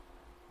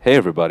Hey,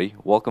 everybody,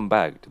 welcome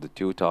back to the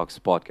Two Talks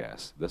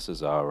podcast. This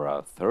is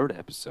our third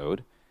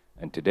episode,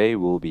 and today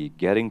we'll be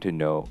getting to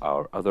know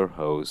our other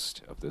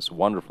host of this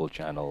wonderful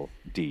channel,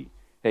 D.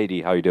 Hey,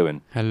 D, how you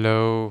doing?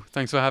 Hello.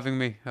 Thanks for having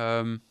me.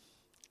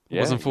 Yeah,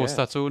 Wasn't forced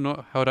yeah. at all,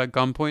 not held at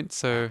gunpoint,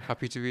 so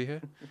happy to be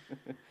here.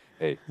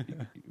 Hey,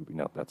 we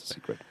know that's a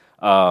secret.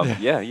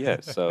 Yeah,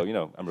 yeah. So,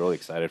 I'm really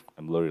excited.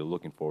 I'm literally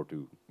looking forward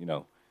to,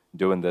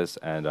 doing this,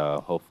 and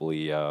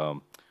hopefully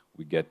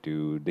we get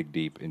to dig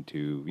deep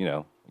into,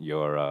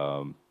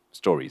 your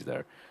stories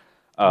there.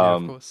 Yeah, of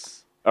Um,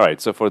 course. All right.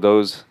 So for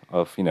those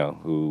of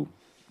who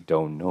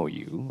don't know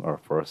you or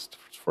first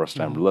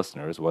time hmm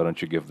listeners, why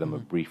don't you give them a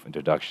hmm brief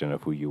introduction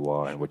of who you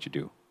are and Sure. what you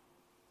do?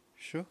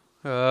 Sure.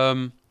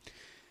 Um,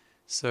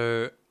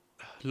 so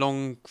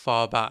long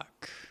far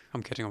back.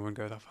 I'm kidding. I won't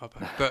go that far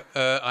back. But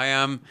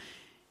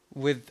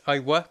I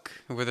work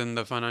within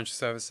the financial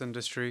service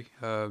industry.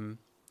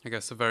 I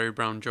guess a very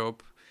brown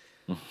job,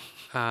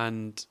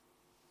 and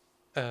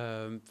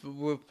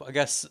I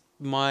guess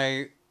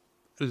my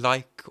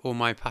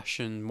my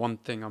passion. One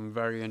thing I'm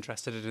very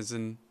interested in is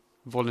in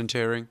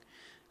volunteering.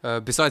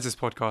 Besides this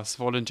podcast,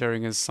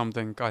 volunteering is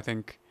something I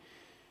think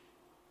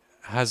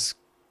has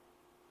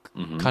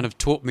Mm-hmm. kind of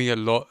taught me a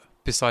lot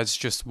besides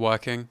just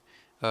working.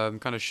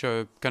 Kind of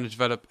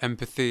develop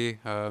empathy,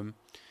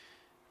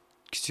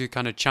 to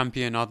kind of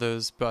champion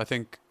others. But I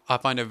think I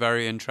find it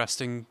very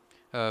interesting.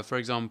 For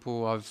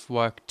example,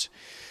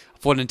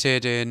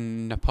 volunteered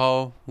in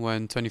Nepal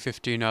when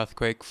 2015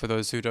 earthquake. For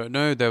those who don't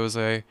know, there was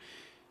a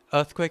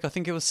earthquake. I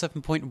think it was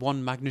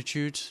 7.1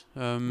 magnitude.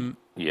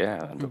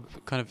 Yeah. And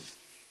Kind of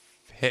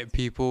hit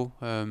people,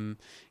 kind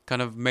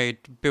of made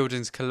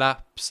buildings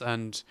collapse,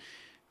 and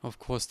of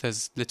course,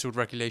 there's little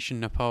regulation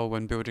in Nepal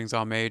when buildings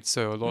are made,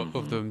 so a lot of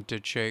mm-hmm. them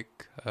did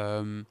shake.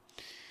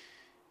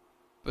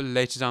 But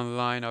later down the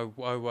line, I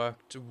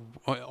worked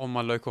on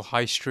my local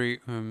high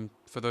street.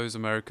 For those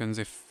Americans,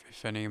 if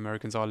any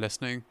Americans are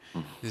listening,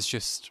 it's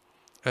just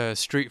a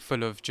street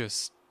full of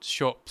just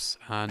shops,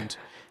 and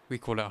we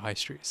call it a high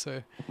street.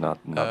 So, Not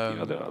the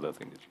um, other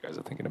thing that you guys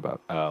are thinking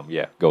about.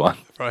 Yeah. Go on.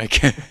 right.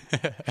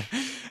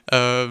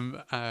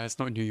 It's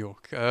not New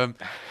York.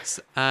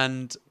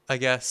 And I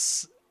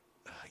guess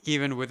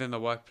even within the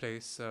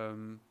workplace,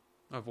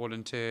 I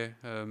volunteer.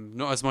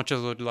 Not as much as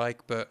I would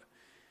like, but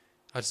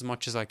as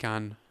much as I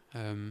can.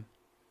 Kind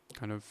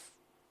of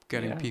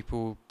getting Yeah.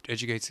 people,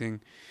 educating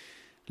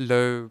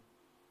low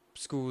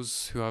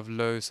schools who have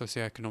low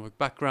socioeconomic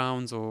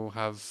backgrounds or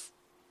have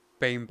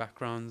BAME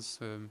backgrounds.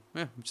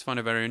 Yeah, I just find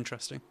it very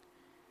interesting.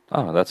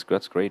 Oh, that's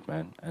great,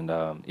 man. And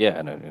yeah,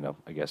 and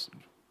I guess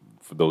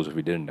for those of you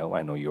who didn't know,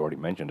 I know you already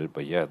mentioned it,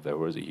 but yeah, there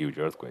was a huge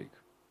earthquake,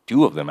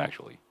 two of them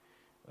actually,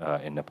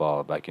 in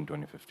Nepal back in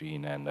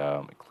 2015, and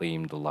it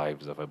claimed the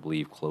lives of, I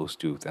believe, close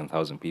to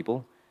 10,000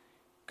 people.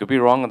 Could be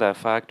wrong on that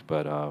fact,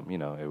 but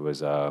it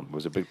was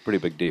a pretty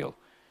big deal.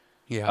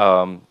 Yeah.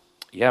 Um,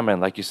 yeah, man,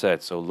 like you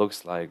said, so it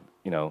looks like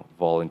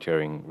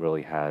volunteering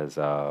really has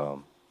a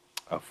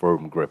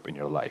firm grip in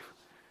your life.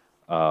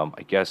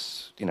 I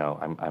guess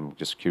I'm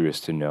just curious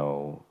to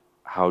know,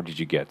 how did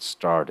you get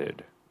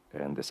started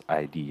in this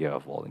idea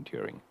of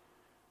volunteering?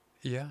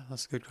 Yeah,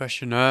 that's a good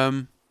question.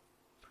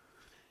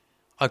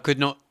 I could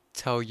not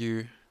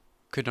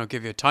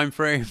give you a time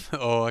frame,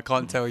 or I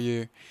can't Mhm. tell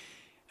you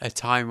a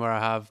time where I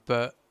have,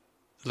 but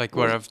like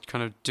where Was I've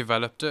kind of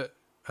developed it.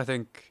 I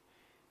think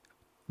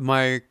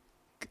my,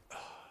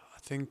 I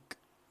think,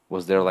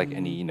 was there like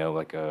any mm,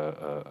 like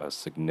a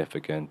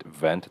significant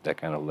event that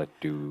kind of led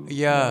to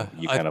yeah,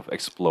 you kind of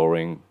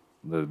exploring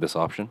this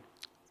option?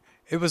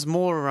 it was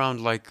more around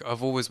like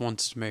I've always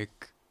wanted to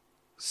make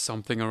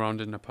something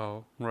around in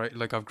Nepal, right?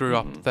 Like I've grew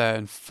up Mm-hmm.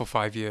 there for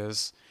 5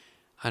 years,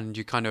 and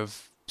you kind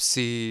of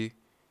see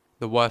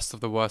the worst of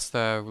the worst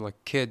there,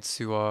 like kids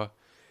who are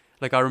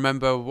like I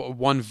remember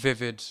one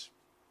vivid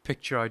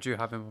picture I do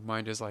have in my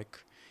mind is like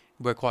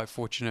we're quite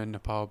fortunate in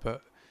Nepal,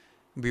 but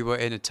we were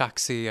in a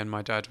taxi and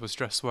my dad was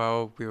dressed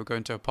well. We were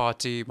going to a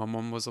party. My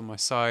mom was on my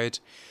side,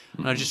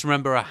 and I Mm-hmm. just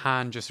remember a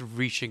hand just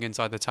reaching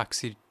inside the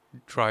taxi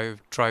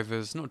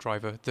driver's not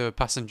driver the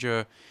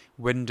passenger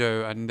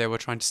window, and they were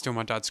trying to steal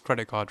my dad's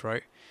credit card,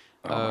 right?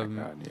 Oh my Um,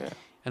 God, yeah.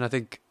 and I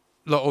think,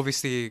 like,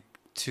 obviously,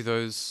 to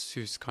those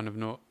who's kind of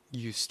not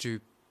used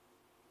to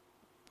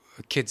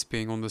kids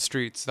being on the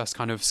streets, that's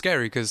kind of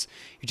scary because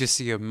you just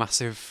see a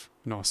massive,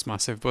 not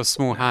massive, but a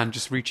small hand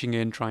just reaching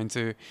in, trying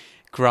to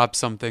grab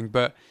something.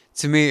 But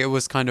to me, it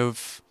was kind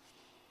of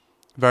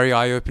very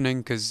eye opening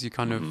because you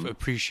kind of Mm-hmm.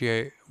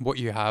 appreciate what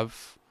you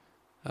have,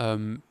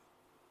 um,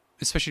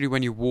 especially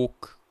when you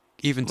walk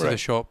even to the Right.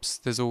 shops.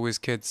 There's always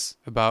kids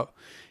about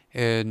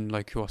in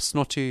like who are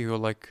snotty, who are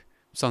like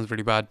sounds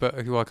really bad, but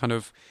who are kind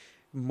of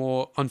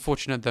more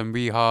unfortunate than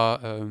we are.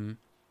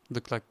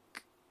 Look like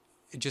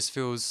it just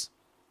feels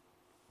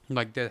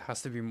like there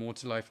has to be more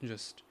to life than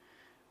just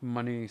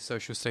money,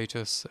 social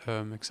status,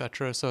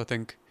 etc. So I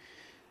think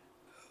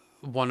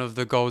one of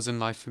the goals in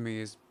life for me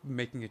is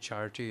making a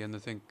charity, and I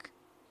think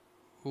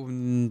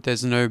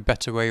there's no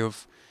better way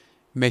of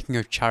making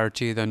a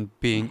charity than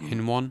being Mhm.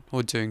 in one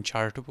or doing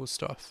charitable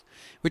stuff,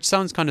 which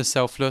sounds kind of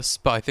selfless,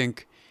 but I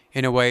think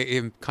in a way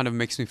it kind of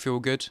makes me feel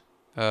good.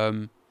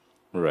 Um,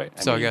 Right.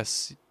 I so I mean,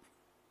 guess,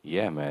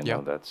 yeah, man. yeah,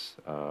 No,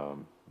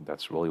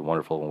 that's really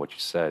wonderful in what you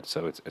said.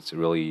 So it's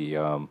really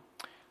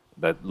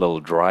that little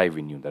drive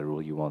in you that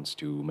really wants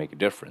to make a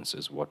difference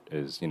is what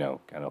is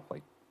kind of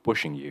like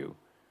pushing you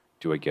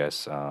to, I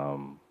guess,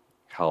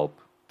 help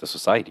the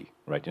society,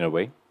 right, in a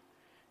way.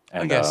 I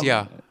And guess,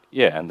 yeah,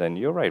 yeah, and then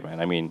you're right, man.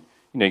 I mean,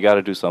 you got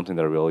to do something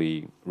that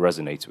really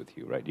resonates with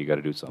you, right? You got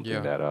to do something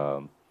yeah, that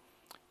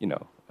you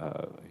know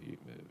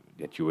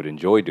that you would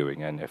enjoy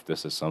doing, and if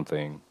this is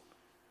something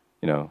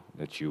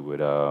that you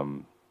would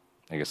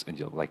I guess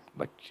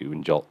like you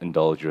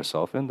indulge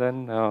yourself in,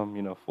 then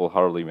full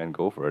heartedly, man,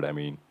 go for it. I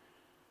mean,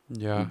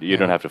 yeah, you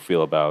don't yeah, have to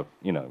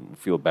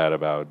feel bad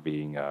about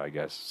being I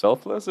guess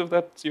selfless if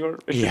that's your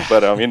issue, yeah,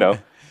 but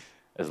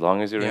as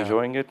long as you're yeah,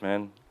 enjoying it,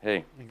 man,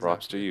 hey,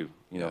 props to exactly, you.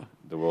 yeah.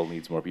 The world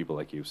needs more people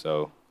like you,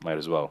 so might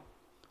as well.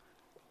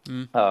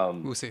 Mm,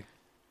 Um, we'll see.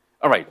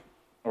 all right,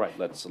 all right.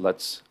 Let's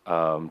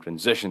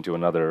transition to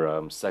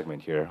another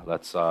segment here.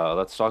 Let's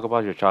talk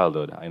about your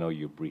childhood. I know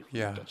you briefly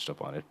Yeah. touched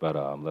upon it, but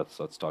let's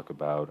talk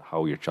about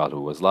how your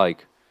childhood was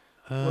like.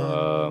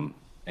 Um,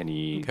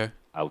 Any okay.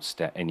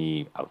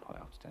 not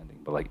outstanding,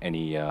 but like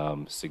any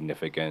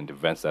significant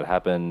events that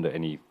happened,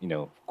 any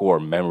core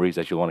memories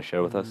that you want to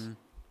share with us? Mm,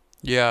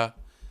 yeah.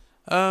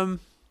 Um,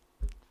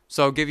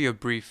 so I'll give you a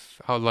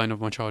brief outline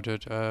of my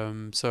childhood.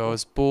 So I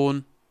was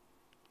born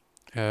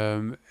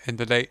in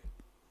the late,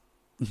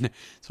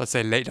 so I'd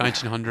say late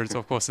 1900s,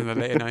 of course, in the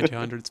late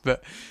 1900s.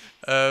 But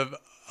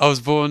I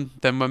was born,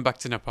 then went back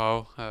to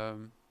Nepal.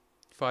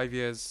 5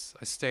 years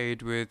I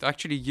stayed with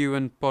actually you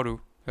and Boru.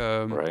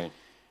 Right.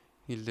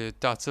 He lived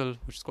Datil,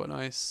 which is quite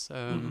nice.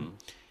 Mm-hmm.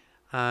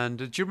 And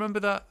do you remember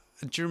that?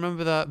 Do you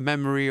remember that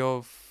memory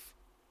of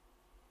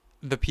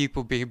the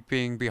people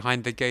being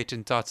behind the gate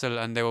in Datil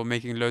and they were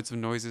making loads of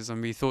noises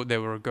and we thought they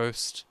were a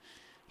ghost?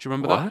 Do you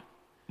remember that? What?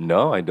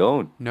 No, I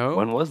don't. No?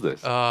 When was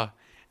this?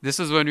 This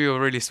was when we were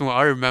really small.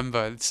 I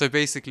remember. So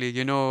basically,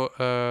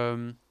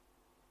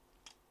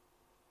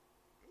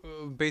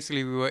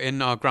 basically we were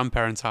in our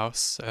grandparents'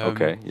 house.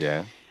 Okay,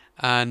 yeah.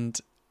 And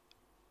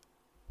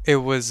it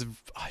was,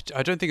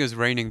 I don't think it was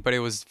raining, but it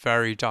was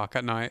very dark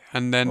at night.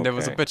 And then there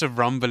was a Okay. bit of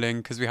rumbling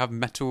because we have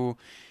metal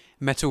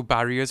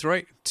barriers,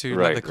 right? To let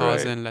the Right,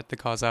 cars right. in, let the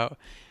cars out.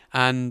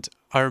 And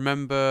I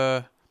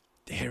remember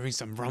hearing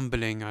some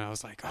rumbling and I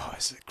was like, oh,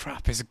 it's a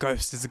crap, it's a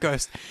ghost, it's a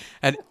ghost.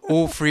 And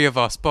all three of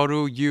us,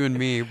 Boru, you and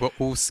me, were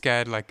all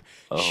scared like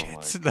Oh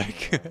my shit.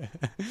 Like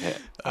Yeah,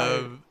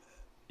 um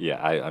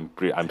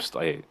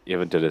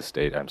even to this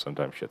date, I'm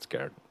sometimes shit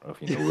scared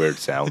of weird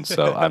sounds.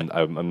 So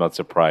I'm not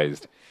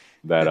surprised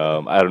that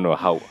I don't know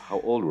how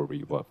old were we?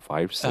 What,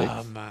 5, 6?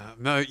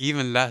 no,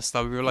 even less.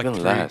 Like we were like Even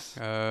three. less.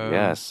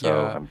 Yeah.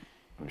 So Yeah.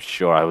 I'm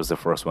sure I was the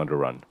first one to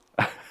run.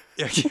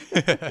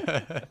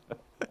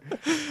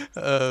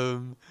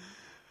 um,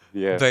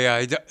 Yeah. but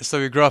yeah, so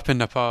we grew up in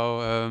Nepal.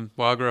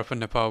 Well, I grew up in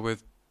Nepal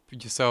with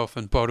yourself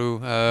and Boru.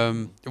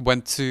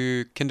 Went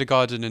to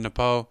kindergarten in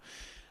Nepal.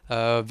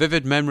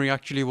 Vivid memory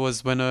actually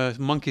was when a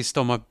monkey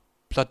stole my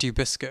bloody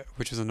biscuit,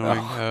 which was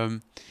annoying. Oh,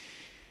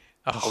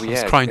 I was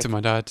yeah. crying to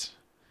my dad.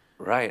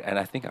 Right, and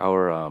I think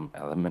our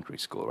elementary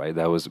school, right?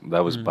 That was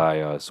Mm. by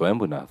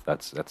Swayambhunath.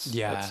 That's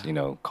Yeah,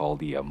 called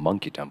the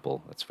Monkey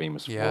Temple. That's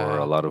famous for a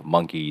yeah, lot of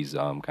monkeys,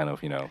 kind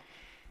of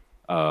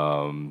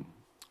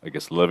I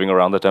guess living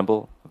around the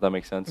temple. If that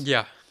makes sense.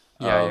 yeah,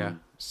 yeah.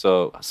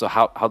 So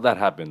how'd that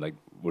happen? Like,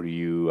 were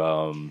you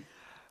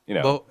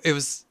Well, it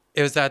was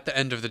at the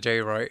end of the day,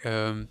 right?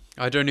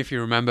 I don't know if you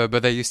remember,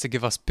 but they used to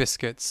give us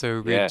biscuits.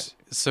 Yeah,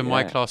 So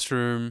my yeah,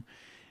 classroom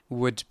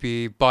would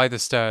be by the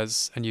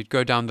stairs, and you'd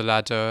go down the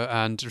ladder,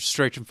 and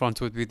straight in front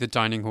would be the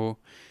dining hall,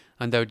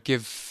 and they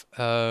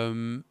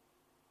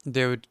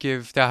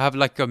have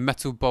like a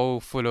metal bowl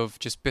full of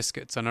just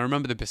biscuits, and I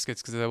remember the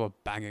biscuits because they were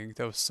banging.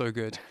 They were so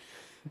good.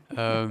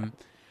 Um,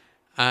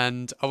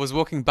 and I was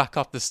walking back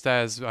up the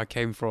stairs I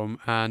came from,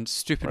 and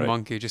stupid right.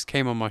 monkey just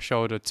came on my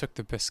shoulder, took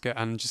the biscuit,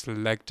 and just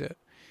legged it.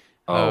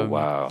 Oh Um,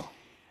 wow.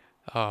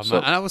 oh man, So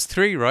and I was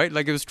 3, right?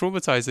 Like it was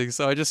traumatizing.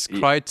 So I just y-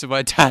 cried to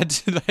my dad,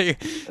 like,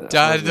 that's what I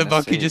 "Dad, was the gonna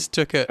monkey say. just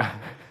took it."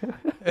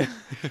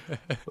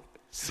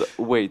 So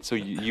wait, so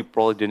you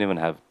probably didn't even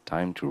have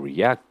time to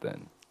react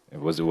then.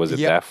 Was it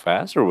Yeah, that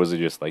fast, or was it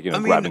just like I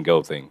grab mean, and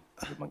go thing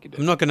the monkey did?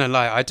 I'm not gonna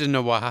lie. I didn't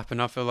know what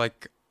happened. I feel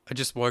like I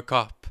just woke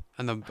up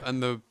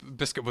and the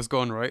biscuit was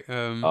gone, right?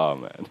 Oh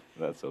man,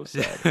 that's so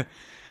sad.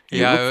 You look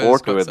Yeah, it was forward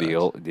to quite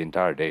it sad. the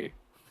entire day,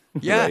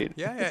 Yeah, right?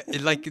 yeah,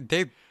 yeah. Like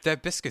their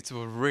biscuits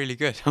were really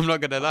good. I'm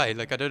not gonna lie.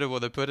 Like I don't know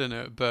what they put in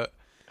it, but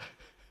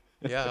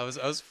yeah, I was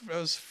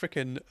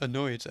freaking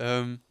annoyed.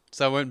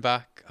 So I went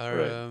back.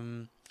 Right.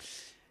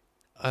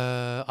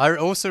 I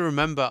also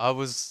remember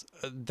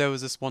there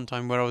was this one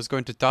time where I was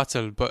going to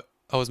Datil, but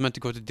I was meant to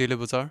go to Dili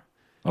Bazaar.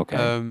 Okay.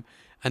 Um,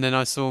 and then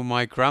I saw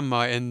my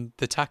grandma in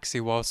the taxi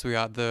whilst we were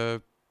at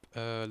the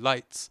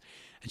lights,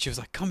 And she was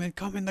like, come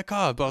in the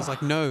car. But I was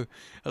like, no.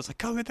 I was like,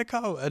 come in the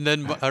car. And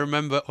then I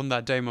remember on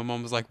that day, my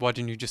mom was like, why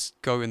didn't you just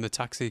go in the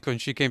taxi?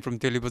 Because she came from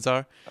Dili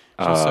Bazaar.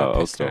 She was so Oh,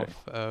 pissed okay.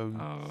 off.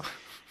 Oh,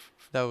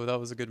 That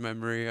was a good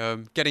memory.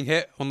 Getting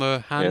hit on the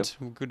yep. hand,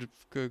 good.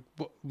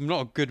 Well,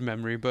 not a good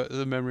memory, but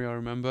a memory I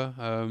remember.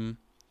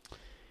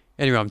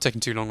 Anyway, I'm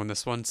taking too long on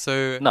this one.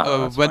 So No,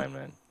 that's fine,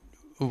 man.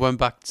 went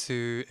back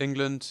to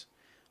England.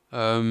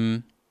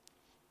 Um,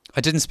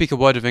 I didn't speak a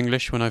word of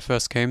English when I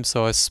first came,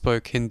 so I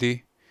spoke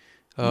Hindi.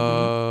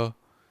 Mm-hmm. Uh,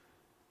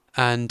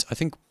 and I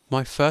think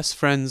my first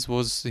friends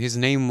was his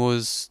name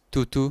was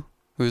Tutu,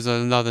 who's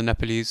another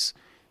Wait,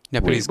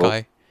 Nepalese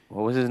guy.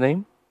 what was his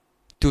name?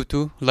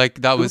 Tutu,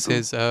 like that was Tutu.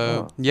 his. Oh, Yeah,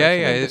 that's an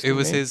yeah, it interesting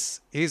was name.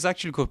 his. He's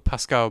actually called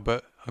Pascal,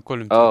 but I call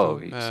him Oh,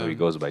 Tutu. so he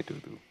goes by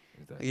Tutu.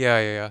 Is that Yeah,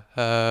 yeah,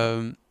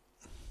 yeah.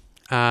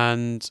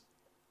 And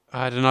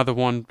I had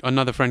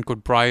another friend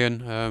called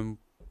Brian,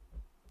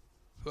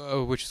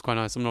 which is quite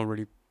nice. I'm not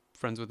really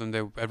friends with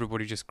them.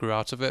 Everybody just grew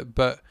out of it,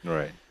 but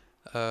right?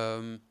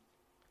 um,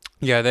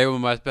 yeah, they were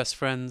my best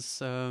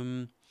friends.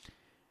 I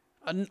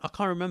can't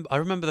remember. I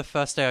remember the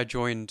first day I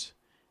joined.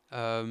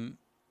 Um,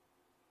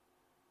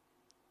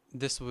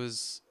 this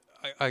was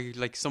I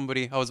like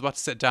somebody. I was about to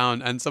sit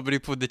down, and somebody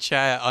put the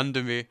chair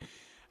under me.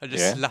 I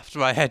just Yeah. slapped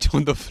my head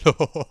on the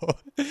floor.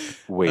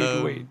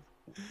 Wait, wait, um,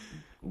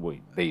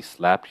 wait. They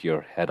slapped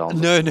your head on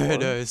the no, no, floor.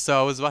 no. So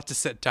I was about to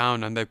sit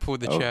down, and they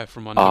pulled the Oh, chair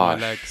from under my ah,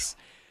 legs,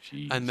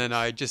 and then Jesus.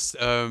 I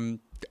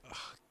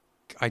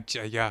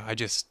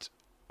just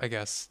I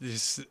guess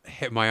just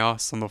hit my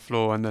ass on the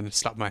floor, and then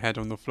slapped my head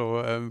on the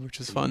floor, which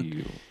was fun.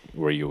 You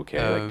were you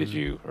okay? Like, did Um,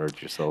 you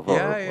hurt yourself, or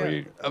yeah, were yeah.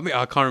 you I mean,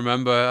 I can't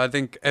remember. I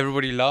think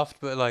everybody laughed,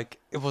 but like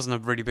it wasn't a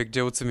really big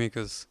deal to me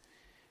because,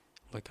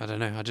 like, I don't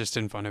know. I just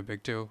didn't find it a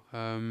big deal.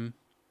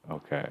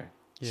 okay?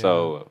 Yeah.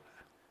 So,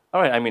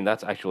 all right. I mean,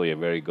 that's actually a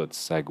very good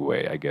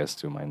segue, I guess,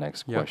 to my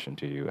next Yep. question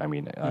to you. I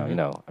mean,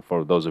 Mhm.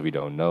 for those of you who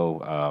don't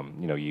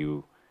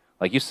know,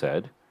 like you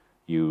said,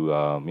 you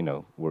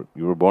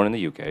were born in the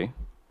UK.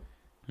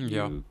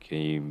 Yeah. You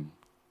came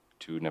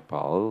to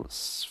Nepal.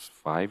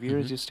 5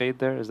 years Mhm. you stayed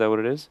there. Is that what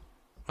it is?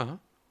 Uh huh.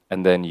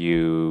 And then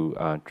you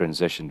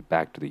transitioned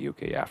back to the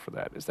UK after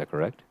that. Is that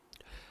correct?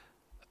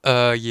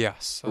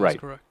 Yes, that's Right.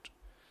 correct.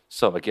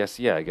 So I guess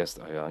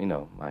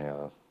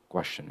my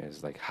question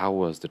is like, how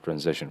was the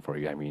transition for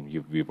you? I mean,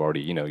 you've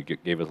already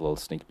gave us a little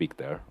sneak peek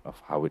there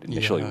of how it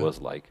initially Yeah. was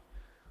like,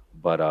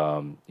 but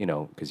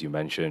because you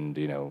mentioned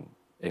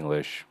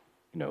English,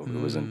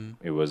 Mm.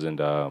 it wasn't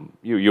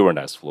you weren't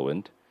as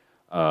fluent.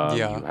 You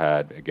Yeah.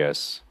 had, I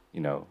guess,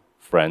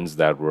 friends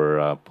that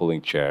were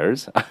pulling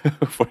chairs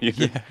for you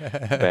to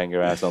Yeah. bang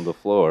your ass on the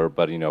floor.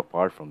 But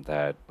apart from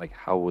that, like,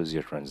 how was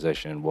your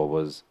transition? What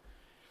was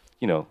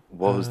the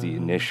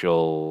um.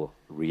 initial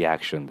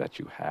reaction that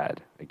you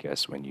had, I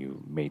guess, when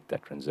you made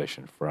that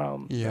transition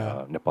from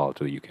Yeah. Nepal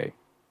to the UK?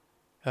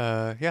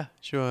 Yeah.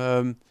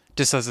 Sure.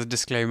 Just as a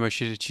disclaimer,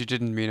 she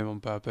didn't mean it on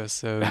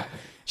purpose.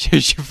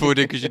 She pulled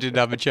it because she didn't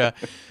have a chair.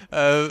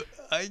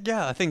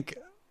 Yeah. I think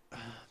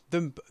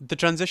the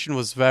transition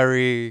was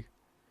very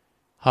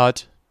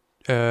hard.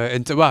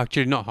 Well,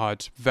 actually, not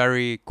hard.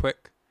 Very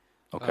quick.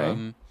 Okay.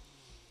 Um.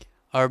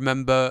 I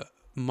remember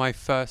my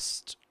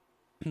first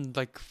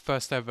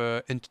first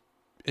ever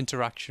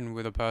interaction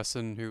with a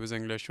person who was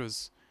English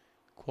was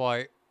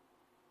quite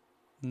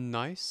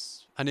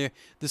nice. And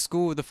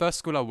the first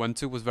school I went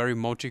to was very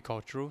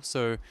multicultural.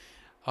 So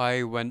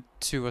I went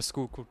to a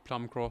school called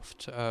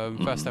Plumcroft,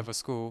 first Hmm. ever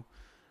school,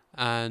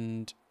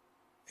 and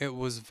it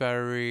was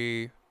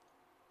very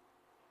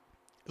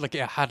like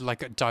it had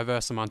like a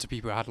diverse amount of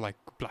people. It had like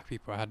black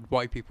people, it had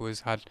white people, it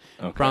had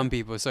Okay. brown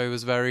people. So it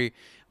was very,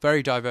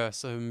 very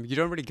diverse. You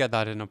don't really get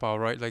that in Nepal,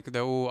 right? Like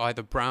they're all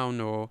either brown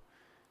or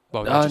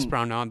well, they're just Uh,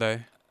 brown, aren't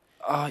they?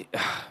 uh,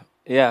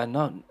 yeah,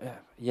 not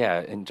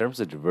yeah. In terms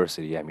of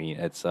diversity, I mean,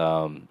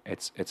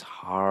 it's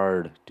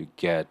hard to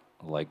get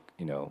like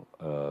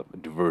a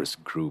diverse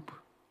group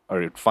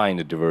or find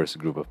a diverse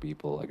group of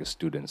people like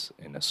students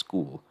in a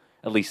school.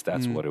 At least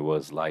that's Mm, what it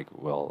was like.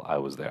 Well, I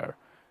was there.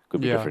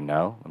 Could be yeah. different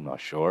now. I'm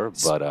not sure,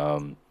 S- but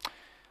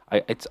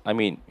I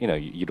mean,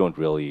 you don't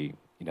really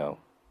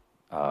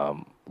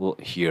will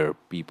hear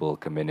people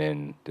coming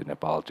in to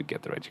Nepal to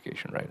get their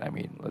education, right? I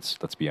mean,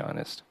 let's be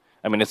honest.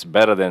 I mean, it's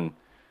better than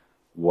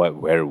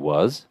where it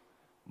was,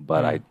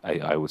 but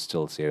mm, I would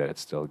still say that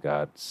it's still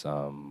got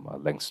some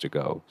lengths to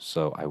go.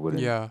 So I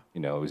wouldn't, yeah.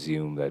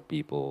 assume that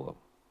people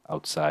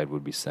outside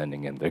would be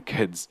sending in their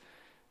kids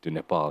to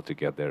Nepal to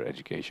get their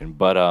education.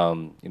 But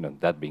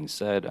that being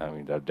said, I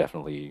mean, there are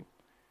definitely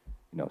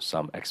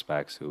some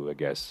expats who I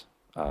guess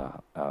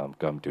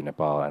come to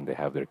Nepal and they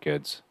have their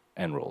kids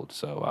enrolled.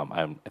 So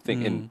I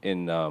think in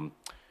Mm,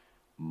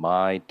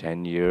 my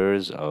 10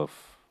 years of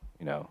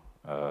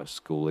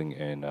schooling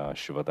in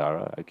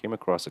Shivadara, I came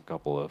across a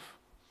couple of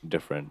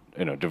different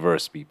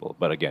diverse people.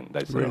 But again,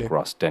 that's really.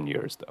 across 10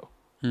 years though.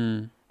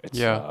 Mm, It's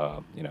yeah.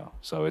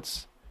 so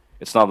it's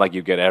not like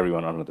you get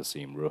everyone under the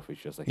same roof.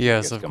 It's just like you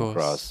Yes, get to of come course.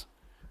 across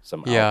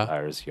some Yeah.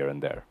 outliers here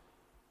and there.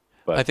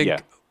 I But yeah,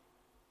 think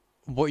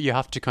what you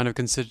have to kind of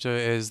consider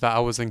is that I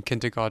was in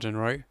kindergarten,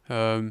 right?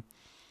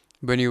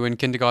 When you're in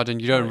kindergarten,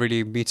 you don't Right.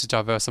 really meet a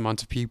diverse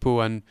amount of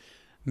people, and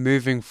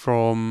moving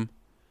from,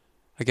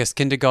 I guess,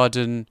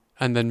 kindergarten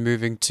and then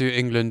moving to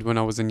England when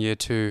I was in year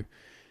two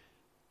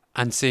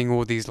and seeing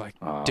all these like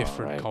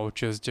different Right.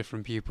 cultures,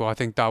 different people, I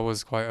think that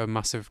was quite a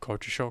massive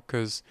culture shock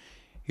because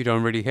you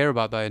don't really hear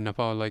about that in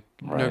Nepal. Like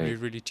nobody Right.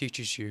 really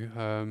teaches you.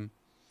 And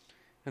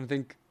I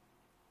think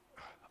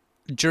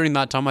during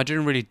that time, I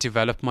didn't really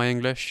develop my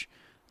English.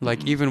 Like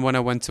Mhm. even when I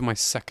went to my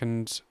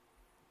second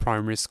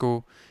primary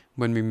school,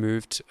 when we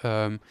moved,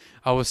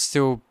 I was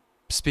still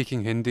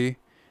speaking Hindi,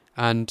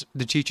 and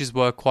the teachers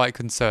were quite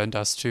concerned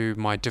as to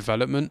my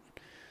development.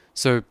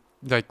 So,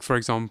 like for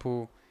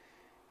example,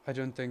 I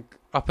don't think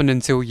up and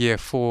until year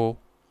four,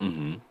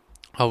 Mhm.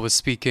 I was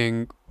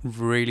speaking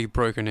really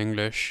broken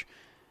English.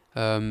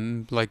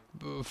 Like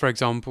for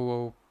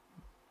example,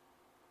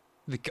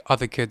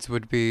 other kids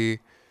would be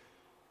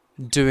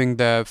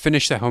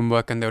finish their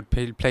homework and they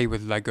would play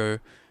with Lego,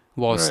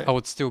 whilst I Right.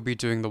 would still be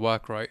doing the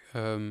work, right?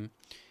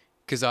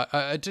 Because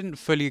I didn't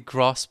fully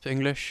grasp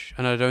English,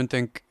 and I don't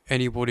think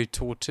anybody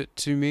taught it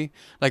to me.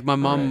 Like my Right.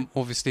 mum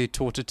obviously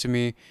taught it to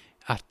me,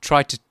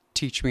 tried to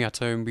teach me at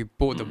home. We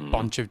bought a Mhm.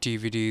 bunch of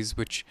DVDs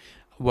which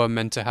were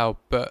meant to help,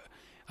 but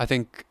I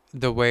think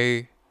the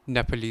way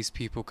Nepalese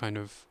people kind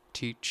of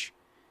teach,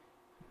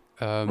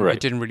 it Right.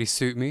 didn't really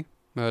suit me.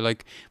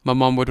 Like my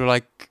mum would be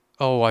like,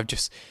 "Oh, I've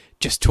just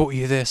taught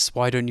you this.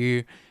 Why don't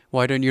you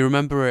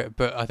remember it?"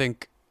 But I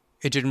think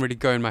it didn't really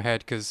go in my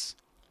head because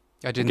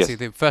I guess.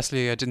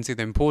 I didn't see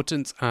the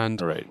importance,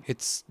 and Right.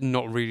 it's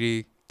not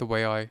really the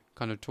way I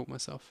kind of taught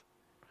myself.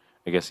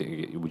 I guess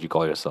would you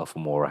call yourself a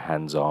more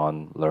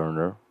hands-on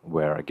learner,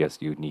 where I guess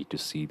you need to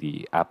see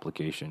the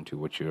application to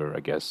what you're, I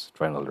guess,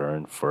 trying to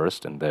learn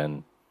first, and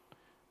then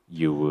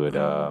you would,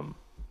 Um,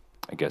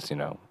 I guess,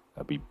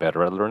 be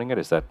better at learning it.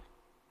 Is that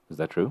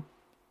true?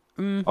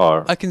 mm,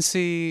 Or I can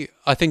see.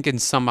 I think in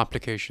some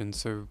applications,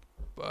 so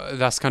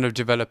that's kind of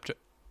developed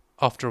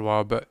after a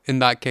while. But in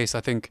that case,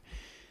 I think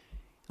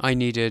I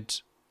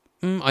needed.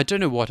 I don't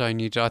know what I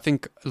needed. I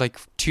think like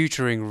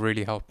tutoring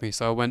really helped me.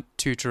 So I went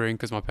tutoring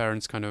because my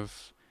parents kind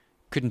of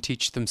couldn't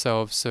teach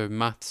themselves. So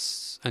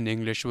maths and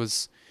English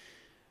was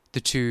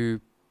the two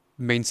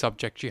main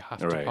subjects you have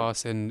to right,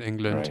 pass in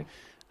England,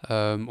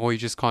 right, or you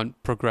just can't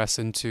progress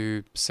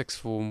into sixth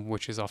form,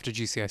 which is after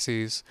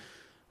GCSEs.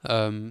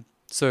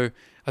 So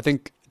I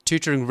think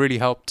tutoring really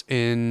helped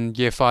in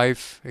year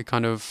five. It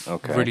kind of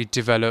okay, really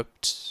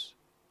developed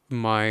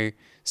my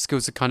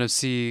skills to kind of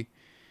see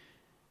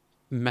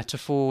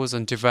metaphors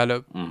and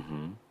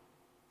mm-hmm.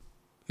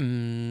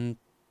 mm,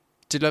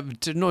 to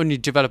not only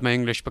develop my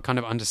English but kind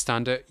of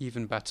understand it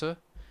even better.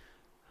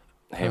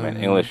 Hey man,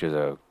 Um, English is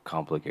a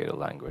complicated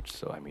language,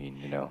 so I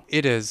mean,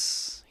 it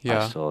is, I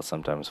yeah, still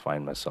sometimes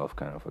find myself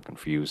kind of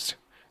confused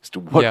as to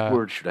what yeah,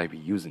 word should I be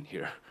using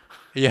here.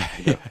 yeah,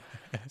 You know,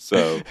 yeah.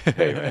 so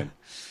hey man,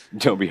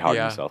 don't be hard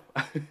on Yeah. yourself.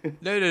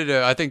 No, no,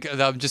 no. I think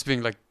that I'm just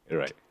being like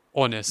Right?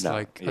 honest. No,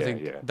 Like I yeah,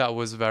 think yeah, that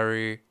was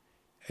very.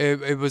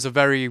 It was a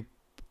very.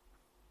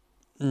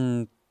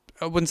 Mm,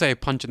 I wouldn't say a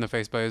punch in the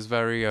face, but it was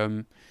very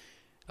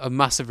a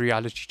massive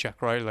reality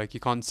check, right? Like you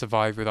can't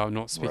survive without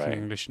not speaking right.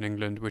 English in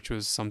England, which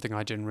was something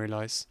I didn't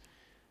realize.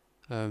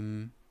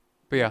 Um,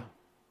 but Yeah.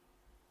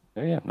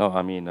 yeah, Yeah, yeah. No,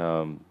 I mean,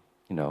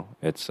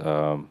 it's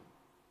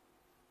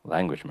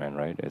language, man,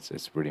 right?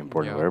 It's pretty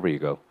important yeah, wherever you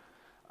go.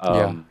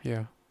 yeah, Um,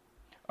 yeah.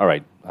 all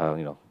right.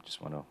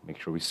 Just want to make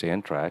sure we stay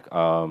on track.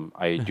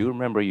 I do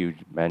remember you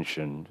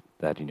mentioned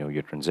that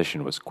your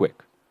transition was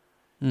quick.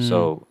 Mm.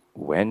 So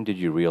when did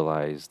you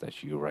realize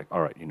that you were like,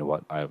 all right, you know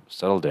what, I've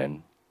settled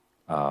in.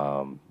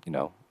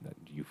 That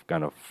you've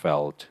kind of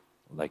felt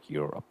like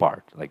you're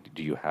apart. Like,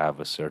 do you have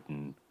a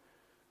certain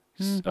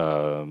Mm.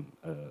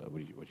 what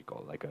do you call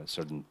it? Like a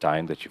certain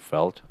time that you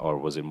felt, or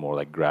was it more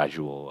like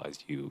gradual as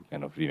you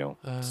kind of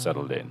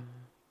settled in,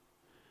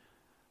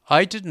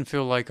 I didn't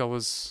feel like I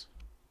was.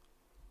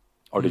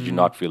 or did you Mm,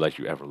 not feel like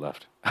you ever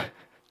left?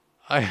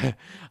 I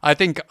I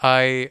think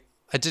I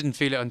didn't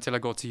feel it until I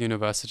got to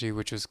university,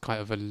 which was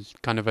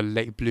kind of a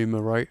late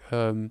bloomer, right?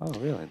 Oh,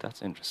 really?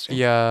 That's interesting.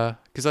 Yeah,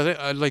 because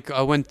I think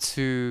I went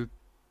to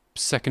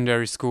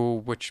secondary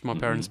school, which my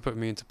parents Mm-hmm. put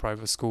me into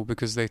private school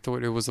because they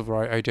thought it was the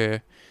right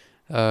idea.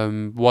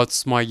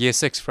 What's my year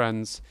six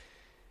friends?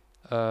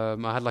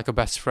 I had like a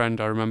best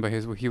friend. I remember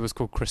he was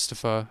called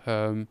Christopher.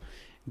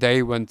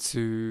 They went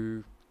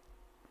to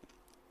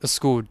a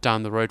school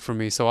down the road from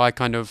me, so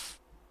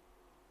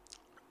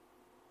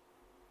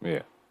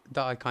Yeah.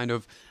 I kind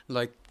of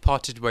like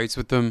parted ways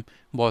with them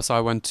whilst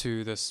I went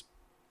to this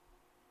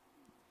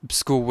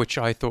school which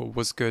I thought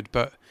was good,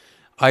 but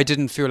I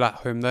didn't feel at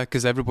home there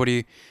because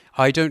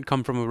I don't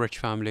come from a rich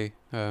family,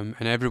 and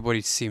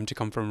everybody seemed to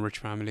come from a rich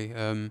family.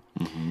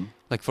 Mm-hmm.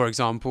 Like for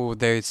example,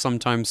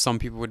 sometimes some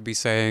people would be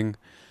saying,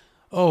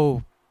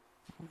 "Oh,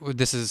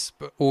 this is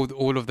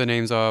all of the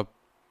names are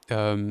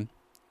um,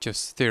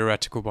 just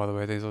theoretical, by the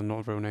way. These are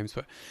not real names,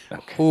 but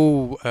Okay.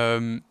 oh,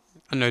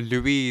 I don't know,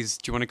 Louise,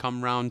 do you want to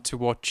come round to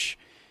watch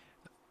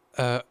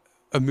uh,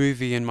 a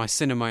movie in my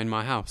cinema in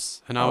my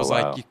house, and I Oh was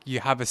like, wow. you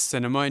have a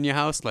cinema in your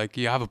house, like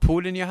you have a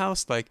pool in your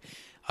house, like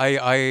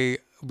I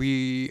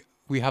we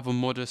have a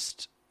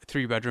modest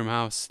 3 bedroom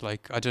house,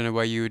 like I don't know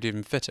where you would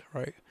even fit it,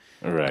 right?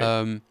 Right.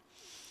 Um,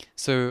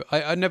 so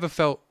I never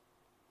felt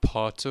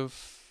part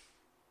of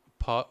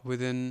part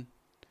within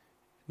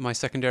my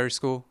secondary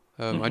school.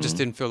 I just Mm-hmm.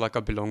 didn't feel like I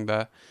belonged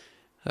there.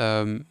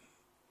 Um,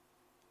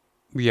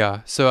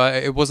 yeah, so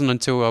it wasn't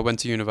until I went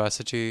to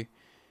university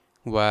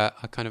where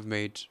I kind of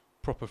made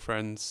proper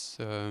friends.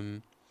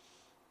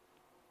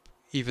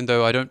 Even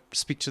though I don't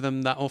speak to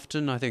them that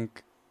often, I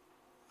think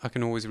I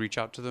can always reach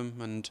out to them,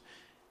 and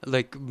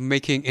like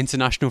making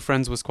international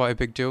friends was quite a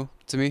big deal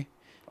to me.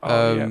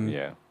 Oh yeah, Um,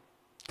 yeah.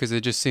 because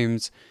it just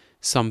seems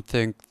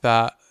something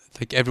that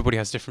like everybody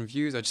has different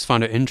views. I just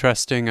found it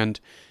interesting, and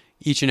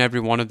each and every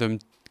one of them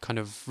kind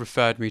of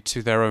referred me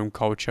to their own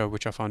culture,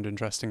 which I found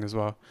interesting as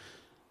well.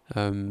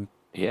 Um,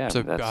 Yeah, so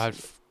I that's had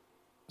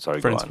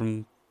sorry, go friends on.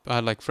 from I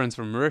had like friends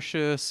from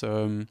Mauritius,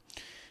 a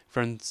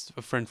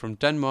friend from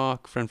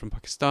Denmark, friend from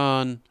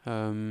Pakistan.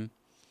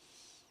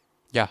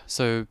 Yeah,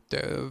 so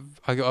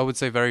I would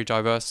say very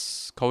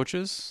diverse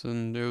cultures,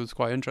 and it was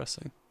quite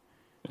interesting.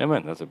 Yeah,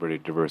 man, that's a pretty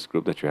diverse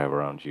group that you have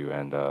around you,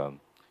 and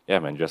yeah,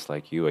 man, just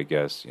like you, I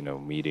guess,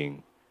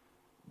 meeting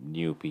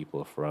new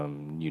people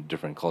from new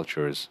different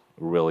cultures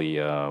really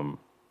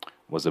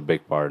was a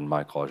big part in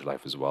my college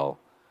life as well.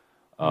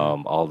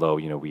 Mm. Although,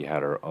 we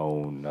had our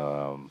own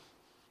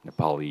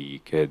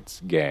Nepali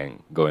kids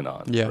gang going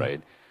on, Yeah,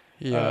 right?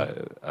 yeah,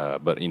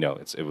 But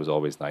it was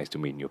always nice to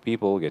meet new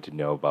people, get to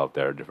know about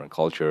their different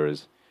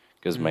cultures,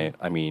 because mm.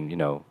 I mean,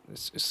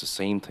 it's the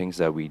same things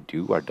that we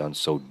do are done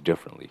so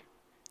differently.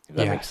 If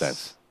that makes Yes,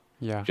 sense.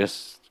 yeah.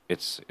 Just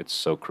it's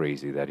so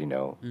crazy that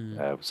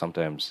Mm.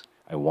 sometimes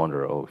I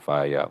wonder, oh, if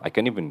I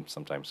can even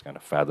sometimes kind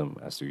of fathom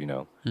as to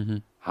Mm-hmm.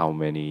 how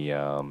many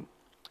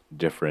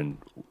different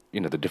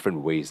the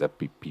different ways that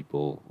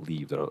people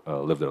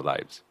live their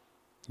lives.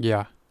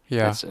 Yeah,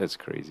 yeah. It's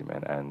crazy,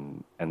 man.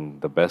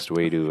 And the best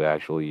way to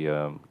actually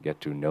get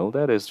to know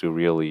that is to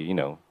really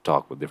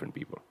talk with different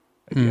people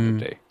at the end of the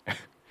Mm. day.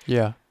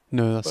 Yeah.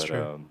 No, that's But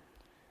true.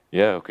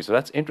 yeah, okay. So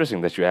that's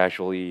interesting that you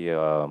actually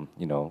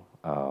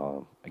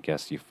I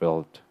guess you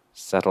felt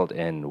settled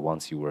in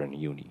once you were in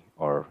uni,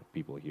 or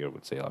people here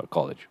would say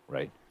college,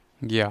 right?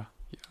 Yeah,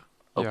 yeah.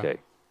 Okay.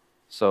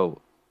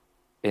 So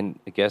in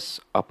I guess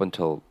up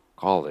until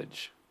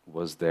college,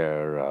 was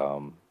there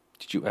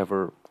did you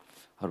ever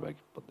how do I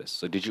put this?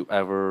 So did you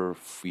ever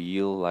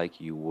feel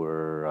like you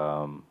were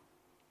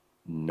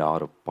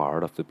not a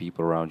part of the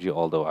people around you?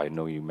 Although I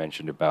know you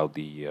mentioned about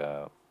the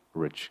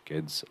rich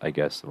kids, I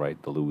guess,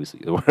 right? The Louis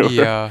or whatever,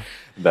 Yeah,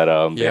 that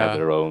they have yeah.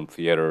 their own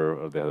theater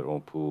or they have their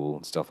own pool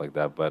and stuff like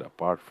that. But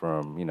apart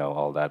from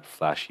all that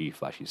flashy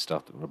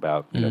stuff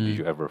about did Mm.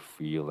 you ever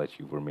feel that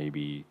you were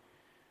maybe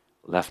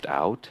left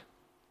out?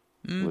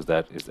 Mm. Was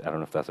that is I don't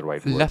know if that's the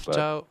right word, Left but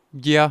out.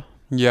 Yeah,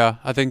 yeah.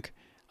 I think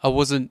I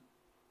wasn't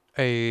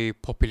a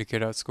popular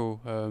kid at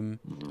school. I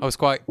mhm, was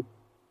quite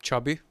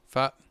chubby,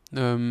 fat.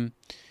 Um,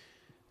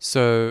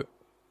 so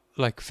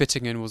like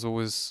fitting in was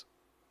always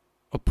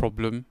a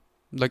problem.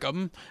 Like I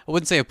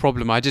wouldn't say a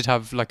problem. I did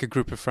have like a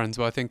group of friends,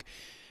 but I think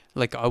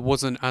like I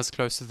wasn't as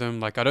close to them.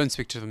 Like I don't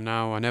speak to them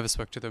now. I never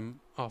spoke to them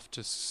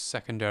after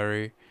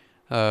secondary.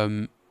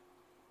 Um,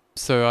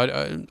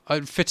 so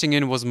fitting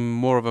in was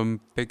more of a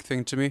big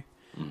thing to me.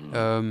 mhm,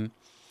 Um,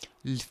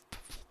 l-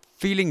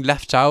 feeling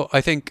left out.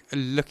 I think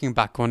looking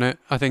back on it,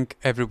 I think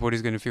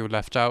everybody's going to feel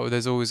left out.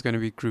 There's always going to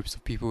be groups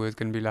of people who are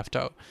going to be left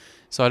out.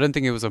 So I don't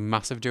think it was a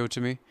massive deal to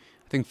me.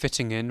 I think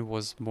fitting in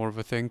was more of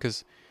a thing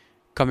because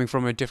coming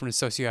from a different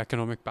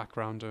socioeconomic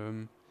background,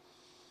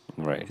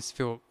 right. it's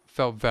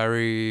felt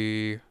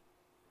very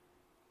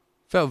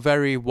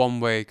one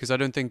way because I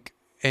don't think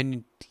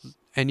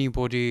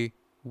anybody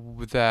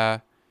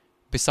there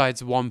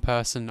besides one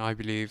person, I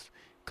believe,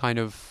 kind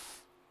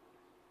of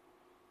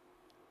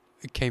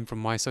came from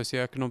my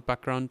socioeconomic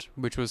background,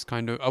 which was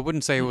kind of I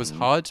wouldn't say it was Hmm.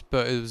 hard,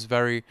 but it was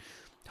very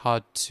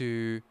hard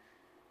to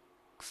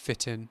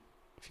fit in,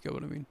 if you get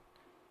what I mean.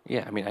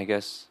 Yeah, I mean, I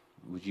guess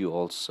would you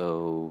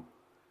also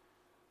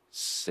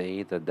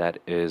say that that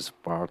is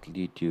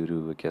partly due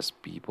to, I guess,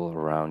 people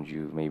around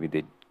you, maybe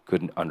they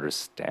couldn't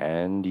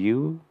understand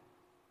you?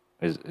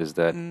 Is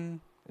that Mm,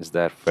 is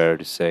that fair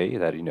to say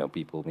that,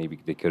 people maybe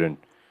they couldn't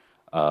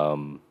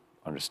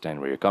understand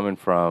where you're coming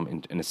from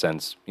in a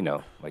sense,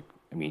 like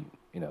I mean,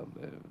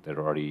 they're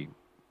already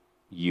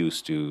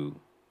used to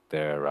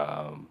their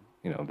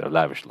their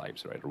lavish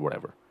lives, right, or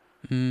whatever.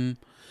 mm,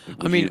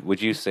 I Would mean,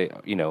 you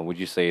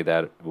say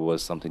that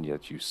was something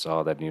that you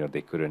saw that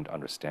they couldn't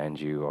understand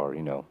you, or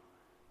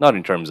not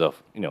in terms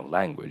of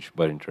language,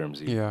 but in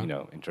terms of yeah.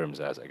 in terms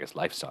as I guess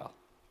lifestyle.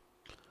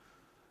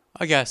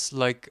 I guess,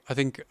 like, I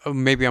think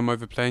maybe I'm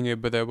overplaying it,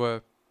 but there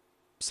were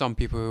some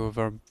people who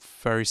were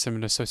very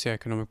similar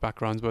socioeconomic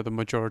backgrounds, but the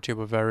majority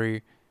were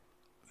very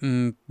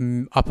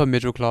upper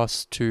middle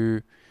class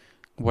to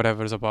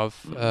whatever is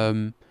above.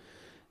 Hmm.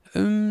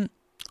 Um,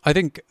 I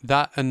think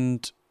that,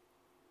 and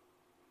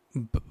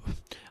b-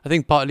 I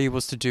think partly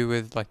was to do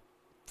with like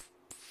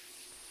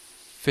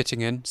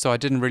fitting in, so I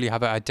didn't really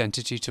have an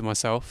identity to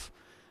myself.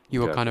 You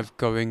were kind Gotcha. of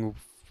going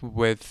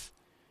with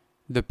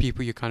the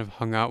people you kind of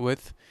hung out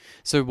with.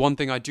 So one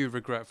thing I do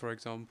regret, for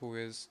example,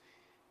 is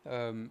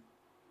um,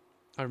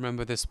 I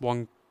remember this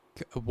one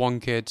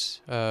kid.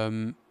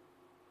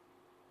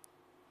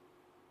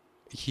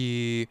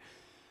 He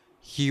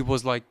he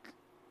was like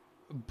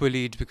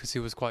bullied because he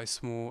was quite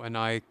small, and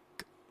I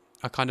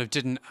kind of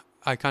didn't.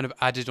 I kind of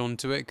added on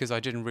to it because I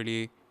didn't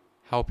really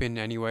help in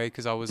any way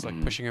because I was like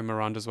Mhm. pushing him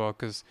around as well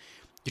because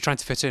you're trying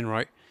to fit in,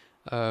 right?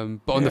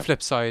 But on the Yeah.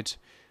 flip side,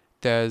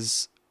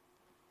 there's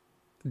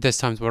there's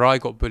times where I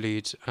got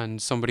bullied and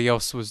somebody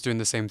else was doing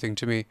the same thing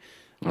to me.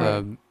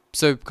 Right.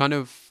 So kind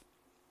of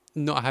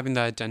not having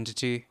that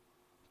identity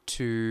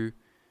to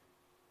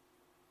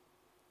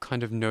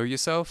kind of know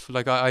yourself.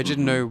 Like I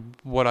didn't Hmm. know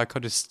what I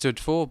could have stood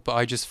for, but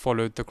I just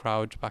followed the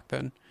crowd back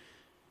then.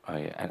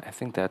 I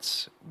think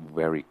that's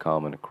very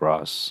common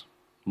across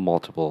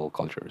multiple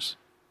cultures,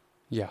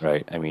 Yeah.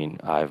 right? I mean,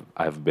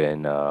 I've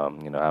been, I'm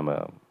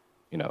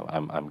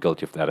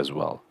guilty of that as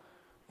well,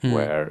 Mm.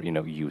 where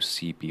you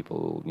see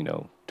people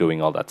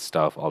doing all that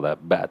stuff, all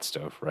that bad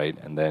stuff, right?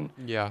 And then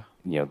Yeah.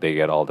 they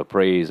get all the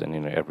praise, and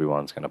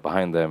everyone's kind of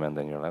behind them, and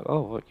then you're like,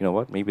 oh, well, you know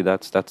what? Maybe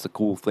that's the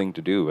cool thing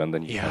to do, and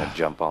then you kind of Yeah.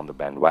 jump on the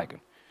bandwagon.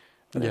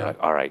 And then you're Yeah.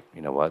 like, all right,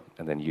 you know what?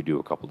 And then you do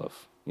a couple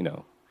of,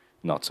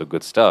 not so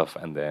good stuff.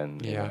 And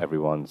then, Yeah.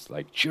 everyone's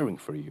like cheering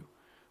for you,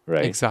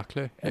 right?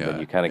 Exactly. And then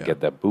Yeah. you kind of Yeah.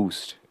 get that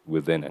boost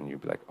within, and you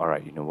be like, all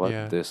right, you know what?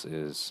 Yeah. This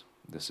is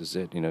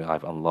it.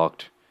 I've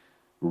unlocked,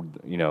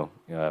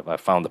 I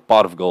found the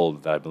pot of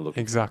gold that I've been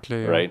looking for,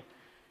 Exactly. Yeah. right?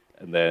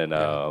 And then,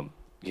 Yeah.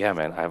 yeah,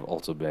 man, I've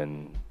also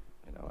been,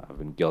 I've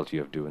been guilty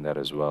of doing that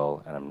as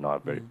well, and I'm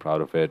not very Mm.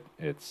 proud of it.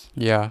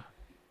 Yeah.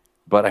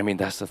 But I mean,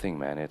 that's the thing,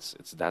 man.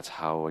 That's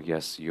how I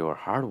guess you're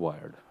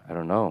hardwired. I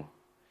don't know,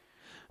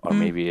 or Mm.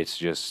 maybe it's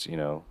just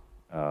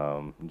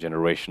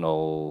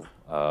generational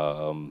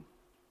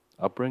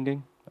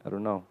upbringing. I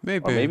don't know, or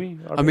Maybe. maybe,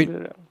 or I mean,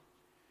 maybe.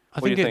 I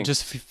What do you think it think?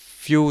 just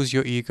fuels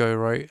your ego,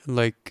 right?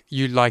 Like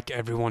you like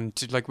everyone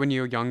to like when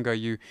you're younger,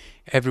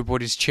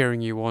 everybody's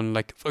cheering you on.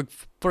 Like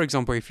for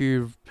example, if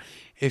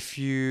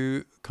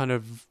you kind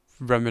of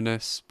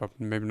reminisce, but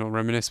maybe not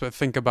reminisce, but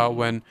think about Hmm.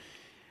 when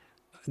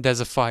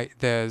there's a fight,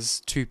 there's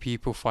two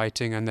people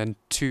fighting, and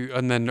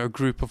then a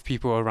group of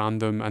people around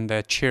them, and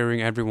they're cheering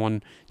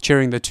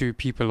the two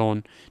people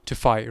on to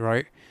fight,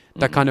 right?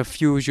 That Hmm. kind of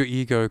fuels your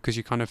ego because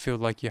you kind of feel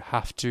like you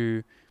have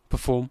to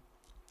perform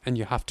and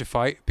you have to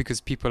fight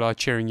because people are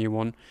cheering you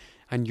on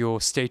and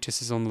your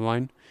status is on the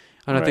line.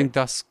 And I Right.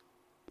 think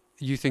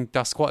you think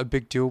that's quite a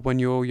big deal when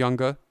you're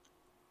younger.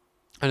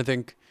 And I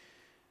think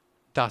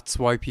that's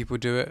why people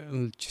do it,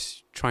 and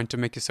just trying to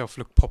make yourself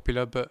look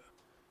popular. But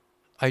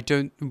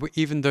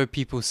even though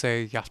people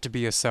say you have to be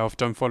yourself,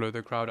 don't follow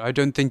the crowd, I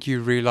don't think you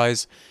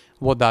realize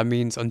what that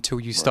means until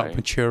you start Right.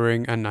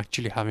 maturing and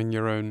actually having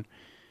your own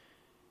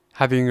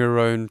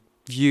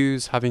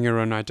views, having your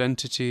own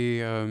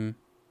identity.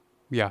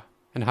 Yeah,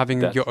 and having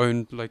That's your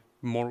own like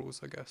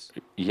morals, I guess.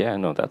 Yeah.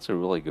 No, that's a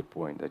really good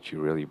point that you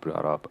really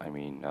brought up. I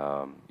mean,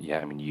 yeah.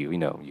 I mean, you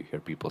hear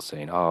people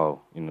saying,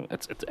 oh,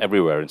 it's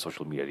everywhere in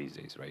social media these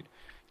days, right?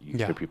 You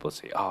Yeah, hear people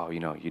say, oh,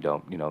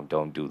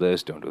 don't do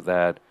this, don't do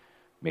that.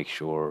 Make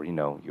sure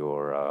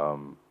you're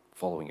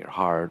following your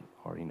heart,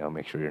 or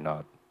make sure you're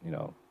not you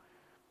know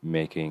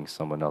making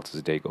someone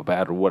else's day go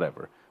bad or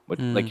whatever. But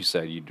like mm, you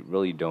said,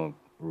 really don't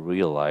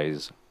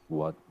realize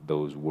what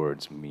those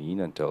words mean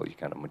until you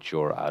kind of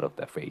mature out of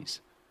that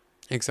phase.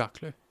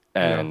 exactly.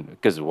 Yeah, And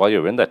because while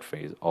you're in that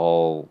phase,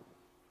 all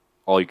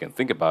you can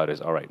think about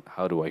is, all right,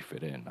 how do I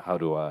fit in? How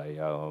do I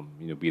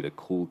be the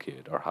cool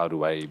kid, or yeah, how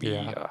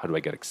do I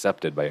get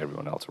accepted by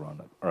everyone else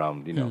mm,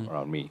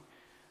 around me?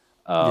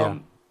 yeah,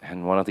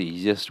 And one of the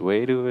easiest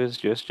way to is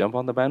just jump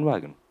on the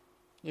bandwagon,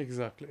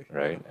 exactly. Yeah,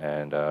 right?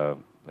 And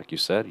like you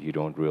said, you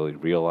don't really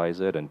realize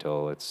it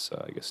until it's,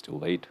 I guess, too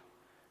late.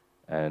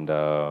 And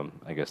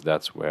I guess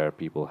that's where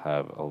people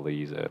have all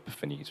these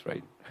epiphanies,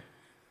 right?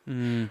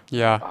 Like,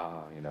 yeah,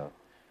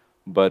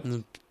 But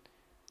mm,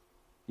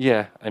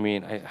 yeah, I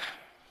mean,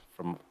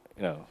 from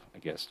I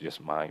guess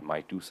just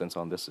my 2 cents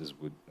on this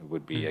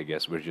would be, mm, I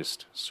guess we're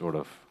just sort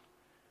of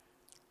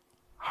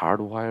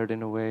hardwired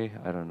in a way.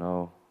 I don't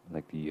know,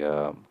 like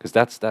the because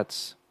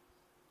that's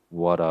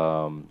what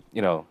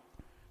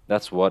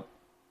that's what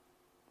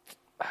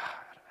I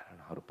don't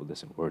know how to put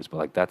this in words, but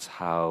like that's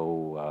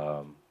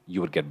how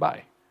you would get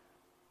by.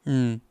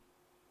 mm,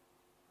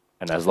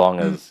 And as long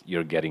mm, as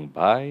you're getting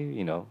by,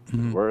 it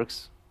mm,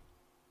 works.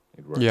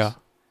 It yeah, works.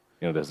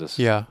 There's this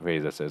yeah.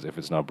 phrase that says, "If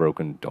it's not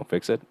broken, don't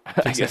fix it." I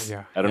Fix it. guess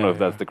Yeah, I don't know yeah, if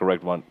that's yeah, the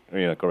correct one,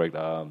 correct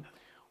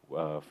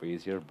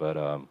phrase here,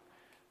 but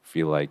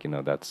feel like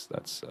that's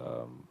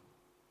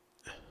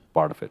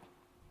part of it.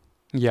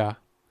 yeah.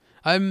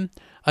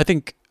 I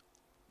think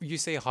you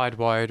say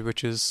hardwired,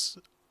 which is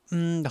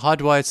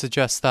hardwired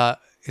suggests that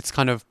it's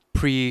kind of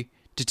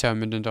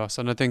predetermined in us,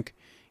 and I think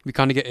we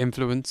kind of get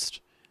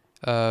influenced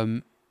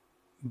um,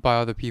 by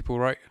other people,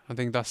 right? I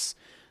think that's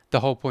the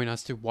whole point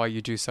as to why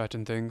you do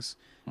certain things.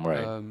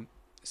 Right. Um,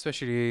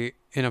 especially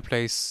in a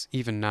place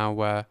even now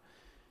where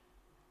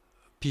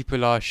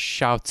people are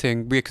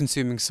shouting, we're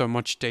consuming so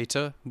much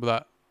data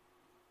that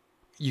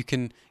you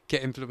can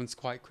get influenced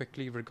quite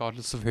quickly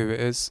regardless of who it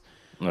is.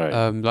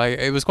 Right. Like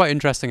it was quite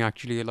interesting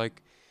actually.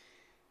 Like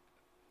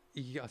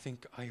I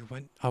think I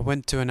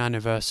went to an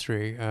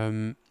anniversary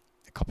a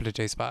couple of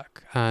days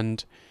back,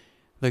 and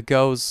the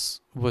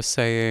girls were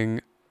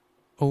saying,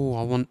 "Oh,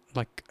 I want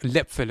like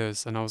lip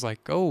fillers," and I was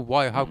like, "Oh,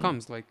 why? How Mhm.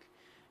 comes? Like,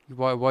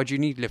 why do you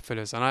need lip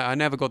fillers?" And I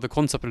never got the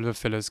concept of lip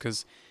fillers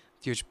because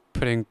you're just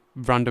putting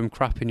random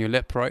crap in your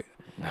lip, right?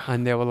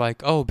 And they were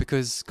like, "Oh,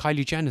 because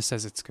Kylie Jenner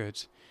says it's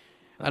good,"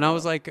 and I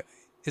was like,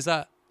 "Is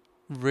that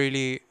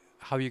really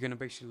how you're gonna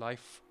base your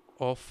life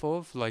off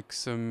of? Like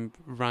some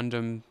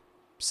random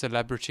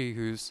celebrity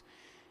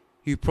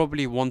who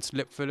probably wants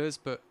lip fillers,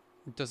 but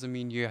it doesn't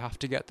mean you have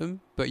to get them.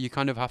 But you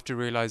kind of have to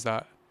realize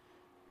that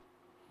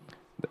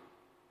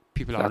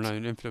people are That's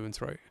under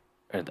influence, right?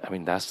 And I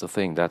mean, that's the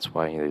thing. That's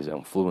why these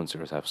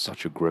influencers have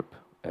such a grip,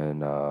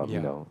 and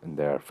Yeah. in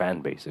their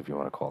fan base, if you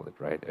want to call it,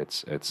 right?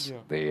 It's Yeah.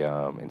 they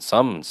in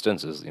some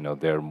instances,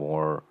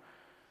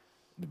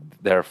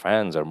 their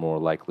fans are more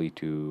likely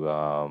to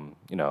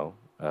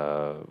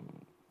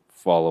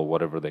follow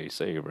whatever they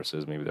say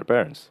versus maybe their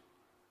parents,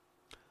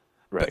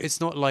 But right? it's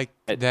not like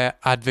It, they're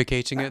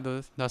advocating it,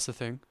 though. That's the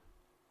thing.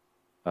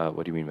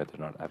 what do you mean by they're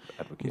not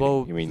advocating?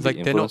 Well, You mean the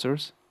like they're not.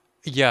 influencers?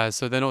 Yeah,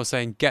 so they're not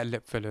saying get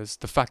lip fillers.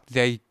 The fact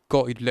they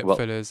got lip Well,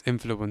 fillers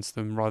influenced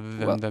them rather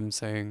than well, them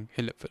saying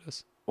hey lip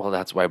fillers. Well,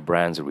 that's why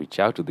brands reach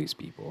out to these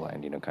people and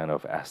kind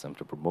of ask them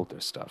to promote their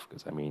stuff.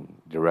 Because I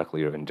mean,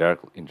 directly or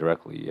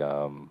indirectly,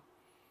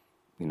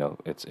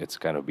 it's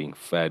kind of being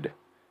fed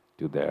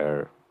to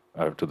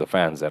to the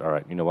fans that, all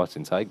right, you know what?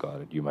 Since I got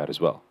it, you might as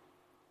well.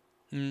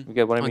 You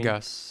get what I I mean?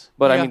 guess.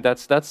 But I Yeah. mean,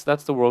 that's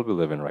the world we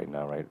live in right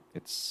now, right?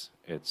 It's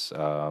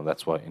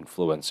that's why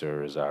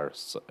influencers are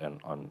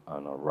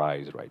on a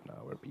rise right now,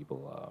 where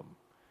people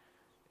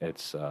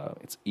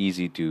it's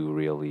easy to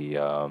really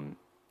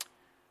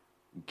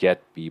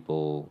get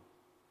people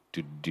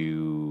to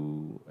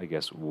do, I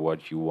guess,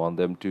 what you want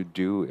them to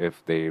do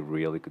if they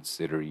really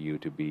consider you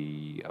to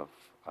be of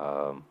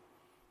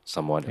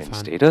someone A in fan.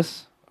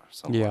 status or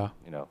Yeah.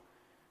 someone.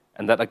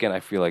 And that again, I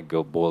feel like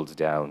boils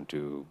down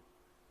to,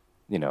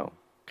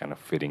 kind of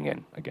fitting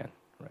in again,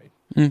 right?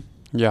 Mm.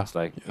 Yeah. It's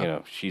like,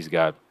 Yeah. she's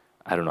got,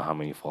 I don't know how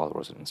many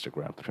followers on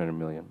Instagram, 300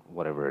 million,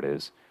 whatever it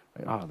is.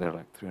 Right? Oh, there are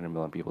like 300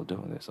 million people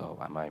doing this. Oh,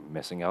 am I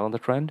missing out on the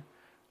trend?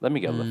 Let me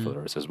get lip Mm.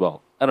 fillers as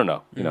well. I don't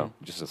know, Mm.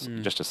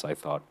 just a side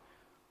thought.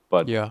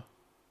 But, Yeah.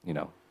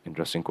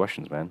 interesting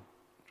questions, man.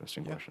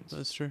 Interesting Yeah. questions.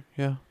 That's true.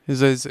 Yeah.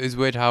 It's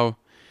weird how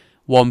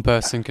one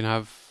person can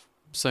have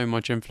so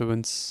much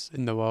influence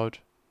in the world.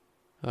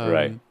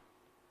 Right.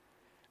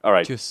 All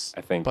right. Just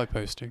I think, by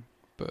posting.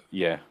 But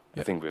yeah, I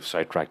yeah. think we've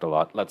sidetracked a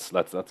lot. Let's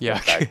Yeah.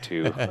 get back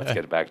to let's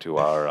get back to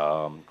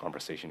our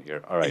conversation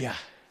here. All right. Yeah.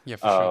 Yeah,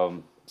 for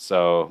sure.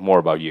 So more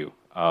about you.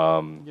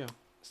 Yeah.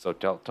 So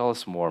tell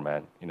us more,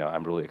 man.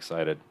 I'm really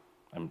excited.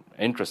 I'm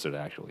interested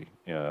actually.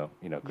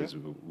 Because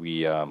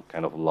we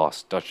kind of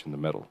lost touch in the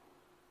middle.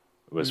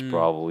 It was Mm.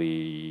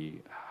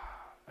 probably,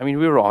 I mean,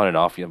 we were on and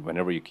off.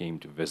 Whenever you came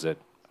to visit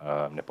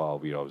Nepal,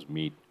 we always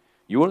meet.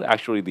 You were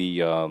actually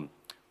the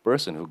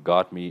person who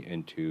got me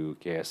into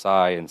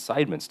KSI and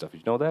Sidemen stuff. Did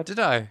you know that? Did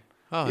I?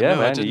 Oh Yeah,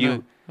 no, I man. didn't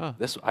know. Oh.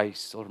 This I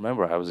still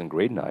remember. I was in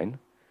grade 9.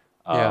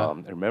 Yeah.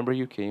 I remember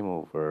you came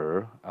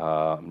over.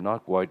 I'm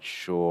not quite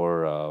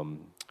sure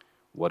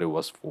what it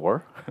was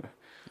for,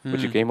 but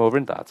you Mm. came over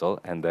in Tatsal,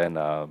 and then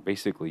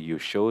basically you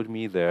showed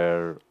me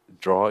their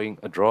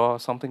draw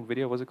something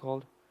video. Was it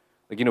called?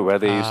 Like where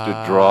they used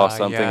to draw Ah,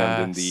 something,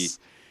 and then the yes.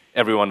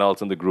 everyone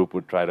else in the group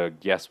would try to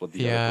guess what the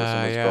other person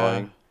Yeah, was yeah.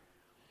 drawing.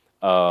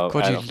 God,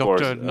 And you of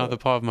locked course, another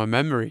part of my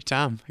memory.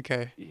 Damn.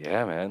 Okay.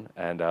 yeah, man.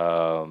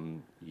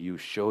 And you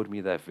showed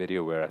me that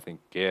video where I think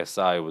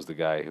KSI was the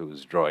guy who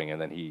was drawing, and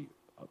then he,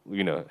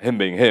 him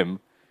being him,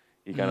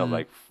 he kind of Mm.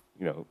 like,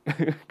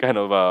 kind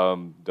of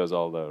does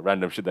all the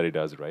random shit that he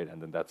does, right?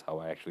 And then that's how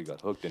I actually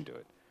got hooked into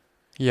it.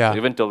 So Yeah.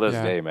 even till this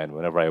Yeah. day, man,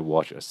 whenever I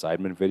watch a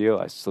Sidemen video,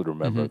 I still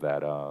remember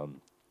Hmm.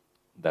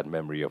 that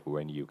memory of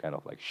when you kind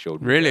of like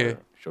Really?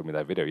 showed me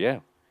that video. Yeah,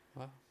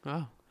 Wow.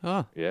 Oh.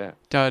 Oh. yeah.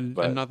 Done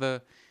But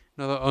another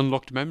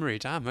unlocked memory.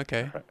 Damn.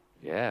 Okay.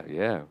 yeah,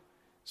 yeah.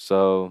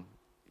 So,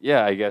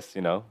 yeah, I guess,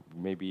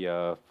 maybe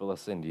fill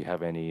us in. Do you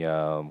have any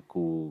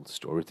cool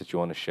stories that you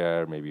want to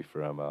share, maybe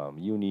from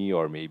uni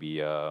or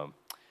maybe,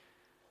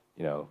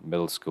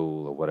 middle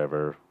school or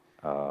whatever?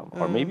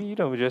 Or maybe,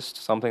 just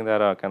something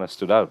that kind of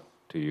stood out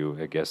to you,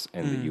 I guess,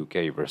 in the Mm.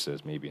 UK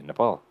versus maybe in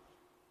Nepal.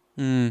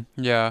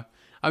 Yeah.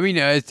 I mean,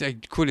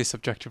 cool is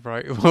subjective,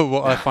 right?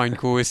 What I find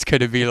cool is going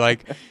to be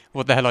like,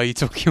 what the hell are you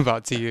talking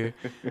about to you?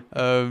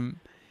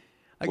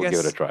 I We'll give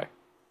it a guess. try.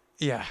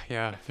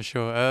 Yeah, for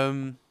sure.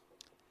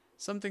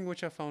 Something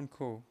which I found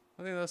cool.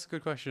 I think that's a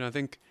good question. I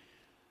think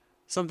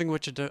something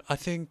which I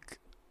think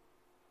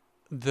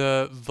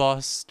the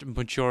vast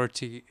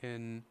majority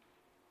in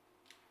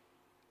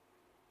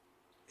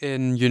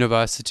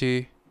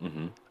university,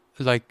 Mm-hmm.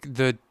 like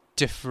the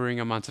differing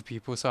amounts of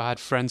people. So I had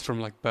friends from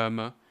like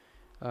Burma,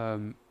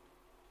 and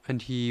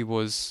he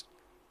was,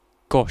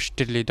 gosh,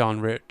 diddly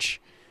darn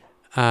rich,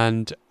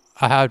 and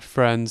I had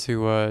friends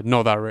who were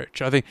not that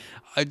rich. I think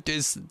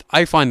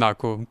I find that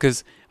cool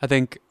because I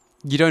think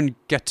you don't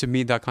get to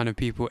meet that kind of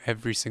people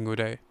every single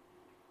day.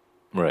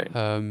 Right.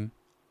 I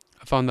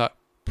found that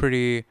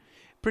pretty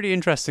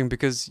interesting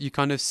because you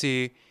kind of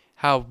see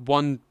how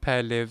one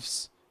pair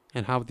lives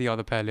and how the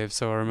other pair lives.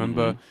 So I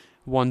remember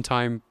one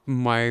time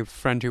my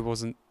friend who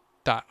wasn't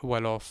that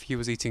well off, he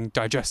was eating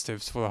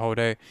digestives for the whole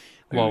day,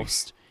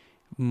 whilst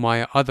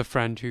my other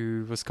friend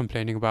who was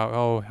complaining about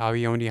how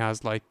he only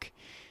has like,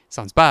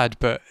 sounds bad,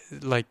 but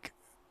like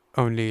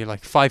only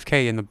like 5k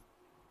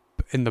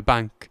in the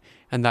bank,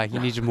 and that he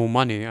needed more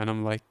money. And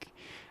I'm like,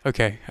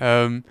 okay,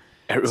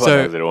 Everyone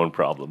has their own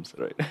problems,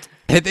 right?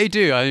 they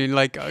do. I mean,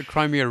 like,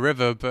 cry me a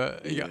river,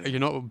 but you're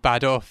not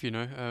bad off, you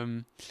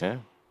know. Yeah.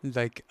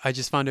 Like, I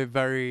just found it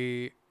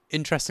very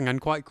interesting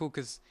and quite cool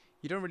because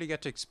you don't really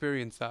get to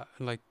experience that,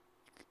 like,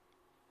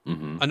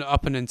 and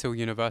up and until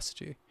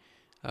university.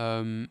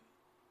 Yeah.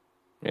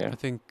 I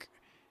think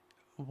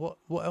what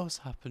else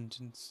happened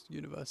in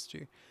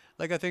university?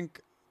 Like, I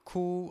think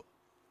cool.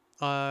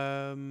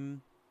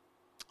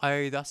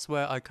 That's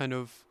where I kind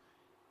of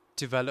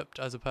developed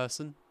as a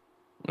person.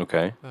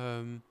 Okay.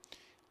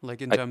 Like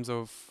in terms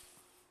of,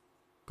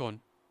 go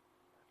on.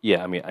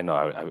 Yeah, I mean, I know.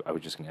 I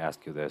was just going to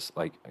ask you this.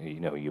 Like, you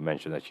know, you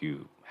mentioned that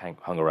you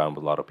hung around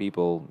with a lot of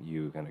people.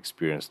 You can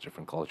experience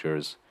different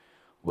cultures.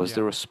 Was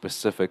there a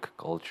specific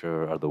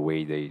culture or the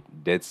way they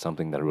did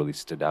something that really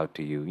stood out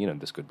to you? You know,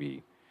 this could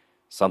be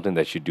something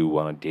that you do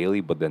on a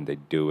daily, but then they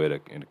do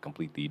it in a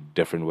completely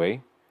different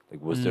way.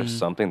 Like, was there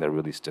something that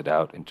really stood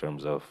out in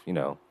terms of, you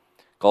know,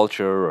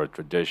 culture or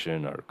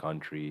tradition or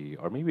country,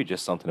 or maybe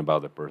just something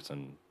about the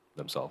person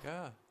themselves?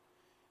 Yeah,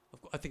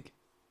 I think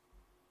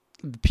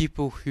the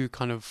people who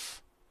kind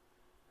of,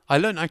 I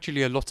learned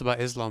actually a lot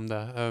about Islam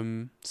there.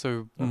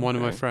 So one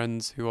of my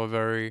friends who I'm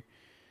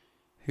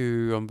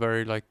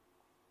very like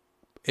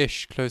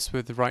ish close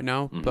with right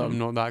now, but I'm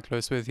not that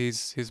close with.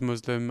 He's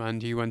Muslim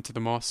and he went to the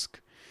mosque.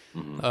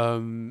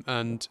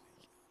 And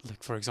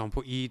like, for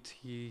example, Eid,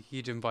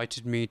 he'd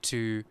invited me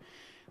to.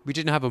 We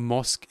didn't have a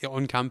mosque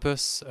on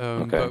campus,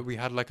 but we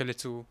had like a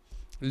little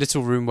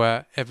room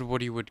where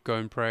everybody would go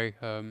and pray.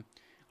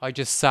 I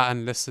just sat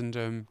and listened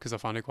because I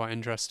found it quite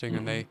interesting,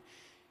 and they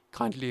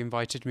kindly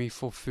invited me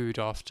for food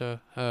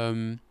after.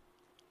 And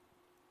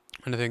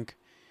I think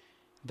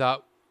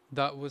that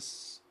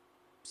was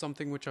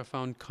something which I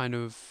found kind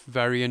of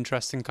very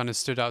interesting, kind of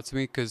stood out to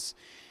me because,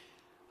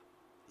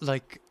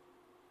 like,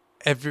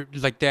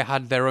 they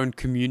had their own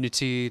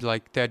community.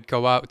 Like, they'd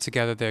go out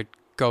together, they'd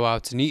go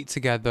out and eat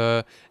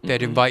together,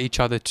 they'd invite each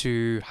other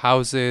to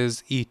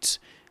houses, eat,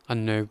 I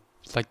don't know,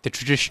 like the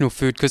traditional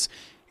food, because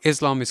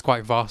Islam is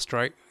quite vast,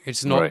 right?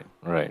 It's not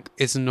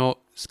it's not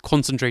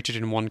concentrated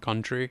in one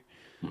country.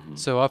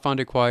 So I found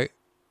it quite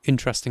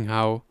interesting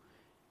how,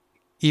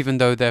 even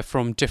though they're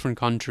from different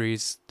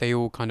countries, they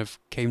all kind of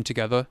came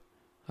together,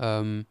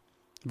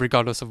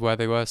 regardless of where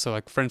they were. So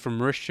like, friend from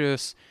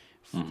Mauritius,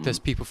 there's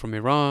people from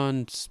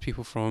Iran, there's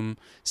people from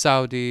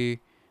Saudi,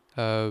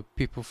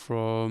 people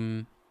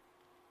from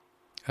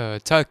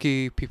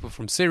Turkey, people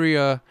from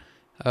Syria.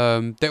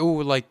 They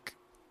all like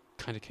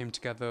kind of came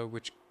together,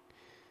 which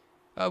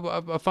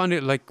I found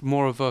it like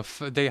more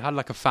of they had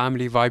like a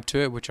family vibe to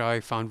it, which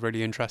I found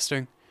really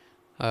interesting.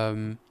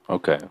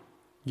 Okay.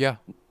 Yeah.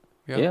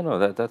 No,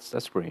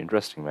 that's pretty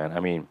interesting, man.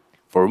 I mean,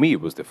 for me,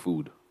 it was the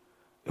food.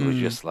 It was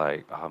just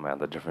like, oh man,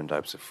 the different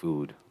types of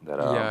food that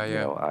you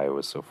know, I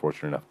was so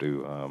fortunate enough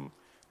to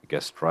I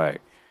guess try,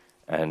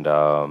 and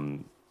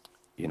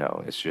you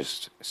know, it's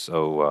just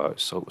so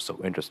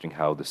interesting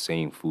how the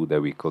same food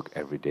that we cook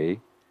every day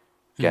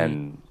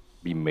can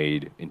be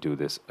made into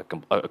this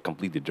a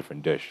completely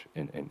different dish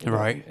in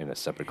a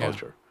separate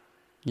culture.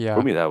 Yeah.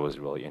 For me, that was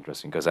really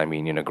interesting because, I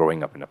mean, you know,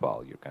 growing up in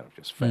Nepal, you're kind of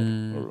just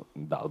fed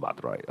dal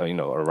bhat, right? You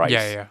know, or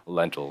rice,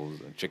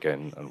 lentils, and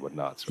chicken, and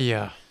whatnot.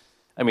 So,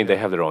 I mean, they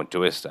have their own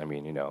twist. I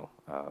mean, you know,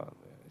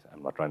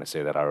 I'm not trying to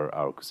say that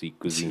our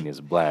cuisine is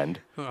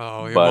bland.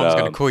 Oh, your mom's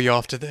going to call you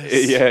after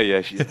this.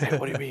 Yeah. She's like, hey,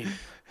 what do you mean?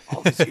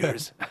 All these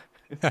years.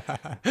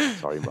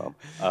 Sorry, Mom.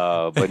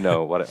 But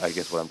no, I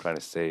guess what I'm trying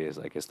to say is,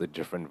 I guess, the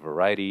different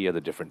variety or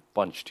the different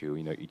punch to,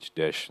 you know, each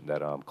dish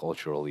that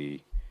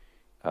culturally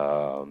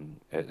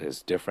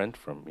is different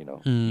from, you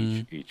know,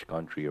 each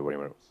country or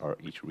whatever, or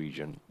each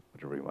region,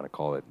 whatever you want to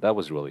call it. That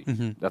was really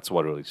that's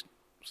what really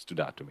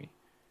stood out to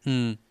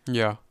me.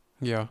 Yeah.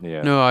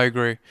 No, I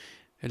agree.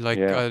 Like,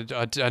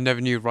 I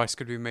never knew rice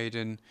could be made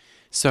in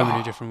so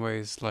many different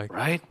ways, like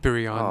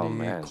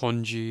biryani,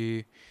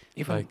 congee,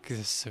 even, like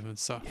this and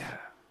stuff. Yeah,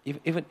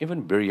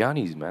 even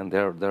biryanis, man.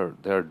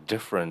 They're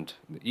different.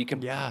 You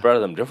can prepare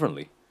them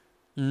differently.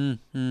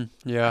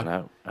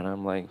 Yeah. And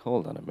I'm like,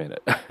 hold on a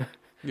minute.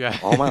 Yeah.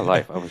 All my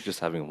life, I was just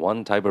having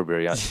one type of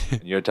biryani.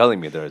 And you're telling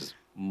me there's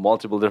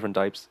multiple different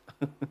types?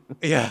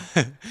 Yeah.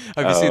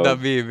 Have you seen that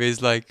Um, meme?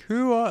 It's like,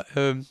 who are?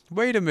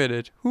 Wait a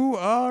minute, who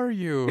are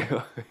you?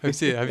 Have you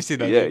seen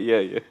that yeah, meme? yeah,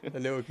 yeah. A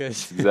little kid.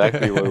 It's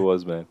exactly what it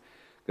was, man.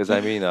 Because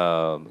I mean,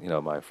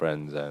 my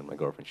friends and my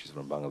girlfriend, she's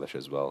from Bangladesh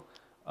as well.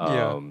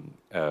 Yeah.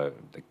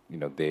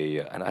 They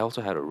and I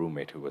also had a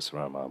roommate who was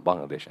from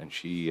Bangladesh, and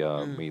she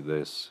Mm. made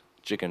this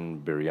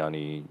chicken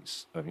biryani,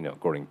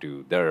 according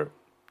to their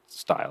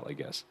style, I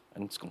guess,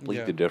 and it's Yeah.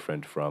 completely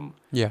different from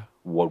Yeah.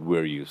 what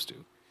we're used to.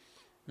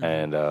 Hmm.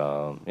 And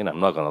I'm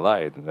not gonna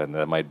lie,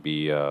 that might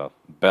be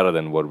better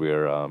than what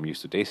we're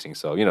used to tasting.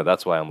 So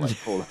that's why I'm like,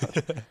 hold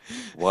on,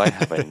 why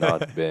have I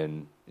not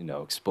been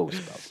exposed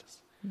about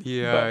this?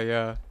 Yeah. But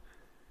Yeah.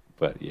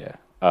 but yeah,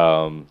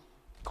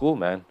 cool,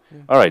 man.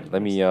 Yeah. All right,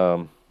 let me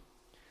Interesting.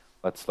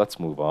 let's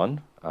move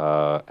on.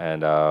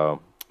 And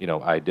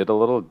I did a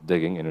little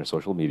digging in your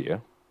social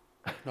media.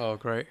 Oh,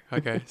 great.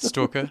 Okay,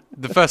 stalker.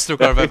 The first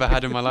stalker I've ever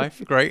had in my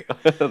life. Great.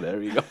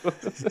 There you go.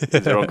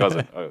 It's your own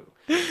cousin. Oh,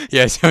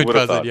 Yeah, it's your own would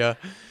have cousin. thought. Yeah.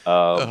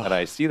 And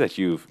Oh. I see that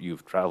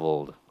you've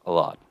traveled a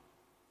lot.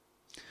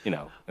 In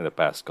the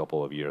past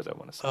couple of years, I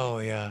want to say. Oh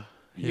yeah.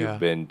 You've Yeah.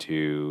 been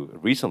to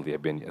recently.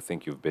 I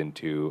think you've been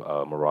to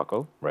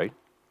Morocco, right?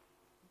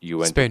 You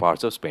went to Spain.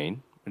 parts of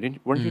Spain.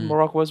 Weren't you in Mm.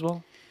 Morocco as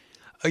well?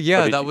 Or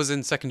Yeah, did that you? was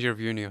in second year of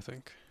uni, I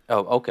think.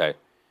 Oh, okay.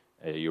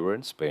 You were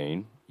in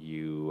Spain.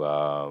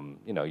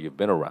 You've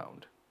been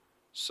around.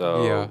 Yeah,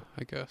 So,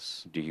 I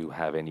guess. do you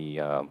have any,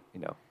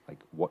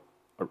 like what,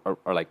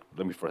 or like,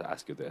 let me first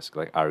ask you this: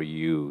 like, are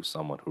you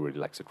someone who really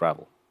likes to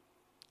travel?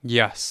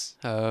 Yes.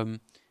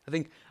 I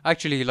think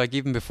actually, like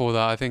even before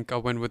that, I think I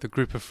went with a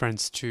group of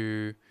friends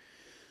to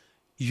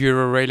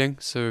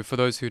Eurorailing. So for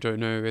those who don't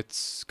know,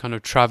 it's kind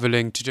of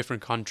traveling to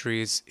different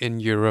countries in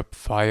Europe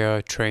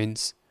via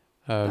trains.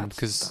 That's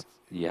Because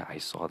yeah, I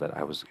saw that.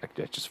 I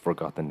just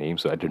forgot the name,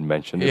 so I didn't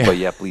mention it. yeah, But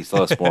yeah, please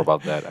tell us more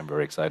about that. I'm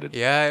very excited.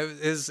 yeah, it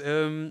is.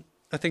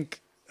 I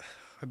think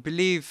I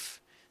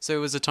believe so.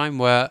 It was a time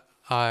where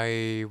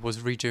I was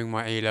redoing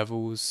my A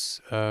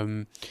levels,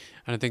 and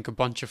I think a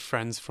bunch of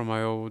friends from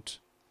my old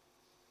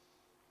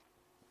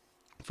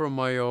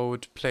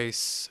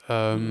place,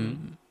 Hmm.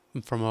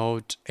 from my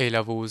old A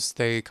levels,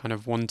 they kind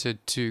of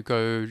wanted to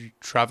go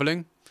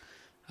traveling,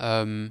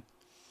 um,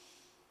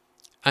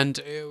 and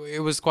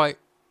it was quite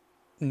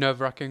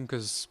nerve wracking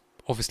because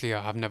obviously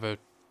I have never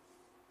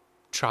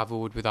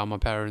traveled without my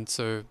parents,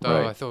 so I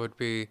Right. thought it'd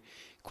be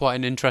quite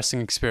an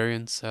interesting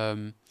experience.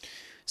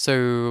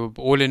 So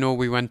all in all,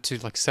 we went to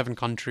like 7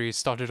 countries.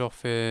 Started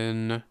off.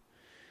 Oh,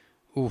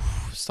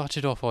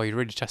 you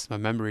really tested my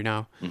memory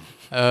now.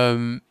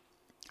 Um,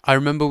 I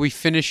remember we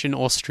finished in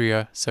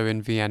Austria, so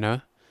in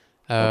Vienna.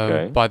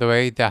 Okay. By the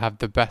way, they have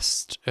the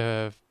best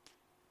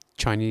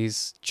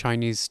Chinese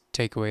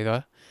takeaway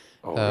there.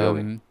 Oh,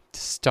 really?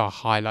 Star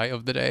highlight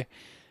of the day.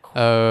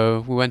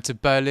 We went to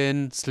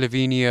Berlin,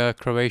 Slovenia,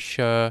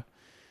 Croatia.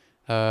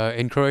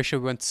 In Croatia,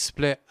 we went to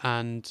Split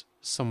and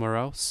somewhere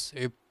else.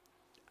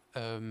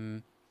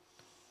 Um,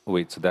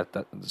 Wait, so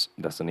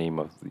that's the name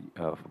of the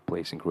of a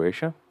place in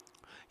Croatia?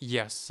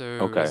 yes, so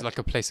it was Okay. like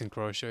a place in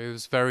Croatia. It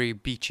was very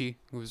beachy.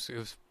 It was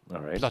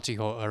All right. bloody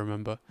hot. I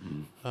remember.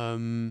 Mm.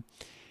 Um,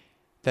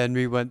 then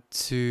we went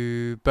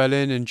to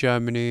Berlin in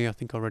Germany. I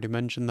think I already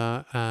mentioned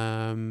that.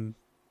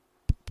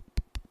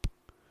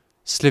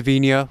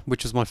 Slovenia,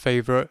 which was my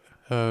favorite.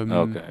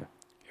 Okay.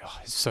 Oh,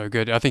 it's so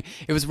good. I think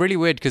it was really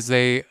weird because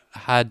they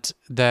had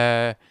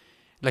their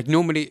like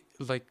normally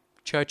like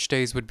church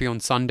days would be on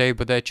Sunday,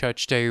 but their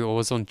church day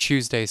was on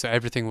Tuesday, so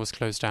everything was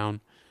closed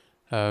down.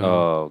 Um,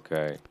 Oh,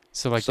 okay.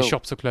 so like the So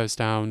shops were closed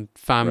down, right.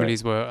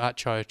 families were at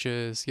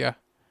churches. Yeah.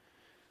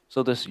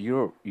 So this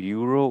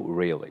Euro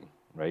railing,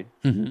 right?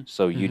 Hmm.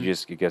 So you Hmm.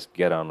 just, I guess,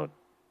 get on a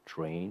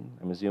train,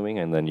 I'm assuming,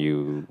 and then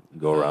you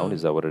go around.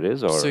 Is Um, that what it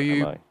is, so or am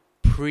you I?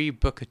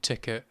 pre-book a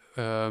ticket,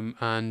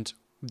 and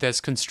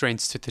there's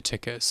constraints to the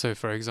ticket. So,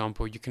 for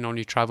example, you can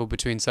only travel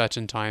between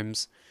certain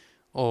times,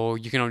 or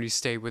you can only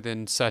stay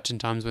within certain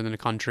times within a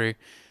country.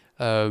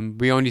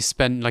 We only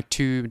spend like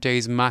 2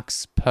 days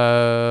max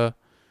per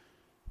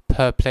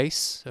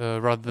place,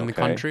 rather than the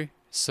Okay. country.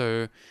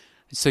 So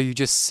you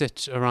just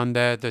sit around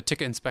there. The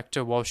ticket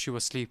inspector, whilst you were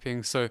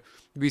sleeping, so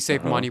we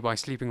saved Uh-huh. money by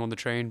sleeping on the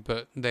train,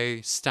 but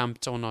they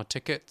stamped on our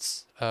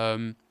tickets.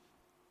 So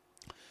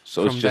it's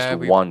From just there,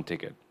 we one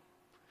ticket.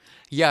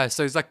 Yeah,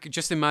 so it's like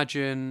just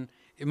imagine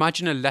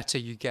a letter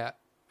you get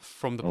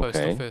from the post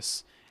Okay.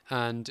 office,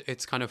 and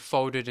it's kind of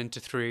folded into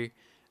three,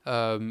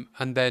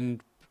 and then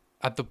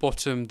at the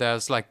bottom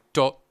there's like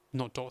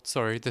not dots,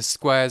 sorry, the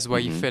squares where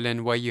you Mm-hmm. fill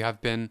in where you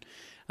have been,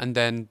 and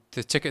then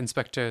the ticket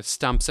inspector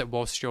stamps it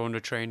whilst you're on the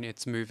train,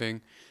 it's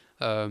moving.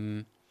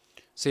 Um,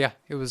 so yeah,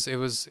 it was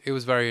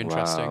very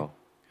interesting. Wow.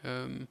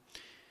 Um,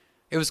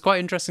 it was quite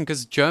interesting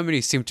because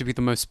Germany seemed to be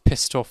the most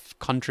pissed off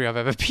country I've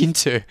ever been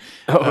to.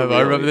 Oh, I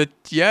remember really?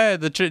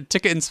 the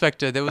ticket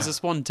inspector. There was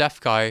this one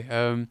deaf guy,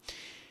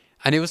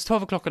 and it was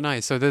 12 o'clock at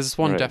night. So there's this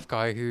one Right. deaf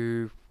guy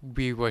who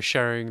we were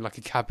sharing like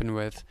a cabin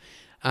with,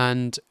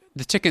 and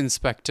the ticket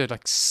inspector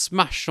like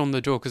smashed on the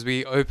door because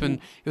we opened.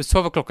 Ooh. It was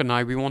 12 o'clock at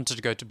night. We wanted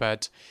to go to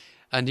bed,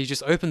 and he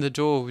just opened the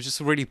door, was just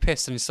really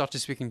pissed, and he started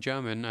speaking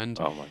German, and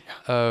Oh my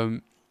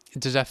god.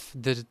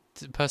 the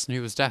person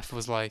who was deaf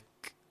was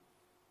like,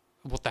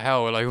 what the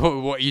hell, like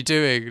what are you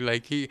doing,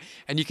 like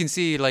and you can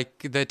see like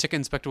the ticket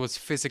inspector was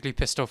physically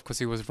pissed off because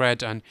he was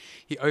red, and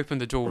he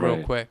opened the door real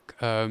Right. quick,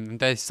 and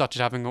they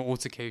started having an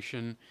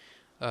altercation.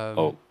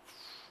 Oh,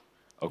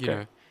 You okay.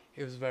 know,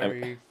 it was I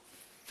very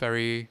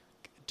very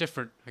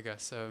different, I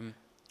guess.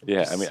 Yeah,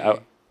 Just I mean, see I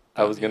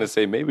that, was gonna yeah.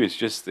 say maybe it's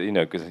just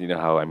because you know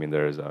how I mean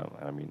there's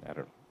I mean I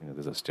don't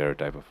there's a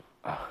stereotype of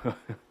I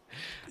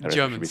don't know if I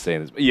should be Germans.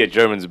 saying this, but yeah,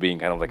 Germans being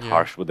kind of like Yeah,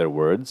 harsh with their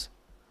words.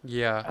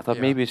 yeah, I thought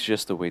yeah. maybe it's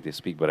just the way they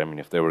speak, but I mean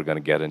if they were gonna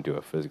get into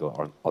a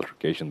physical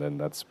altercation, then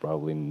that's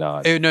probably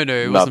not No, it not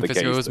wasn't the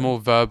physical. It case was then. more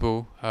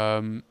verbal,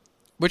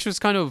 which was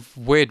kind of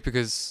weird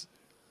because,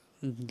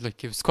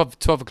 like, it was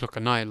 12 o'clock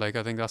at night. Like,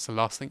 I think that's the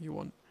last thing you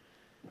want.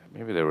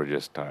 Maybe they were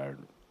just tired.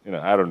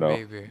 I don't know,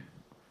 Maybe,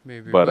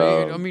 maybe. but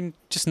But I mean,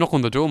 just knock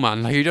on the door,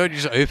 man. Like, you don't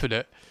just open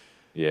it.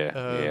 yeah,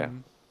 yeah.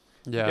 Um,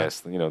 I yeah, guess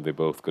they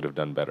both could have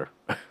done better.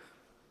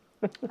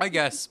 I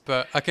guess.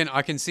 But I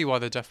can see why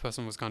the deaf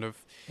person was kind of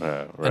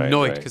Right,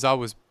 annoyed right. because I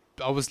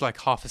was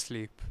like half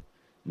asleep.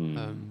 Mm.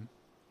 Um,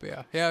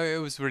 but yeah,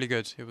 it was really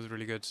good. It was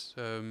really good.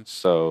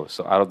 So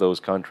out of those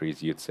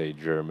countries, you'd say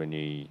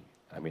Germany.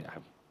 I mean,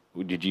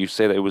 did you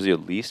say that it was your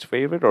least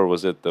favorite, or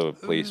was it the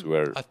place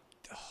where? I,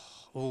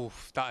 oh,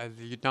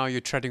 now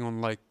you're treading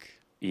on like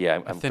Yeah,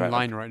 a I'm thin trying.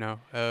 line right now.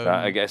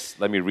 I guess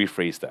let me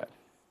rephrase that.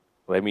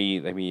 Let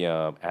me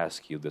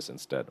ask you this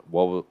instead.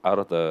 Out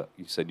of the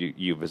you said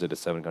you visited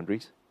 7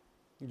 countries.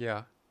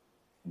 Yeah.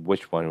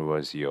 Which one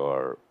was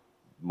your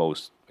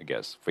most, I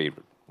guess,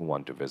 favorite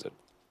one to visit?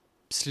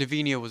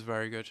 Slovenia was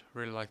very good.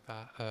 Really like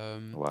that.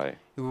 Why?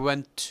 We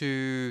went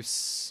to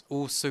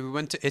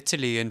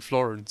Italy in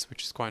Florence,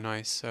 which is quite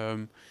nice.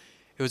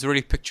 It was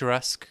really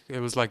picturesque. It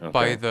was like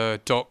by Okay.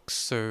 the docks,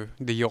 so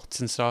the yachts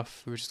and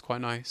stuff, which is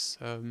quite nice.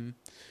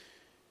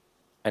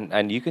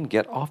 And you can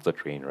get off the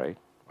train, right?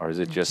 Or is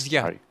it just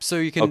Yeah. So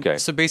you can. okay,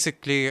 So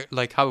basically,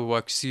 like how it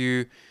works,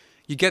 you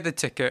get the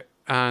ticket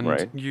and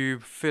right? you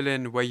fill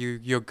in where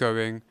you're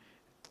going.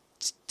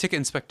 Ticket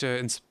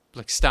inspector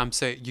like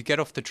stamps it. You get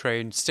off the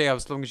train, stay out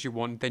as long as you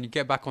want. Then you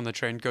get back on the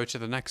train, go to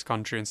the next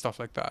country and stuff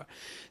like that.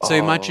 So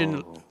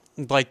imagine Oh,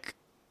 like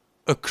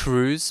a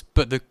cruise,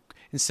 but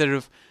instead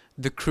of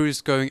the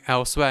cruise going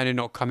elsewhere and it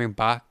not coming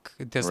back,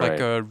 there's like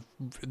right.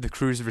 the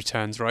cruise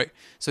returns, right?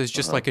 So it's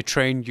just Uh-huh. like a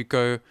train. You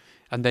go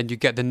and then you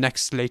get the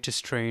next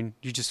latest train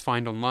you just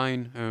find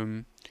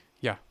online.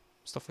 Yeah,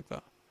 stuff like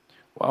that.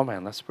 Wow,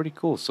 man, that's pretty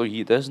cool. So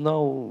there's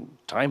no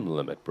time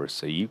limit per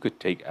se. You could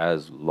take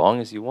as long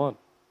as you want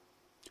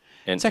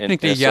in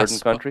Technically, a certain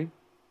yes, but country.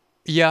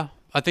 yeah,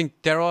 I think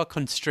there are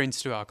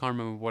constraints to it. I can't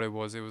remember what it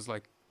was. It was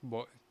like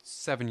what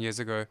 7 years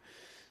ago.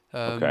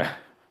 Okay.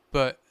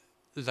 But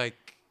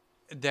like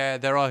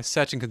there are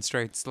certain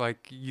constraints.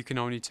 Like you can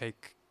only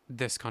take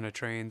this kind of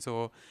trains,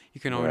 or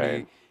you can Right.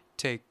 only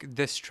take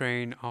this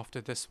train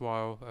after this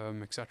while,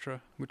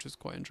 etc. Which is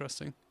quite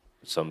interesting.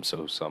 Some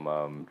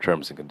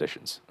terms and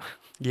conditions.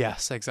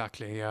 Yes,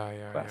 exactly.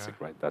 Yeah, Classic,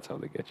 right? That's how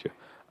they get you.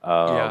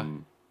 yeah,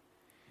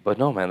 But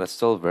no, man, that's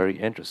still very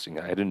interesting.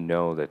 I didn't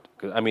know that.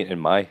 'Cause, I mean, in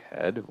my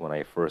head, when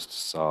I first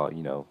saw,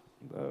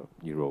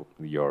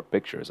 your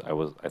pictures, I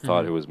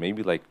thought yeah. it was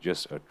maybe like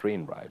just a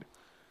train ride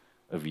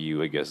of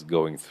you, I guess,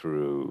 going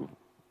through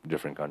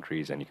different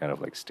countries, and you kind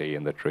of like stay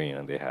in the train,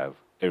 and they have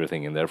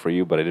everything in there for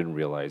you. But I didn't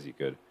realize you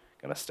could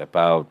kind of step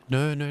out,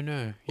 No, no,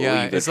 no.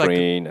 Yeah, leave the it's like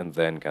train, and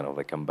then kind of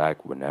like come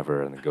back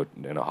whenever, and then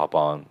go, hop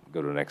on,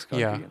 go to the next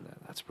country, yeah, and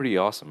that's pretty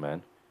awesome,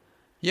 man.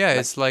 yeah. And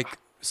It's like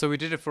so we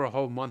did it for a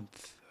whole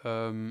month.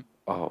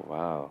 oh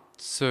wow,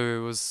 So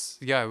it was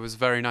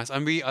very nice,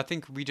 and I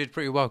think we did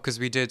pretty well because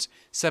we did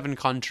 7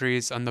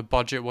 countries, and the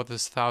budget was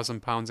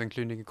 £1,000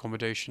 including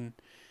accommodation,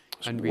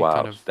 and we kind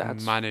wow, of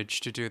that's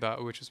managed to do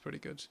that, which was pretty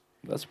good.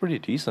 That's pretty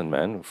decent,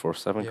 man. For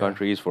seven Yeah.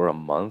 countries for a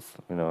month,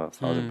 a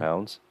thousand Mm,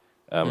 pounds.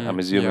 I'm yeah.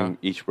 assuming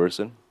each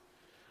person,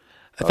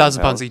 A thousand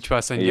thousand pounds pounds. each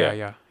person. Yeah, Yeah,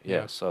 yeah, yeah.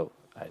 yeah, So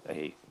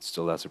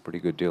still that's a pretty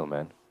good deal,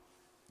 man.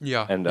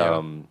 yeah, And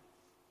yeah.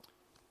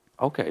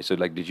 okay, so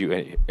like, did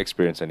you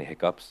experience any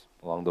hiccups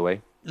along the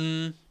way?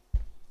 Mm,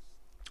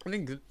 I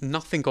think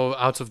nothing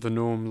out of the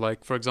norm.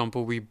 Like for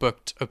example, we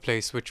booked a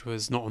place which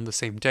was not on the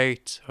same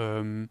date.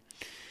 We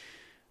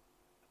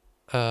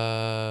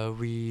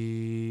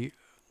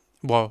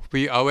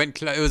I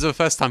went. It was our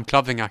first time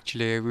clubbing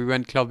actually. We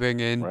went clubbing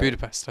in Right.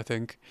 Budapest, I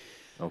think,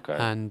 Okay.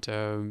 and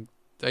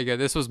again,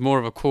 this was more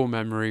of a core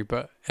memory.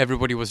 But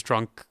everybody was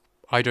drunk.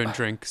 I don't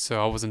drink,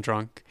 so I wasn't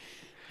drunk.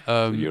 So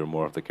Um, you're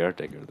more of the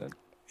caretaker then.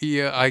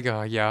 yeah, I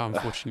got yeah.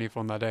 Unfortunately,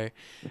 from that day,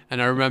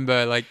 and I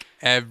remember like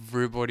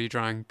everybody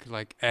drank,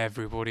 like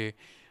everybody,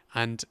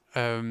 and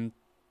the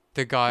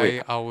Wait,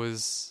 guy I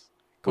was.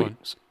 Go wait. on.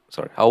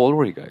 Sorry. How old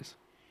were you guys?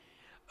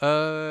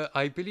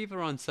 I believe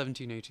around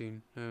 17,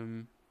 18.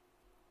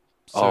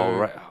 Oh, So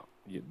right.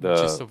 just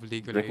The of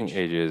legal drinking age.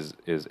 age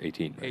is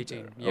 18. Right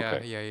 18. there. Yeah,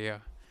 Okay. yeah, yeah.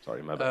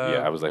 Sorry, my bad. Yeah,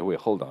 I Um, was like, wait,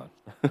 hold on.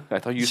 I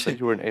thought you said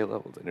you were in A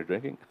levels and you're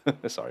drinking.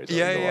 Sorry,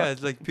 yeah, go on. yeah.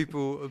 Like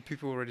people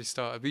already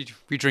start. We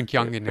drink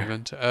Yeah. young in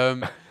England.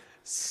 Hey,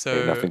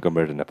 So nothing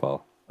compared to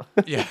Nepal.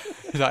 yeah,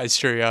 that is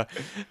true. Yeah,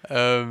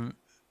 um,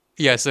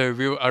 yeah. So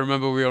I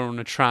remember we were on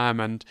a tram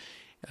and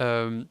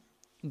um,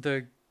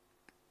 the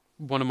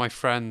one of my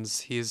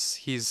friends,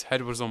 his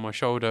head was on my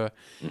shoulder,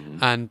 Hmm.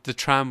 and the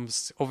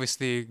trams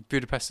obviously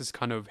Budapest is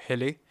kind of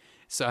hilly,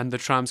 so and the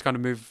trams kind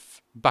of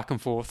move back and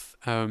forth.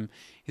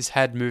 His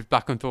head moved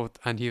back and forth,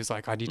 and he was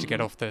like, "I need to get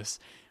Hmm. off this.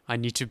 I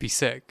need to be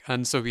sick."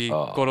 And so we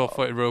got off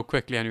Oh, it real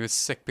quickly, and he was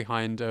sick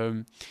behind.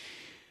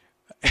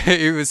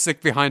 He was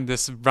sick behind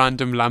this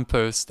random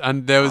lamppost,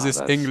 and there was this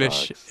that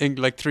sucks.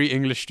 like three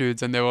English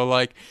dudes, and they were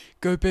like,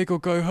 "Go big or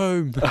go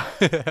home."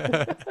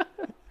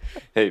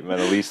 Hey, man,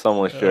 at least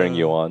someone's cheering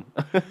you uh, on.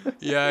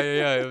 yeah.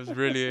 It was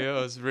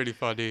really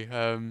funny.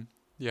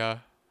 Yeah,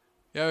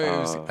 yeah. It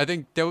was. Uh, I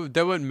think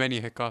there weren't many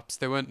hiccups.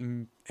 There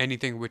weren't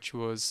anything which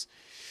right.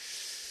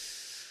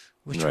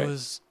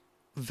 was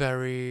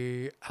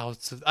very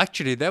out of.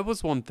 Actually, there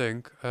was one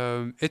thing.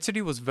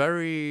 Italy was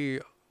very.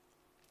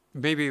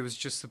 Maybe it was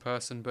just the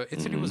person, but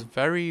Italy Hmm. was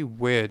very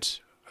weird.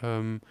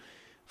 Um,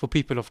 for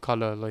people of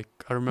color, like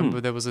I Hmm. remember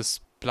there was this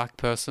black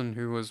person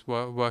who was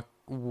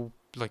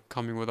like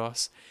coming with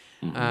us,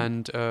 Hmm.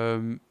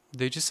 and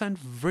they just sent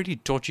really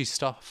dodgy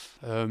stuff.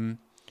 They,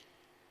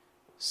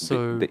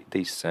 So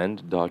they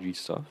send dodgy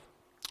stuff.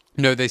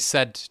 no, they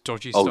said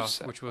dodgy Oh,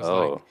 stuff, which was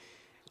oh,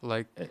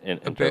 like a in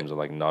bit. terms of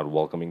like not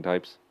welcoming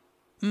types.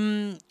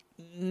 Mm,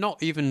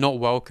 not even not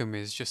welcome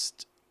is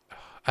just,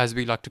 as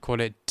we like to call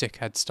it,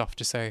 dickhead stuff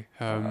to say.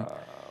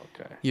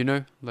 Okay. You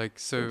know, like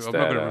so. So it's I'm not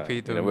that gonna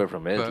repeat we're them,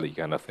 from but Italy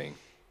kind of thing.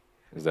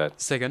 Is that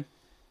say again.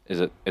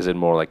 is it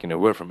more like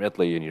we're from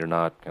Italy and you're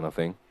not kind of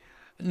thing?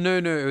 No,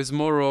 no, it was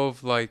more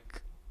of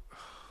like.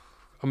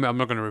 I mean, I'm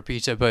not gonna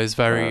repeat it, but it's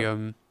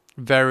Uh,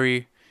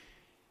 very,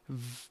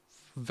 v-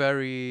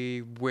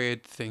 very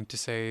weird thing to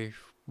say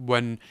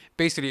when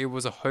basically it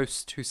was a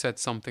host who said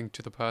something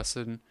to the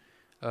person,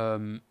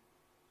 um,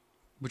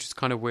 which is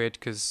kind of weird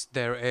because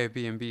they're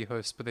Airbnb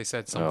hosts, but they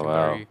said oh something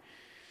wow. very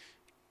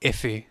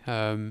iffy.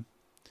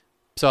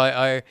 So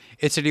I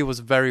Italy was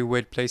a very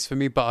weird place for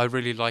me, but I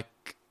really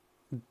like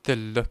the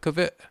look of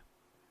it.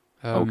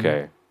 Um,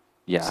 Okay.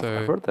 Yeah, I've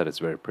so heard that it's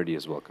very pretty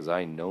as well because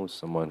I know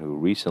someone who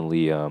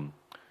recently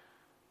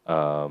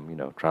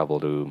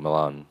traveled to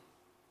Milan,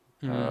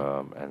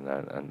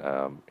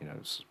 mm,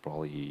 it's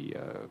probably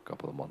a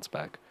couple of months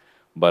back,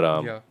 but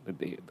yeah.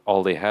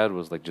 all they had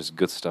was like just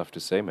good stuff to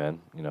say, man.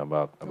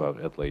 Oh. About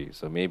Italy.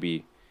 So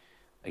maybe,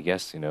 I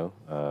guess it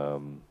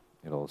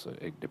also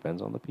it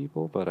depends on the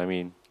people, but I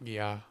mean,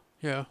 Yeah.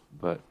 Yeah.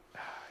 but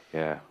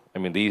yeah, I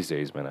mean these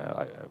days, man,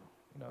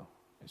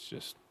 it's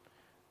just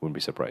wouldn't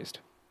be surprised.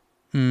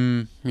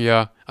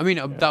 Yeah. I mean,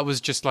 Yeah. that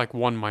was just like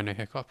one minor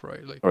hiccup,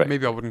 right? Like Right.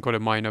 maybe I wouldn't call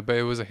it minor, but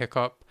it was a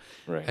hiccup,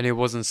 Right. and it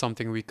wasn't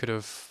something we could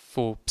have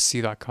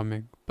foresee that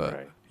coming. But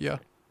Right. yeah. Right.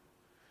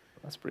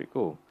 That's pretty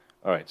cool.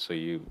 All right.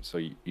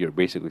 You're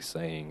basically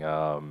saying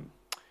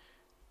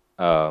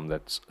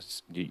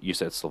you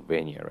said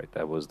Slovenia, right?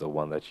 That was the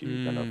one that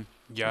you kind of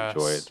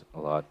enjoyed Yes. a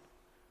lot.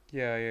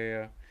 Yeah.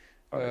 Yeah.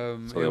 All right.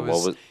 Yeah. So then what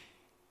was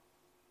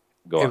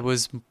go It on?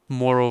 was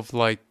more of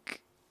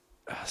like,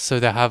 so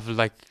they have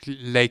like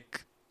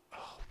lake.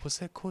 Oh,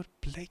 what's it called?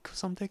 Lake or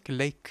something?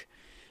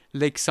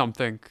 Lake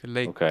something.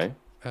 Lake. Okay.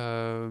 Is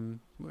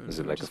Let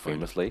it me like a just find it.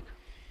 famous lake?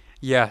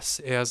 Yes,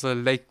 it has a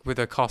lake with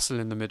a castle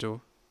in the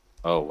middle.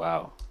 Oh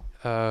wow.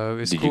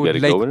 It's Did you called get to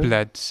go Lake in it?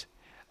 Bled. Lake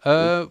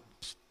Uh,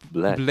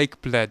 Bled.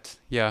 Lake Bled.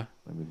 Yeah,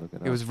 Let me look it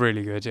it up. was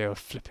really good. It was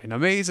flipping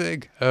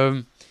amazing.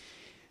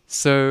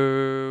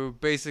 So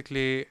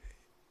basically,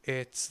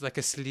 it's like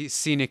a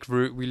scenic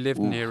route. We lived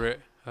near Oof.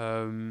 it.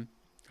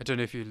 I don't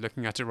know if you're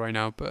looking at it right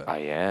now, but I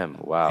am.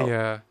 Wow.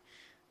 yeah,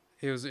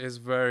 it was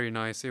very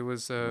nice. It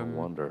was No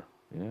wonder.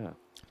 Yeah.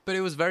 but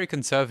it was very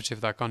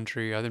conservative, that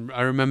country.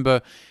 I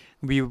remember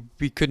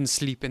we couldn't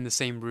sleep in the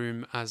same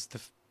room as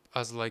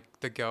as like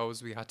the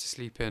girls. We had to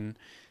sleep in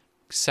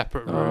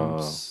separate Oh.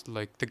 rooms.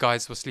 Like the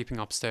guys were sleeping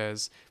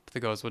upstairs, but the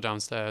girls were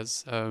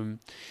downstairs.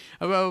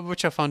 Well,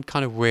 which I found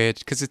kind of weird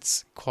because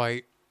it's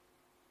quite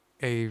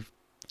a,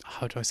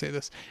 how do I say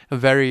this? A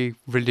very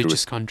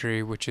religious Tourist.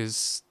 country, which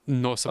is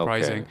not Okay.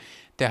 surprising.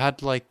 They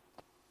had like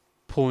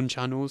porn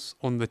channels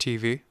on the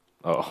TV,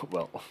 Oh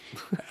well.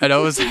 and I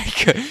was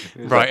like, It's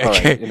like, right, all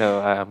right. okay.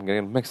 I'm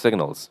getting mixed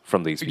signals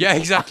from these people. Yeah,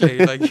 exactly.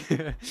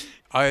 Like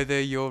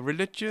either you're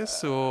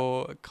religious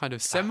or kind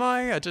of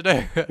semi. I don't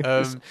know.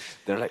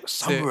 They're like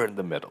So somewhere in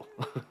the middle.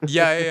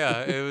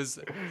 yeah. It was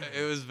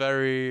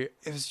very.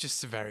 It was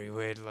just very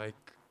weird. Like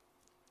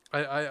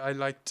I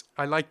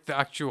liked the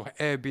actual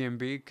Airbnb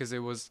because it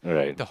was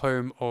Right. the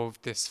home of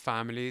this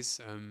family's.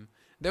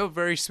 They were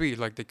very sweet.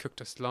 Like they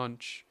cooked us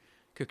lunch,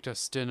 cooked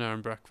us dinner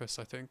and breakfast,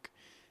 I think.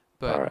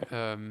 All But right.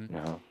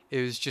 Yeah.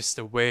 it was just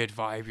a weird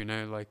vibe, you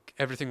know. Like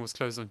everything was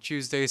closed on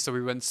Tuesday, so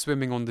we went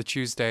swimming on the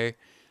Tuesday.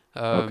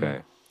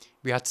 Okay.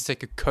 We had to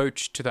take a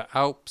coach to the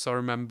Alps. I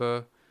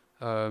remember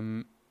What do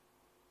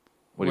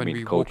you when mean,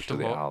 we coach walked a to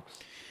the lot. Alps?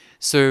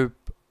 So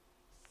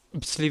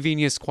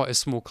Slovenia is quite a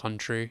small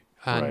country,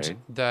 and Right.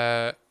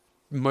 their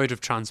mode of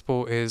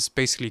transport is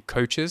basically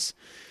coaches.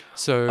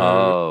 So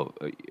Oh,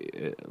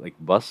 like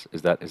bus?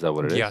 Is that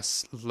what it is?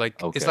 yes, like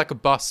it's Okay. like a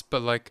bus,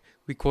 but like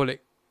we call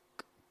it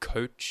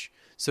coach.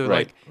 So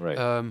Right. like, Right.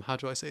 how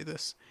do I say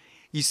this?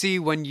 You see,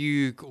 when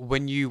you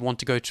want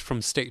to go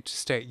from state to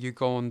state, you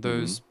go on Mm-hmm.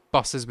 those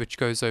buses which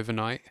goes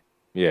overnight.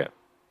 Yeah.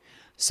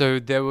 So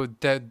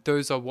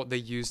those are what they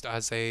used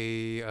as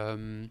a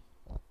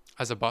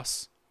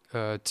bus,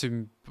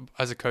 to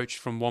as a coach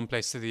from one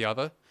place to the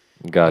other,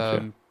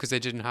 Gotcha. because they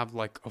didn't have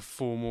like a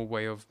formal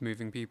way of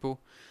moving people.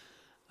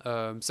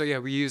 So yeah,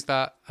 we used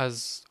that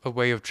as a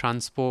way of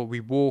transport. We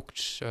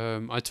walked.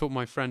 I taught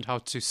my friend how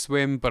to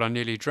swim, but I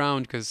nearly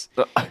drowned because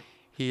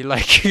he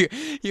like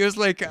he was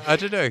like, I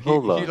don't know,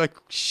 Hold he on. like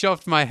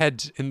shoved my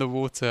head in the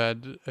water,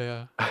 and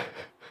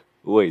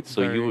Wait.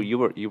 So you were very you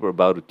were you were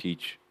about to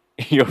teach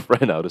your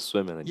friend how to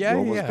swim, and then you yeah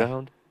almost yeah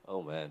drowned?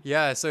 Oh man,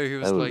 yeah. So he that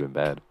was would have like, been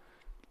bad.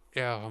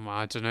 yeah,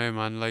 I don't know,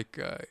 man. Like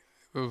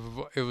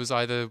it was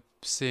either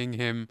seeing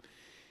him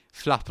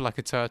flap like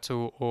a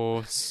turtle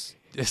or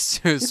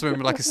swim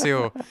like a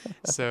seal.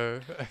 So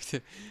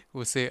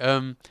we'll see.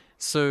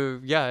 So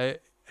yeah,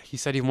 he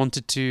said he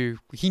wanted to.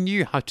 He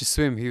knew how to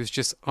swim. He was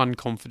just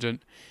unconfident,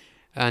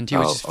 and he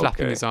was Oh, just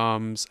flapping okay. his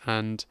arms.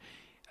 And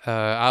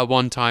at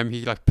one time,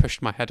 he like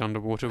pushed my head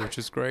underwater, which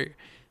was great.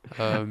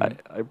 I, Um,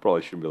 I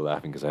probably shouldn't be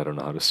laughing because I don't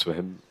know how to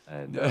swim,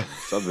 and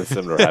something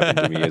similar happened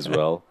to me as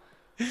well.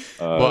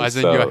 well, as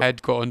in your So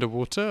head got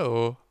underwater,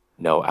 or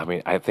no, I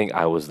mean I think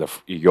I was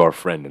your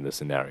friend in this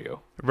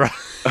scenario. right?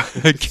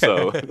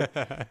 So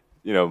Okay.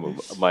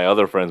 my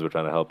other friends were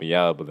trying to help me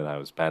out, but then I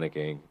was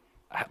panicking.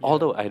 Yeah.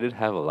 Although I did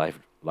have a life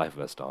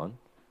vest on,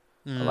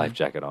 a life Mm.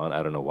 jacket on.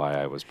 I don't know why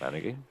I was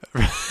panicking,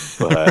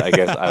 but I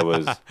guess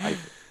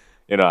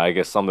I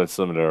guess something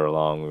similar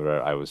along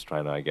where I was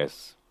trying to, I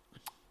guess,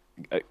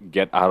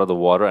 get out of the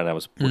water, and I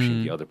was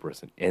pushing the Mm. other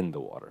person in the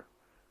water.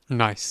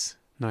 Nice,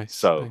 nice,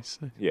 So nice.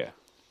 Nice. yeah.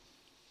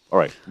 All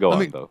right, go I on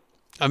mean,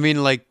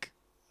 though. like,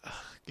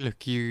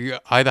 look, you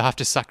either have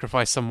to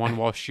sacrifice someone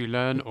whilst you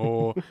learn,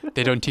 or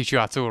they don't teach you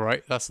at all,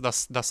 right? That's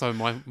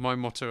my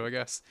motto, I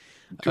guess.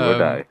 Do or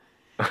die.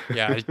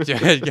 Yeah,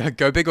 yeah,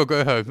 go big or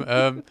go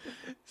home.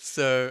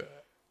 So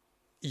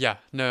yeah,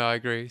 no, I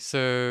agree.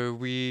 So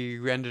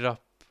we ended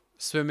up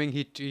swimming.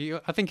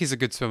 I think he's a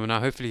good swimmer now.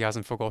 Hopefully, he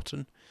hasn't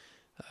forgotten.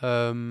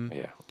 Um,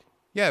 Yeah.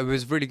 yeah, it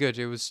was really good.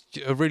 It was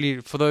a really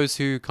for those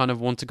who kind of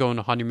want to go on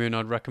a honeymoon.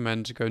 I'd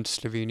recommend going to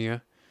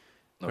Slovenia.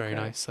 Very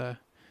Okay. nice there.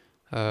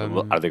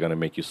 Well, are they gonna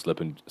make you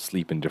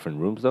sleep in different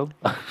rooms though?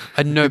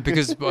 I know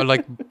because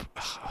like,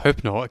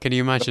 hope not. Can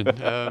you imagine?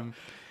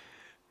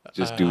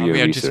 Just do your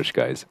Yeah, research,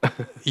 guys.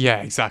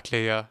 yeah,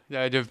 exactly. Yeah,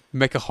 yeah. Just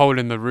make a hole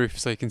in the roof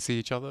so you can see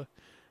each other.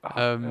 Ah,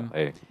 yeah, Um,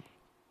 hey,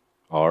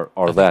 or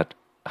I that.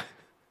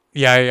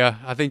 Yeah, yeah.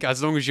 I think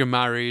as long as you're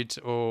married,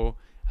 or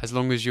as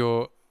long as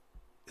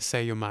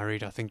say you're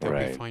married, I think they'll be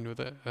Right. fine with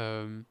it.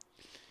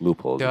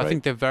 Loopholes, I right?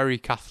 think they're very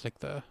Catholic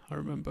there. I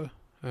remember.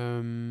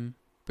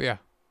 But yeah,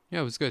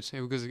 yeah, it was good.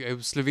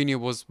 Slovenia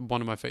was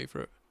one of my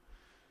favorite.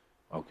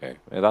 Okay,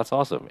 yeah, that's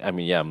awesome. I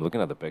mean, yeah, I'm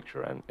looking at the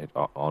picture, and it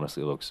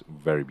honestly looks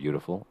very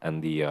beautiful.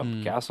 And the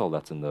Mm. castle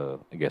that's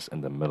I guess, in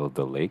the middle of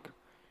the lake.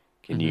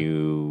 Can Hmm.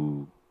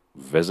 you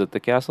visit the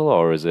castle,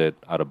 or is it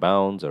out of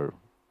bounds? Or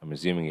I'm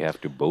assuming you have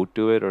to boat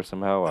to it, or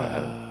somehow.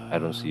 I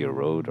don't see a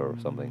road or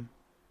something.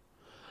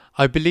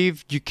 I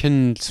believe you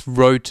can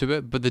road to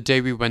it, but the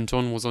day we went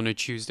on was on a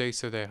Tuesday,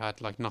 so they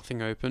had like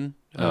nothing open.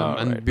 Oh,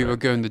 And right, we were right,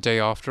 going right. the day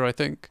after, I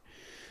think.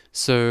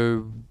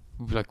 So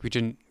like we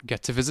didn't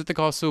get to visit the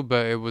castle,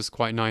 but it was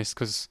quite nice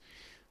because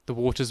the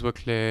waters were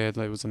clear.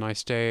 Like, it was a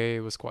nice day.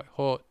 It was quite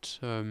hot.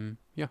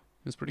 Yeah,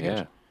 it was pretty good.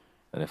 Yeah.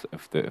 And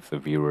if the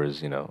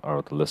viewers,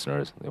 or the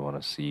listeners, they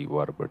want to see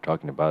what we're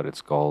talking about,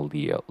 it's called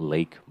the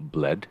Lake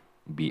Bled,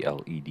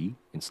 Bled,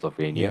 in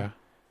Slovenia. Yeah,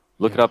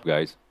 Look it yeah. up,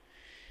 guys.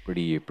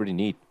 Pretty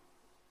neat.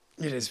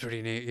 It is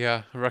pretty neat.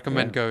 Yeah, Yeah.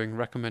 Recommend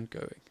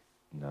going.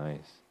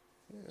 Nice.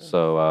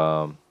 So,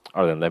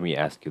 Arlen, let me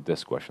ask you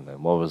this question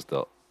then.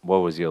 What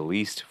was your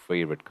least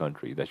favorite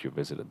country that you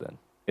visited then?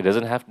 It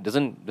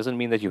doesn't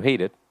mean that you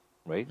hate it,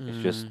 right?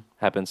 It just Mm.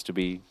 happens to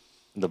be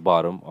the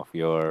bottom of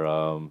your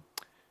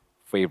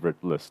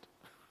favorite list.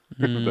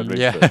 If that makes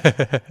sense.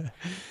 Yeah.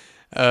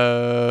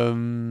 So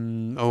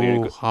you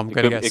Oh, could, I'm it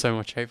gonna could get it, so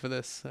much hate for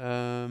this.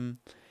 yeah.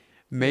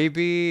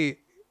 Maybe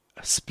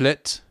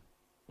Split,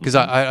 because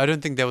Hmm. I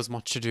don't think there was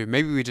much to do.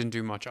 Maybe we didn't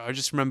do much. I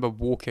just remember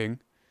walking,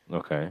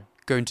 Okay.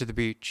 going to the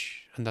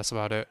beach, and that's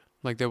about it.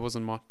 Like there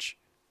wasn't much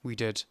we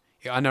did.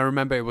 Yeah, and I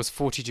remember it was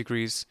 40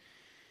 degrees,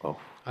 Oh,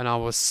 and I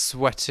was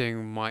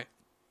sweating my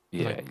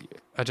yeah. like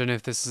I don't know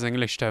if this is an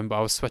English term, but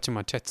I was sweating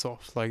my tits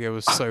off. Like it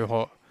was so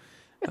hot.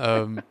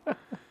 Um,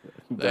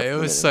 it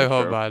was so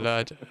hot, man.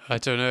 I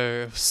don't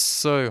know. It was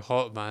so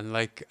hot, man.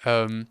 Like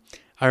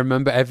I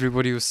remember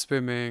everybody was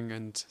swimming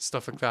and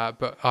stuff like that.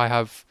 But I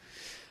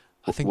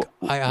think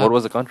I What have.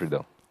 was the country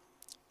though?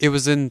 It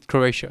was in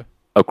Croatia.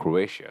 Oh,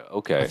 Croatia. I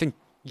Okay. think.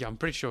 Yeah, I'm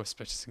pretty sure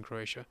Split is in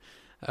Croatia.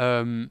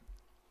 Um,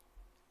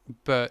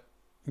 but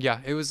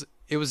yeah, it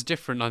was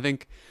different. I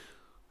think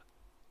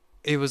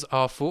it was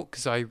our fault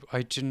because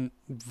I didn't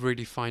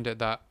really find it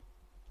that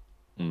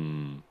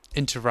Mm,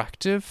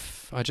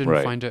 interactive. I didn't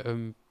right. find it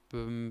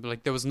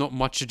like there was not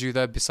much to do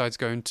there besides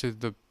going to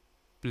the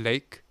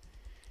lake.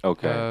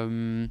 Okay.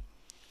 Um,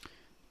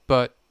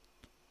 but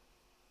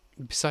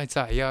besides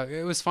that, yeah,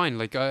 it was fine.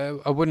 Like I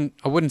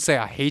wouldn't say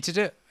I hated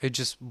it. It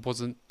just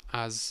wasn't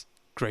as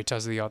great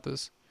as the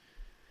others.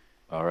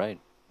 All right.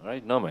 All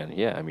right. No, man.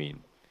 Yeah. I mean,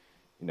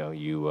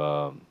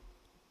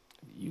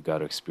 you got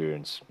to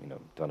experience,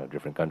 ton of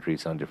different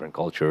countries, ton of different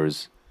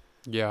cultures,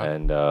 Yeah.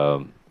 and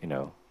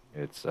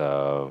it's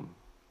the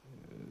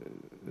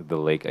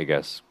lake. I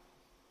guess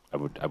I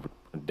would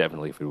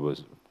definitely, if it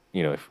was,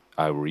 if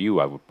I were you,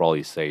 I would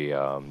probably say,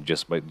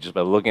 just by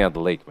looking at the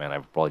lake, man, I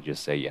would probably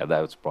just say, yeah,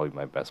 that was probably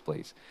my best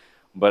place.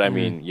 But I Mm.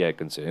 mean, yeah,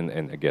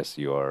 and I guess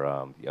your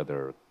the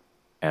other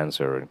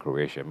answer in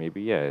Croatia,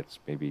 maybe, yeah, it's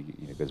maybe,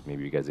 because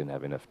maybe you guys didn't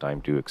have enough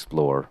time to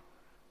explore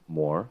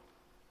more.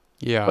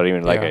 Yeah. But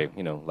even like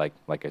Yeah.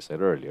 like I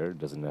said earlier, it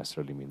doesn't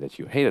necessarily mean that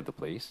you hated the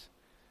place.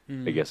 I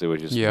Mm. guess it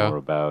was just Yeah. more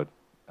about,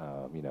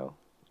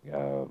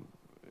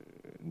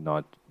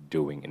 not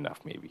doing enough.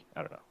 Maybe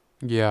I don't know.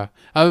 Yeah.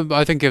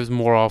 I think it was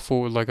more our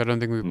fault. Like I don't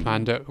think we Hmm.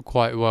 planned it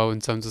quite well in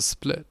terms of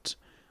split.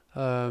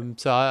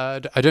 So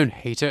I don't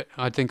hate it.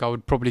 I think I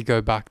would probably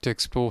go back to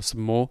explore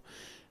some more.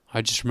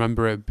 I just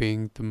remember it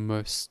being the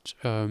most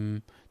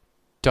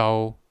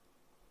dull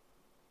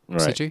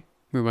Right. city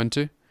we went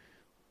to.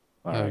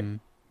 All right. Um,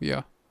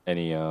 yeah.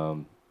 Any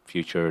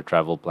future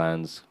travel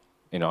plans,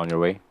 on your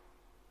way?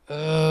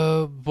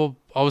 Well,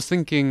 I was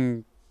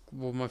thinking.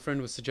 Well, my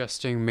friend was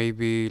suggesting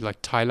maybe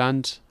like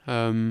Thailand.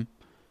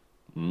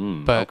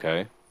 But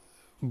Okay.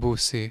 we'll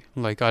see.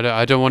 Like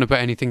I don't want to put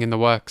anything in the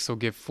works or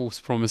give false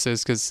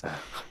promises because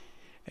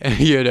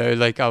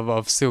like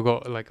I've still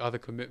got like other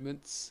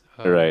commitments.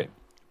 Right.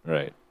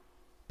 Right.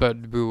 But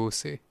we will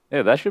see.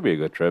 Yeah, that should be a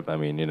good trip. I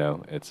mean,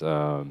 it's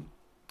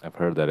I've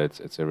heard that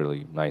it's a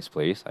really nice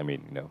place. I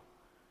mean,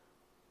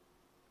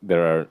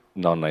 there are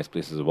non-nice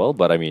places as well,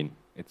 but I mean,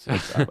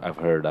 I've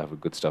heard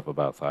good stuff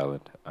about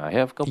Thailand. I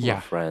have a couple of Yeah.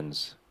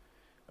 friends.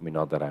 I mean,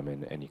 not that I'm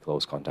in any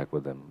close contact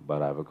with them,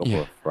 but I have a couple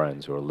Yeah. of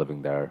friends who are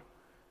living there,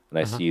 and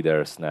I Uh huh. see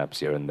their snaps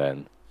here and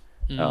then.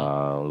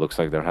 Mm. Looks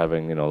like they're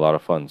having, a lot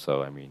of fun.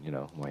 So I mean,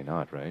 why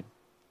not, right?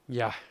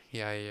 Yeah.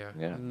 Yeah. Yeah.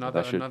 Yeah,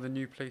 Another that should. another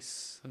new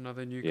place,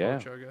 another new Yeah,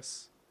 culture, I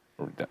guess.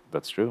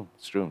 that's true.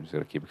 It's true. You just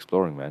gotta keep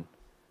exploring, man.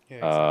 Yeah.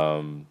 Exactly.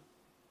 Um,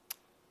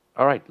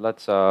 all right,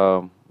 let's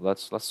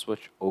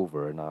switch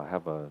over, and I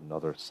have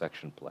another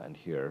section planned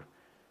here.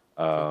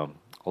 Sure.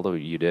 Although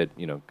you did,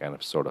 kind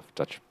of sort of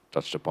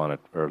touched upon it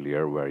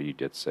earlier, where you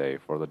did say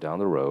further down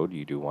the road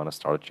you do want to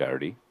start a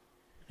charity,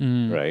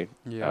 Mm. right?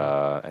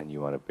 Yeah. And you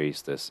want to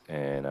base this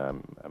in,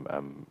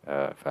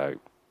 if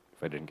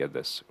I didn't get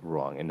this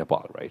wrong, in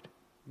Nepal, right?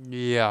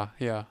 Yeah.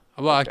 Yeah.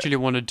 Well, I Okay. actually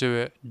want to do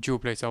it dual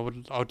place. I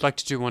would like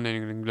to do one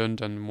in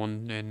England and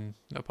one in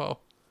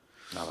Nepal.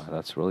 No,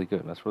 that's really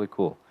good. That's really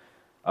cool.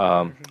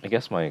 Congratulations. I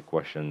guess my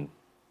question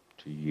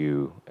to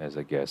you is,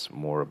 I guess,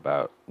 more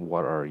about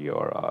what are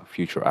your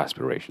future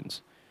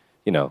aspirations?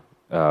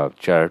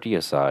 Charity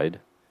aside,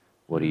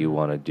 what do you Mm.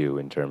 want to do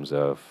in terms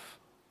of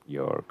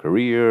your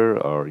career,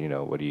 or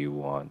what do you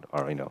want,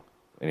 or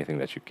anything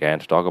that you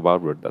can't talk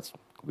about, but that's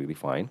completely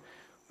fine.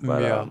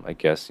 But Yeah. I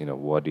guess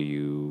where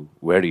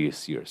do you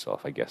see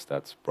yourself? I guess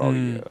that's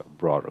probably Mm. a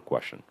broader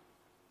question.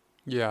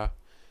 Yeah.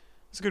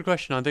 It's a good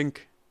question. I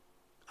think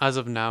as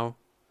of now,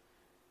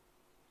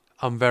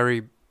 I'm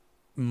very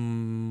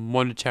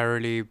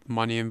monetarily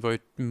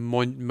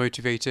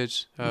motivated.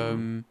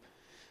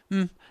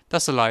 Hmm.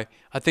 That's a lie.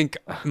 I think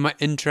my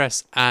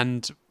interest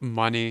and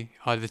money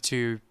are the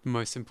two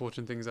most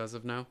important things as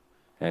of now.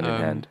 Hand in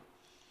Um, hand.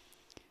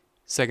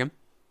 Second,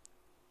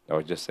 I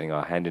was just saying,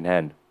 hand in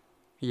hand.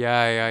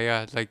 yeah, yeah,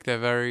 yeah. Like they're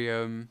very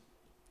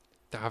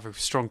they have a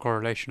strong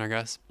correlation, I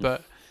guess.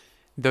 But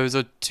those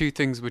are two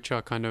things which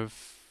are kind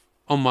of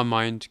on my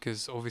mind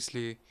because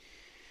obviously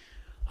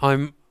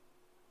I'm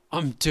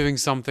I'm doing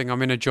something.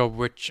 I'm in a job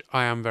which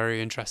I am very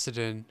interested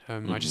in. I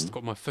Hmm. just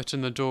got my foot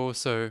in the door,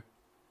 so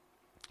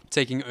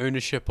taking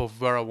ownership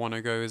of where I want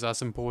to go is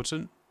as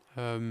important.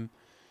 Um,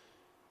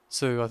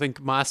 so I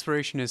think my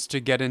aspiration is to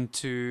get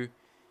into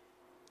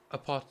a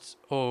part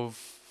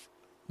of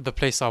the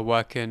place I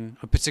work in,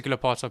 a particular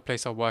part of the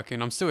place I work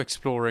in. I'm still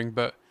exploring,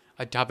 but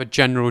I'd have a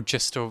general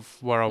gist of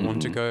where I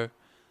want to Hmm. go.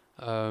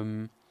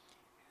 Um,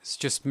 it's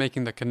just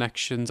making the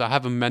connections. I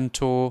have a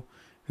mentor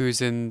who's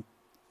in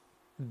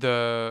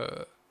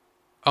the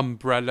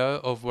umbrella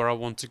of where I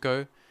want to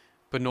go,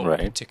 but not Right.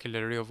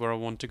 particularly of where I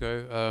want to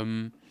go.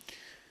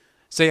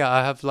 So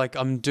yeah,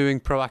 I'm doing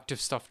proactive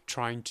stuff,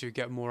 trying to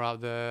get more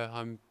out there.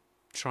 I'm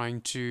trying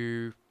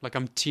to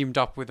I'm teamed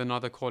up with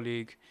another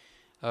colleague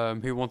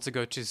who wants to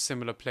go to a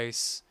similar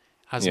place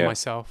as Yeah.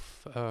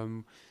 myself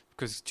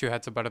because two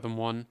heads are better than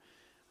one.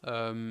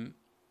 Um,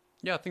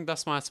 yeah, I think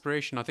that's my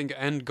aspiration. I think the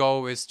end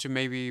goal is to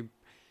maybe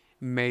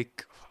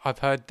make. I've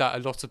heard that a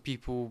lot of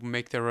people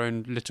make their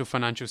own little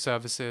financial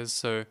services,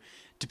 so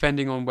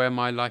depending on where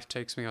my life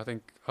takes me, I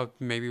think I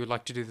maybe would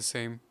like to do the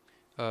same.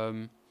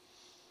 Um,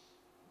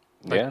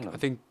 Yeah. I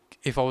think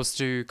if I was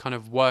to kind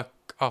of work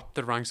up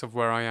the ranks of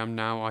where I am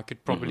now, I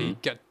could Mm-hmm. probably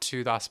get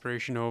to the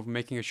aspiration of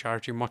making a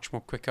charity much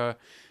more quicker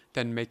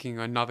than making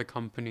another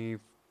company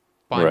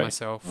by Right.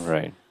 myself.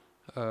 Right.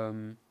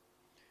 Um,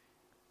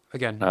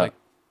 again, Uh, like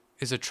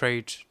is a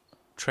trade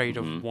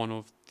mm-hmm. of one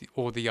of the,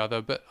 or the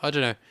other. But I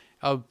don't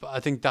know. I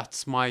think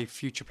that's my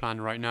future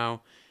plan right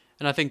now.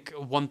 And I think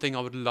one thing I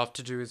would love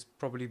to do is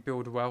probably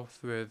build wealth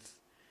with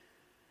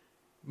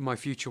my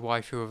future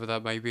wife, whoever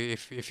that may be.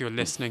 If you're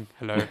listening,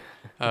 hello.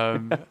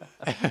 Um,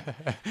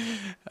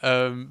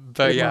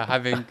 but Hey, yeah, Martin.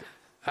 having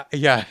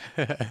yeah,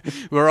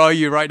 where are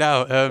you right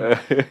now? Uh,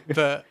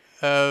 But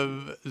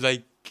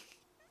like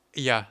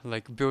yeah,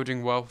 like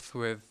building wealth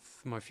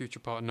with my future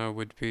partner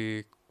would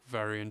be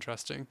very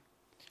interesting.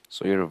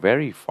 so you're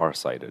very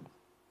farsighted.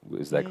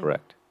 Is that Mm.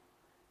 correct?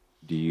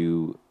 Do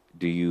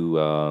you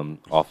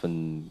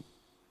often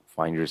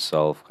find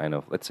yourself kind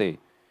of, let's say,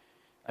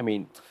 I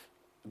mean,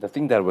 the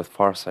thing that with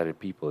farsighted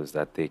people is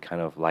that they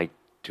kind of like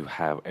to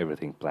have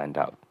everything planned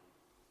out,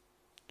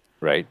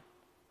 right?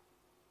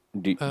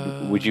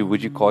 Would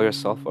you call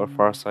yourself a Um,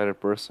 farsighted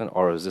person,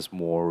 or is this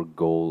more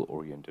goal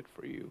oriented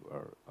for you,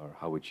 or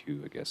how would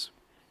you, I guess,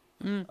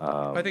 mm,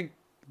 I um, think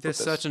put there's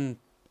this? certain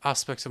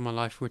aspects of my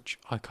life which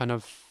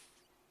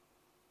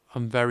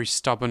I'm very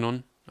stubborn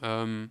on.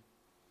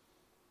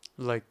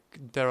 Like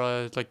there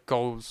are like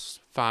goals,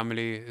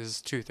 family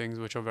is two things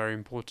which are very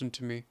important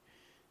to me.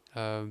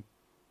 Um,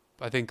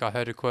 I think I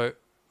heard a quote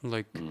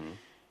like, Mm-hmm.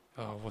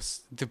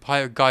 was the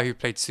guy who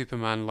played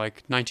Superman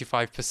like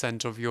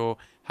 95% of your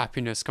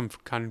happiness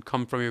can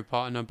come from your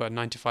partner, but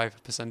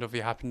 95% of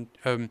your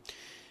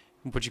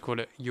what do you call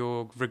it?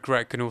 Your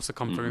regret can also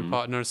come from your Mm-hmm.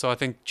 partner. So I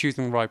think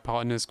choosing the right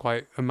partner is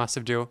quite a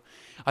massive deal.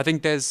 I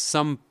think there's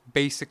some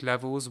basic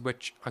levels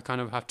which I kind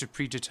of have to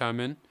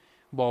predetermine,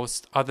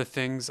 whilst other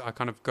things I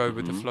kind of go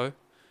with the Mm-hmm. flow.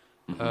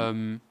 Mm-hmm.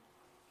 Um,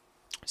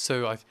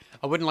 so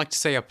I wouldn't like to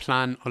say I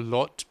plan a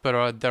lot,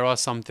 but there are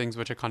some things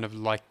which I kind of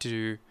like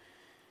to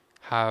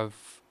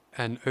have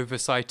an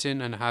oversight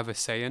in and have a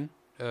say in,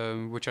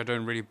 which I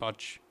don't really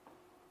budge.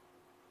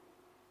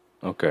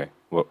 Okay.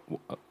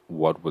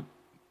 What would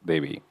they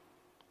be?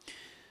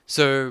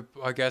 So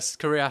I guess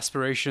career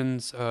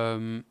aspirations,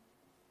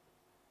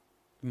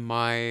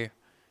 my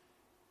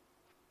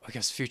I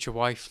guess future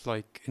wife,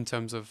 like in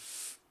terms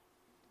of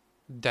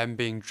them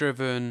being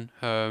driven,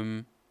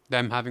 them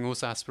having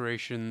also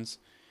aspirations,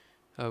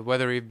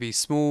 whether it be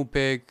small,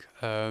 big,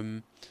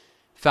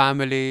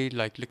 family,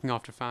 like looking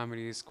after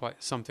family is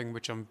quite something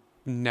which I'm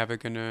never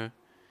gonna,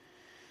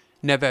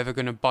 never ever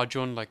gonna budge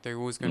on. Like they're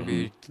always gonna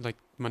Mm-hmm. be like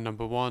my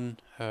number one.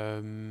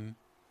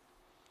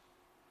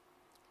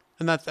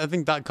 And that I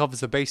think that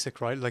covers the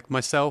basic, right? Like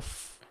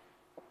myself,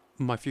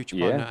 my future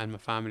partner, Yeah, and my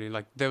family.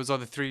 Like those are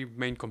the three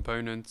main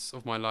components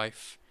of my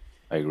life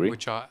I agree.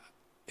 which are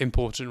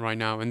important right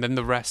now, and then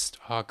the rest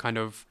are kind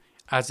of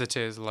as it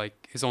is,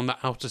 like is on the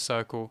outer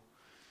circle.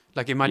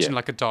 Like Yeah, imagine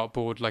like a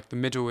dartboard, like the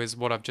middle is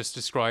what I've just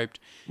described,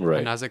 and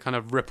right. as it kind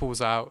of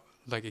ripples out,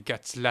 like it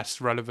gets less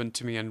relevant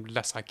to me and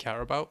less I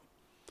care about.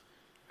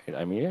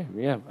 I mean, yeah,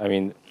 yeah. I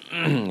mean,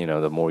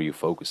 the more you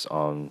focus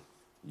on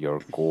your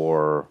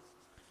core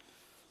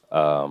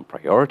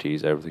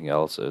priorities, everything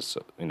else is,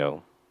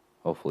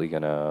 hopefully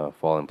gonna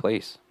fall in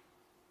place,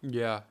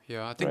 Yeah,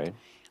 yeah. right?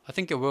 I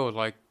think it will.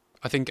 Like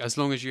I think as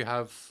long as you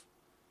have,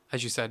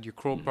 as you said, your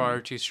core Mm-hmm.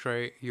 priorities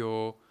straight,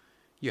 your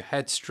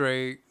head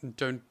straight,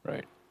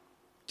 Right.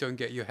 don't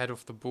get your head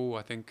off the ball.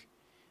 I think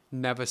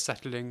never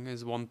settling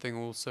is one thing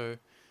also.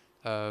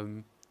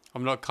 Um,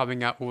 I'm not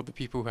coming at all the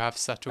people who have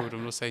settled.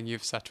 I'm not saying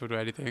you've settled or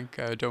anything.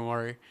 Don't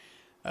worry.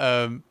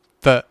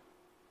 But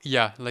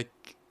yeah,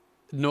 like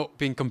not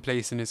being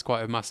complacent is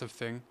quite a massive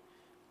thing.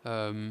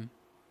 Um,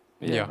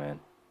 Yeah, yeah, man.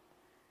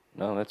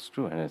 No, that's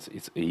true, and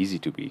it's easy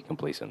to be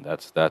complacent.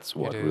 That's it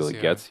what is. really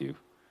Yeah, gets you,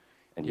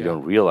 and you yeah,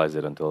 don't realize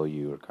it until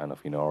you're kind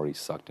of already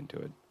sucked into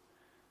it.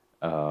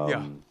 yeah.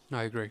 Um,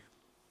 I agree.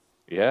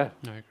 yeah.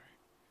 I agree.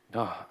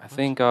 No, I Nice.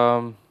 think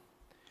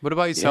What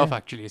about yourself? yeah.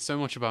 Actually, it's so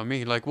much about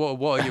me. Like, what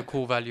are your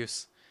core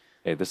values?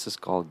 Hey, this is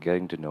called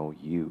getting to know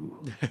you.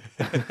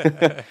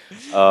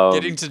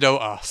 Getting um, to know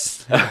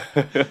us.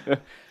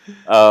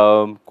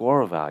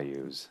 core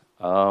values.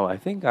 I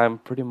think I'm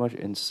pretty much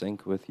in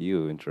sync with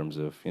you in terms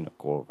of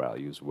core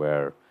values.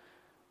 Where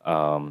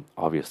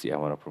obviously I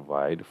want to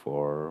provide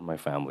for my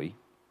family,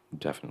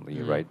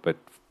 definitely, Mm, right? But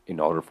in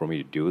order for me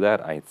to do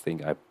that, I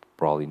think I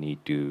probably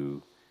need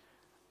to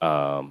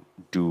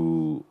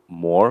do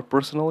more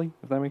personally,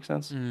 if that makes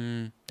sense.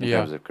 In yeah.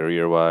 terms of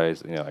career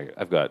wise,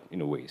 I've got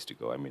ways to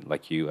go. I mean,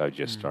 like you, I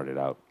just Mm, started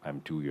out.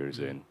 I'm 2 years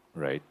mm, in,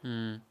 right?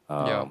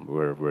 yeah.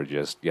 We're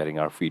just getting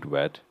our feet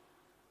wet.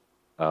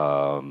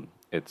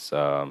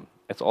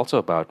 It's also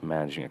about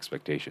managing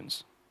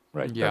expectations,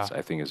 right? Yeah. That's,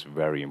 I think, is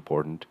very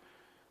important.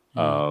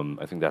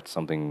 Mm, I think that's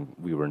something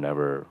we were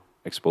never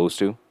exposed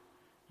to,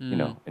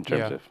 in terms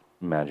yeah. of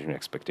managing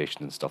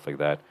expectations and stuff like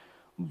that.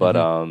 But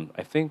Mm-hmm.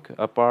 I think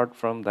apart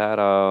from that,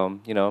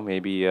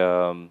 maybe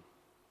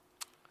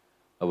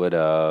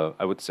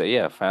I would say,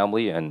 yeah,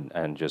 family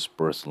and just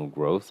personal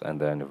growth, and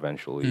then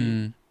eventually,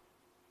 Mm.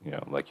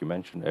 like you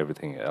mentioned,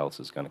 everything else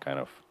is gonna kind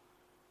of,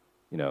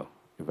 you know,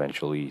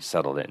 eventually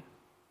settle in,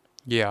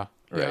 Yeah.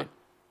 Yeah. right?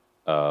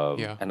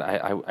 Yeah.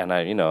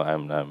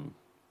 I'm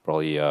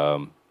probably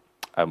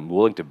I'm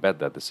willing to bet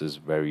that this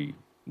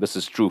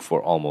is true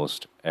for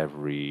almost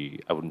every,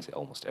 I wouldn't say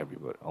almost every,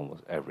 but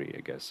almost every,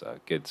 I guess,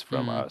 kids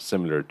from Mm.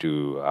 similar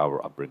to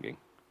our upbringing,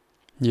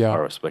 Yeah.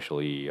 or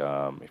especially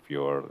if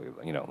you're,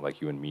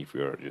 like you and me, if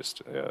you're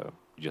just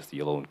the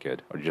alone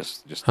kid, or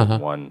just the Uh-huh.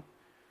 one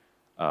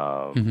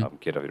Hmm.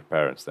 kid of your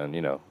parents, then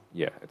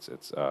yeah,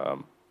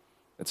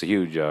 it's a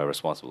huge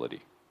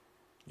responsibility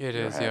It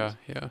in your is. Yeah. hands.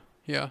 Yeah.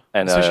 Yeah.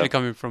 And Especially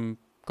coming from.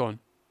 Go on.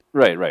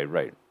 right.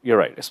 You're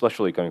right,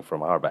 especially coming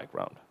from our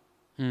background.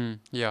 Mm.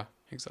 Yeah.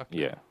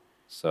 Exactly. Yeah.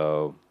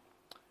 So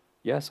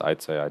yes,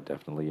 I'd say I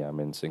definitely am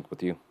in sync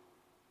with you.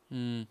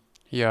 Mm.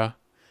 Yeah.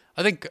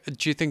 I think.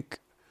 Do you think?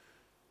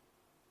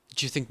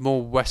 Do you think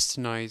more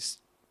westernized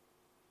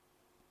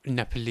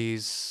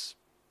Nepalese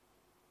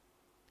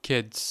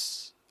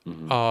kids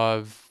Hmm.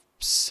 have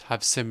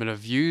similar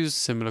views,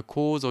 similar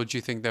cause, or do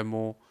you think they're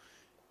more?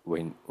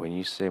 When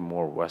you say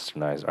more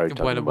westernized, are you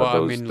talking Well, about I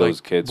those mean, like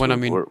those kids when I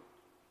mean who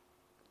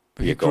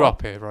who yeah, go grew on.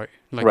 up here, right?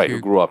 Like Right, who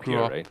who grew up grew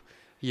here, up, right?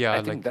 yeah, I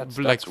think like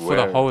that's for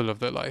the where whole of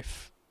their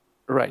life.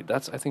 right.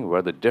 That's I think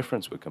where the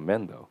difference would come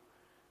in though,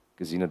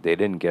 because they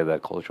didn't get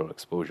that cultural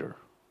exposure.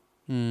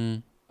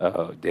 Mm.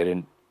 They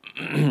didn't,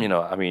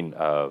 I mean,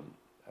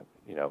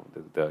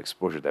 the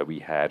exposure that we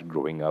had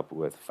growing up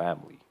with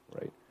family,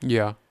 right?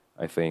 Yeah.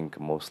 I think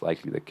most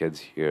likely the kids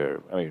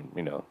here, I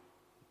mean,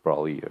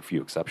 probably a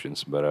few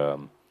exceptions, but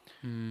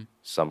Mm.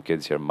 some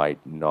kids here might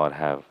not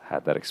have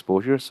had that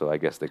exposure. So I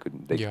guess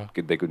Yeah.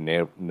 they could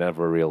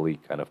never really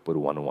kind of put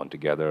one on one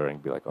together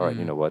and be like, all right,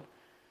 you Mm. know what?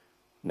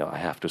 No, I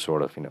have to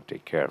sort of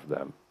take care of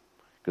them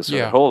because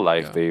their Yeah. whole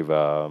life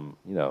Yeah.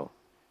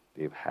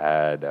 they've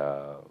had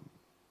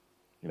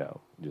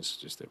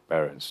just their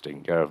parents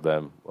taking care of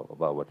them, blah blah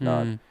blah,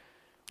 whatnot. Mm.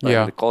 But I mean,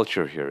 Yeah. the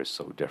culture here is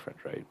so different,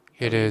 right?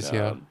 I It mean, is.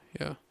 Yeah.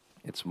 Yeah.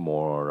 it's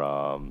more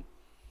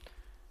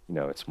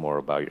it's more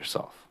about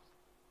yourself.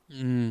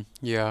 Mm.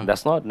 Yeah. And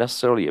that's not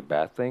necessarily a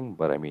bad thing,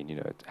 but I mean,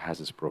 it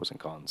has its pros and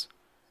cons.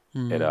 It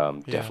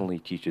Mm. Yeah. definitely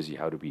teaches you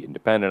how to be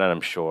independent, and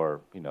I'm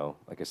sure,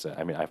 like I said,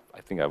 I mean,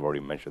 I think I've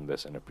already mentioned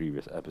this in a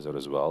previous episode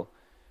as well.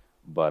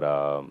 But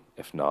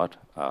if not,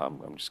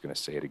 I'm just gonna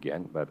say it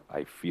again. But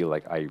I feel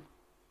like I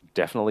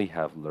definitely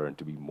have learned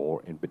to be more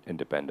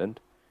independent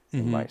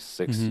in my Mhm.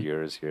 Mhm.6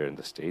 years here in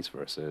the States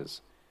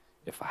versus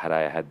if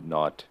I had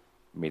not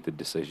made the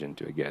decision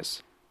to, I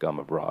guess, come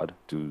abroad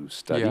to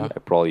study, Yeah. I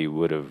probably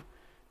would have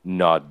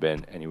not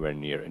been anywhere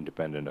near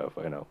independent of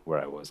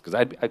where I was because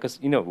I guess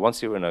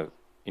once you're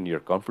in your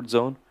comfort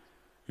zone,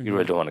 you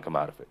really Mhm. don't want to come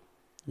out of it.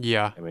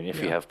 Yeah. I mean, if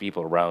you Yeah. have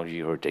people around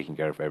you who are taking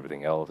care of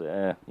everything else,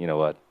 you know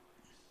what?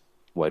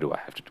 Why do I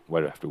have to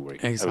worry?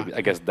 I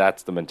Exactly. guess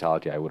that's the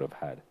mentality I would have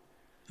had.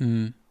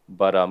 Mm.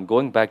 But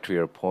going back to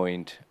your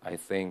point, I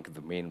think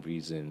the main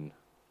reason,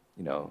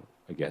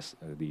 I guess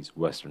these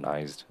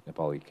westernized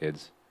Nepali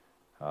kids,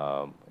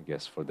 I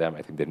guess for them,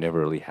 I think they never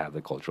really had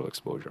the cultural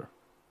exposure,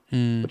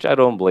 Mm. which I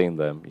don't blame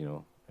them.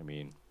 I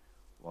mean,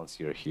 once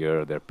you're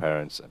here, their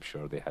parents, I'm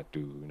sure they had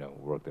to,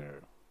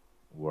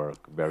 work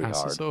very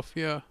Asses hard. off.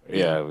 Yeah. Yeah.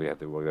 Yeah, we had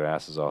to work their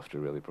asses off to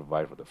really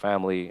provide for the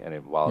family,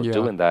 and while Yeah.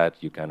 doing that,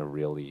 you kind of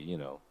really,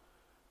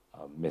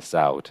 miss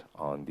out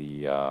on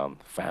the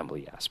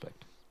family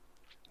aspect,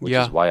 which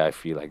is Yeah. why I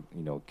feel like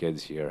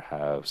kids here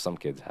have some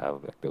kids have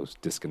like those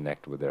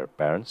disconnect with their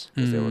parents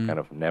because they were Mm. kind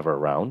of never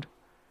around,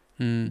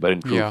 Mm. but in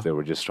truth Yeah. they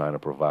were just trying to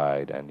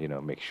provide and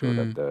make sure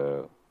that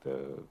Mm.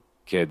 the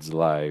kids'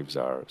 lives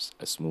are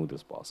as smooth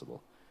as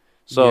possible.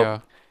 So Yeah.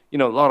 a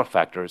lot of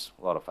factors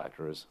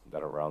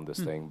that are around this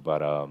Mm. thing,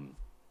 but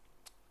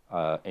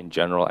in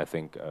general, I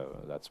think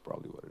that's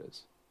probably what it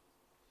is.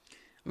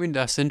 I mean,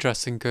 that's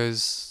interesting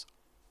because,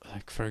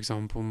 like, for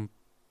example,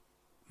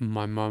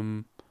 my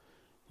mum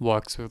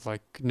works with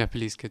like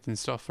Nepalese kids and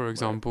stuff, for Right,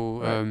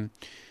 example, right.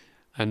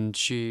 and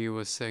she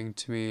was saying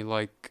to me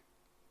like,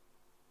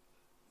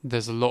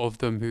 there's a lot of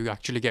them who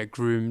actually get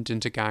groomed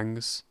into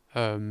gangs,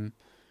 Oh,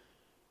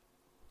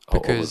 over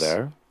because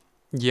there.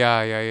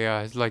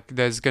 yeah. It's like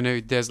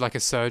there's like a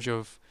surge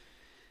of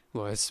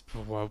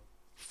well,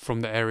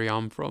 from the area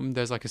I'm from,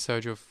 there's like a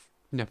surge of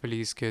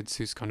Nepalese kids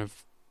who's kind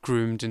of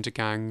groomed into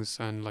gangs,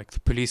 and like the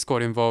police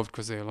got involved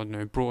because they, I don't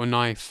know, brought a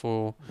knife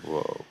or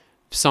Whoa.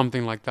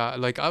 something like that.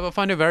 Like I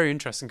find it very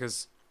interesting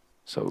because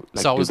So,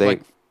 so like, I was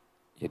like,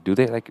 do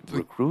they like like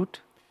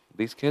recruit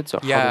these kids, or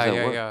how does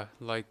that work? yeah.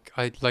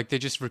 Like they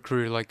just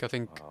recruit. Like I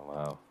think Oh,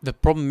 wow. the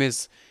problem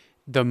is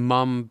the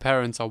mum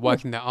parents are Hmm.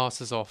 working their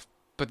asses off,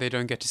 but they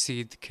don't get to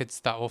see the kids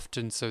that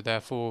often, so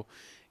therefore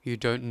you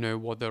don't know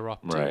what they're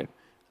up to. Right.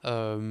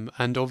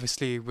 And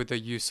obviously with the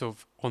use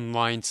of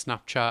online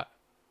Snapchat,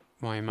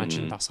 well, I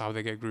imagine Mm. that's how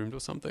they get groomed or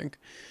something.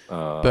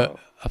 Uh, But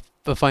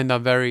I find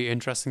that very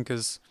interesting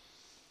because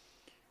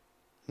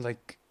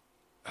like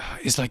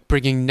it's like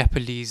bringing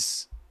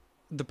Nepalese.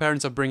 The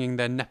parents are bringing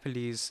their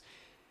Nepalese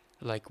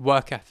like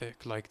work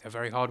ethic, like they're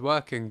very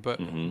hardworking, but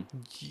Hmm.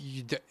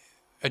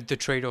 the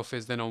trade-off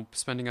is they're not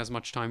spending as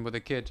much time with the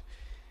kid,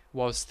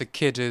 whilst the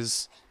kid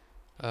is,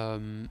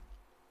 um,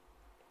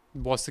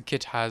 whilst the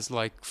kid has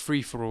like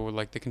free for all,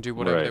 like they can do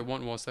whatever they Right.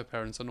 want whilst their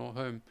parents are not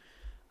home.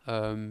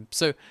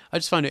 So I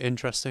just find it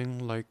interesting.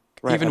 Like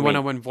Right. I even when I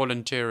mean, went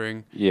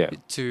volunteering yeah.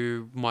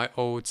 to my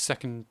old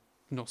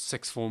not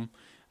sixth form,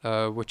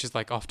 which is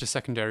like after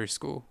secondary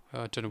school.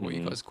 I don't know what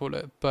you Hmm. guys call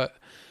it, but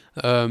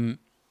um,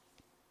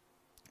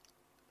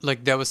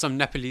 like there were some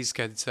Nepalese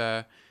kids.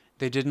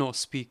 They did not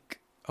speak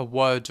a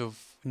word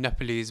of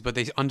Nepalese, but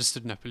they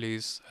understood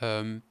Nepalese.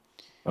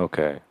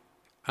 Okay.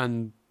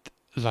 And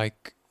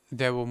like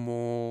they were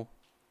more,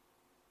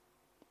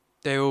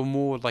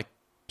 like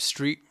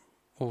street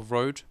or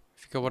road,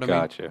 if you get what I mean.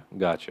 Gotcha.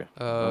 Gotcha.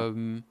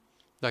 Uh-huh.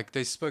 Like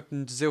they spoke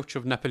zilch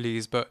of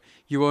Nepalese, but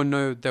you won't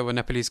know they were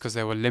Nepalese because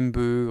they were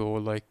Limbu or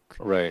like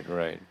Right.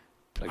 Right.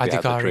 Like they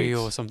have the Adigari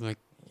or traits. something like.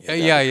 They have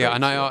Yeah, the yeah,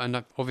 and traits.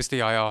 Yeah.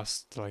 obviously I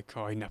asked like,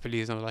 "Oh, are you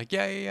Nepalese?" And I was like,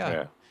 "Yeah, yeah, yeah."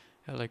 Yeah.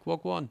 They're like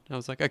Wagwan. I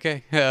was like,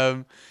 "Okay."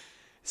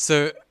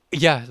 So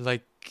yeah,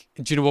 like,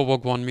 do you know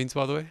what Wagwan means,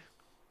 by the way?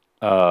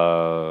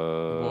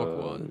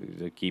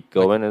 Wagwan, Keep like,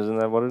 going. Isn't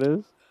that what it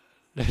is?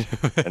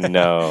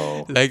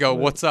 No. like, No.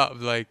 what's up?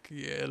 Like,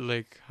 yeah,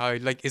 like how,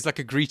 like it's like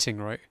a greeting,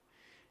 right?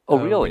 Oh,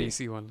 When you really?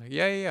 see one, like,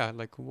 yeah, yeah, yeah,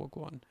 like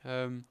Wagwan.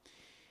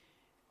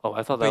 Oh,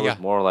 I thought But that was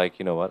yeah, more like,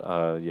 you know what?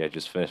 Yeah,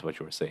 just finish what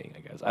you were saying, I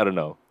guess. I don't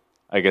know.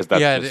 I guess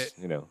that's yeah, just,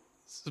 you know,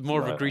 it's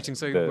more of a uh, greeting.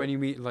 So the when you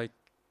meet like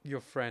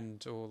your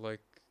friend or like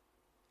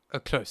a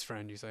close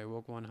friend, you say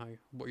Wagwan, how,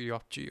 what are you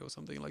up to, or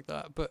something like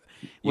that. But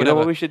You know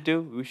what whatever. we should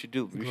do? We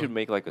Go should on.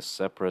 make like a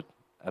separate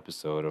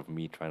episode of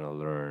me trying to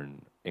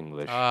learn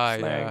English Ah,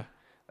 slang. yeah,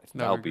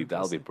 that would be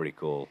That'll be interesting. pretty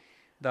cool.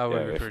 That Yeah,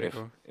 would be pretty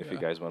cool. if you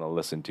Yeah. guys want to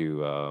listen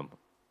to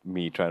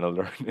me trying to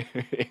learn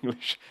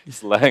English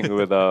slang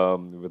with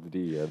the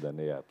D, then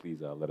yeah,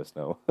 please let us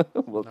know.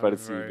 We'll That try would to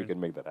be see if we very. can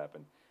make that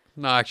happen.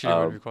 No, actually, it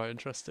would be Um, quite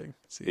interesting.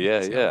 yeah,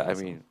 See how yeah. it I goes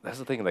on. mean, that's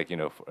the thing. Like,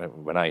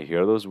 when I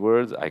hear those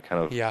words, I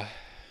kind of Yeah.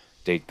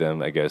 take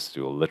them, I guess,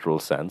 to a literal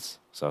sense.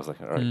 So I was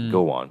like, all right, Mm.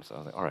 go on. So I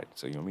was like, all right,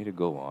 so you want me to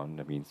go on?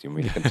 That means you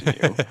want me to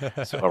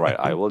continue. So all right,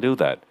 I will do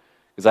that.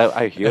 Because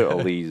I hear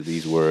all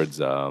these words,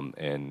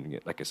 and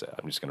like I said,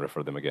 I'm just gonna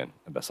refer them again.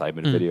 The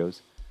Simon Mm. videos,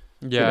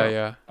 you Yeah, know,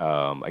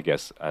 yeah. I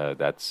guess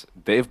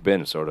they've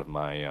been sort of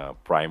my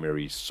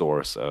primary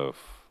source of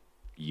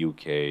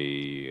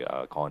UK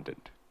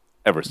content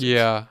ever since.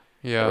 Yeah,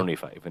 I yeah. don't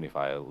know even if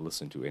I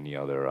listen to any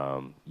other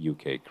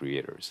UK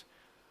creators.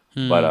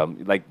 But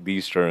Mm. like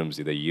these terms,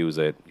 they use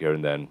it here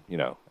and then,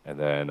 and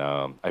then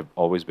I've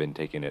always been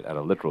taking it at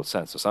a literal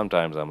sense. So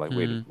sometimes I'm like,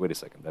 Mm. wait a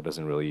second, that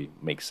doesn't really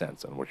make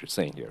sense on what you're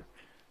saying here.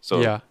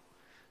 So Yeah.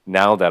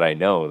 now that I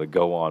know that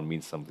go on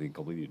means something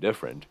completely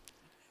different,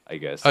 I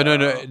guess. Oh no,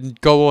 no,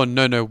 go on.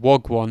 No, no,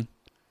 Wagwan.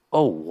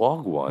 Oh,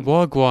 Wagwan.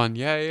 Wagwan.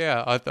 Yeah,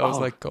 yeah. I was Oh,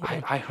 like, go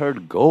on. I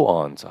heard go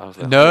on, so I was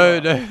like, hold No,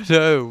 on. no,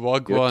 no, You're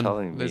Wagwan.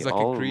 telling me There's like a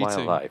all my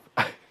greeting. life.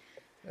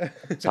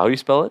 So how do you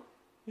spell it?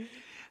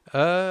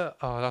 Oh,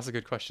 that's a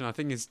good question. I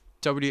think it's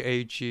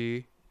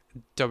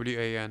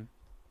Wagwan.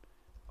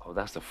 Oh,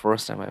 that's the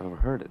first time I've ever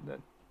heard it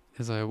then.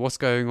 It's like, what's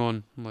going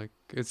on? Like,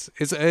 it's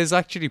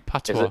actually Is it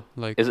patois.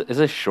 Like, is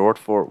it short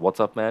for what's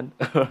up, man?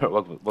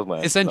 What man? No.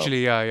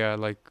 essentially, yeah, yeah.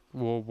 Like,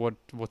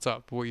 what's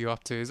up? What you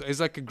up to? It's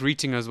like a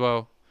greeting as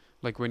well.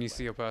 Like when you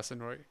see a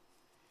person, right?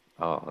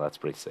 Oh, that's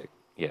pretty sick.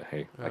 Yeah,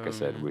 hey, like I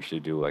said, Um, we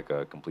should do like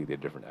a completely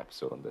different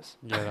episode on this.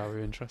 Yeah, that would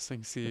be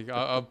interesting. See,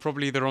 I'm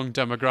probably the wrong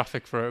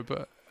demographic for it,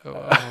 but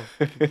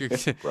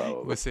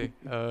Bro. we'll see.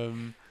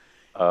 Um,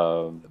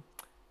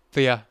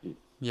 But yeah, y-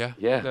 yeah,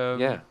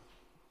 yeah.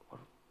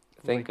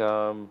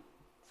 I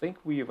think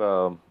we've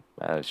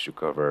managed to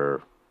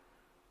cover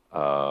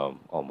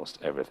almost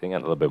everything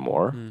and a little bit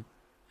more. Mm,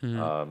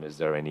 mm, Is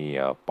there any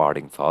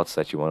parting thoughts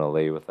that you want to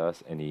lay with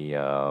us? Any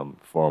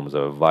forms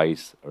of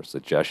advice or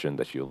suggestion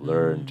that you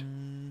learned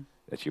mm.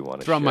 that you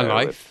want to Throughout my share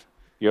with life,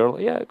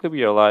 it could be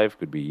your life,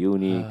 could be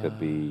uni, could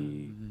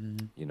be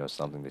um,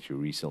 something that you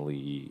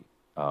recently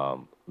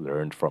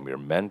learned from your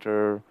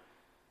mentor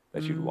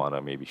that you'd mm, want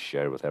to maybe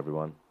share with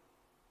everyone.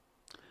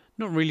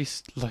 not really.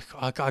 Like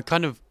I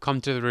kind of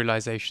come to the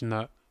realization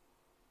that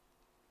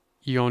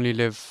you only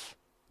live.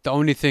 The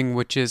only thing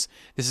which is,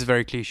 this is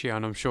very cliche,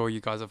 and I'm sure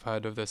you guys have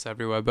heard of this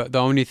everywhere, but the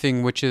only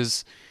thing which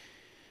is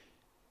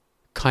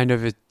kind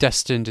of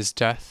destined is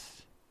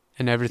death,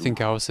 and everything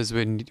else is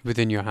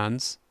within your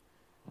hands.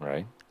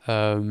 Right.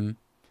 And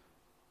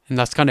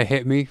that's kind of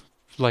hit me,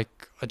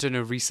 like, I don't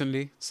know,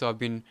 recently. So I've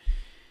been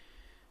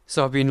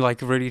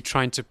like really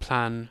trying to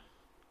plan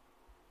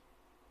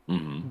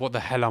Mm-hmm. what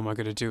the hell am I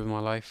going to do with my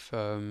life,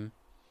 in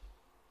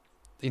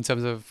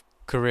terms of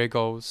career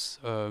goals,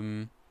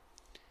 in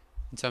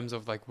terms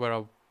of like where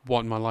I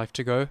want my life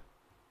to go.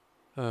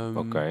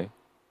 Okay.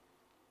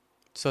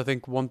 So I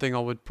think one thing I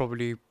would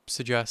probably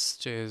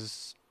suggest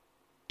is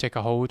take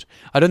a hold.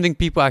 I don't think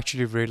people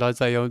actually realize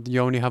that you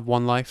only have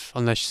one life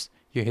unless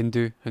you're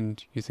Hindu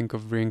and you think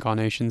of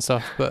reincarnation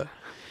stuff. But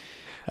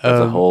That's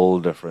a whole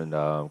different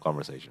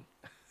conversation.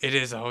 it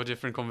is a whole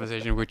different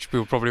conversation, which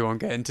we probably won't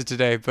get into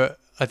today. But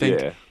I think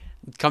Yeah.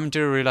 coming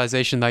to a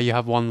realization that you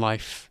have one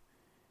life,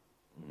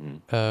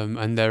 Mhm.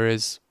 and there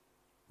is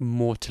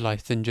more to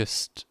life than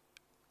just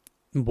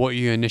what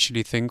you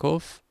initially think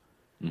of,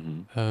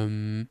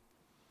 Mhm.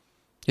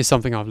 is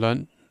something I've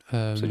learned.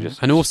 So just,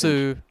 And just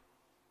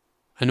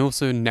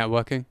also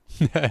networking,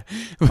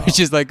 which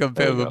is like a bit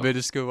there you of a go.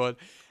 minuscule one.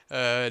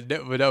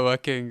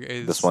 Networking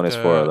This is one is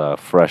for the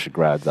fresh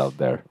grads out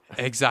there.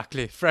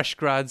 exactly fresh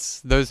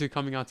grads, those who are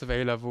coming out of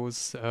A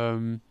levels,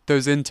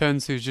 those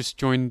interns who just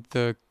joined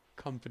the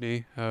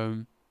company.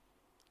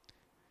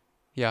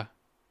 Yeah,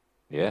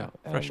 Yeah,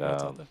 fresh and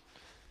grads out there.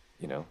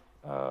 you know,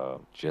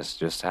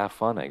 just have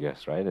fun, I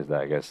guess, right? Is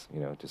that, I guess,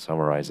 to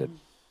summarize it,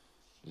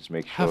 just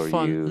make Have sure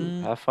fun.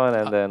 you have fun,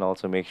 and Uh, then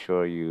also make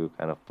sure you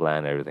kind of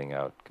plan everything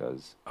out,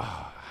 because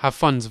have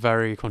fun's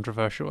very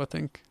controversial. I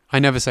think I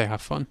never say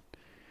have fun.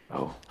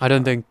 oh, I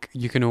don't think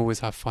you can always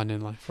have fun in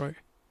life, right?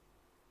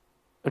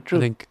 I true,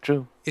 think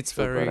true, it's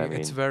true, but I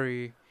it's mean,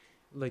 very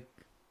like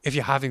if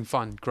you're having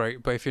fun,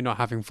 great. But if you're not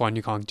having fun,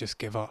 you can't just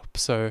give up.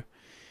 So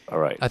all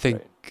right, I think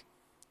right.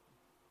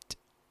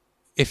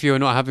 if you're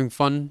not having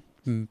fun,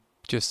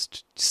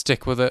 just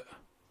stick with it.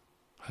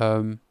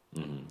 Mhm.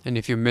 And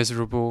if you're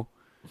miserable,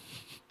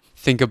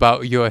 think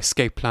about your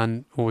escape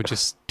plan or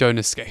just don't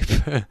escape.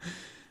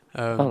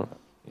 Oh,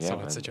 yeah, So I'd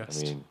man. I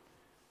suggest. mean,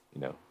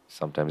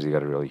 sometimes you got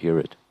to really hear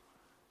it.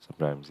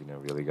 Sometimes,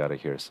 really got to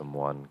hear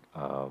someone,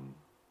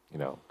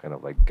 kind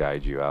of like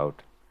guide you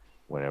out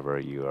whenever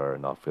you are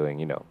not feeling,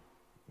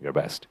 your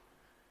best.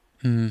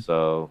 Mm.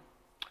 So,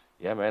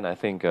 yeah, man, I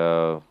think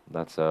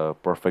that's a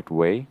perfect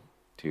way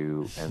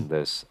to end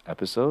this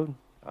episode.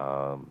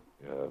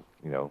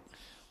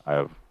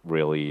 I've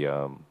really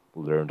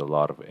learned a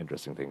lot of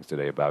interesting things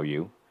today about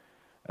you,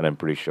 and I'm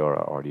pretty sure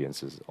our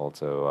audience is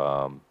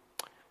also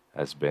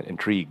has been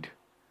intrigued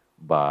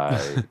by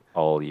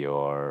all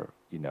your,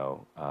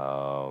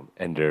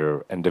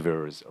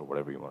 endeavors, or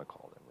whatever you want to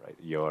call them, right?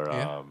 Your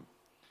Yeah.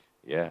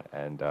 yeah,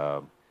 and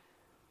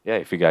yeah,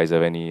 if you guys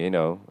have any,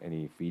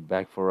 any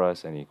feedback for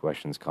us, any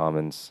questions,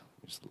 comments,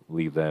 just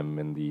leave them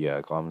in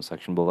the comment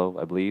section below,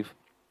 I believe.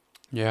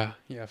 Yeah.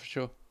 Yeah, for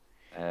sure.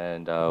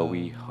 And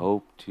we Um,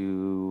 hope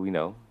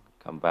to,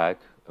 come back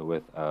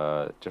with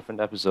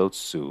different episodes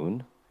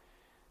soon.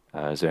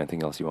 Is there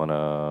anything else you want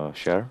to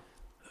share?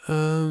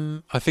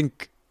 I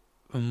think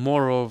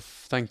more of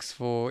thanks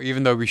for,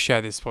 even though we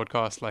share this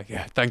podcast, like,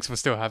 yeah, thanks for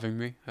still having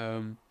me.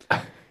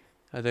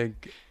 I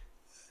think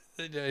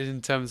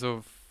in terms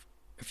of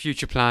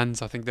future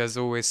plans, I think there's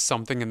always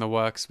something in the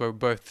works. We're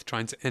both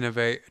trying to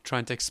innovate,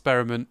 trying to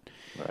experiment.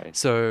 Right.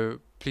 So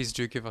please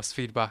do give us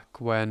feedback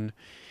when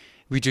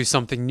we do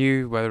something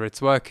new, whether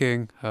it's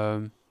working.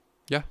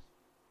 Yeah.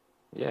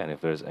 Yeah, and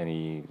if there's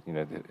any,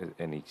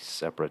 any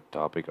separate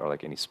topic, or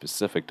like any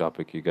specific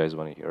topic you guys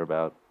want to hear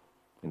about,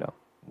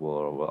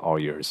 we're all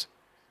yours.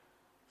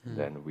 Mm.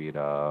 Then we'd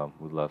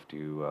love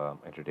to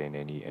entertain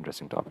any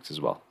interesting topics as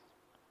well.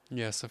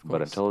 Yes, of But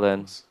course. until Of then,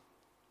 course.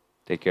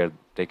 take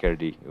care,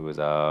 D. It was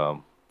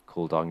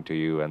cool talking to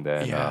you, and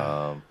then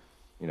Yeah.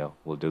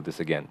 we'll do this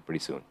again pretty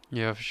soon.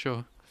 Yeah, for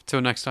sure. Till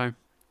next time.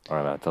 All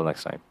right, man. Until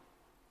next time,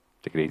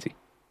 take it easy.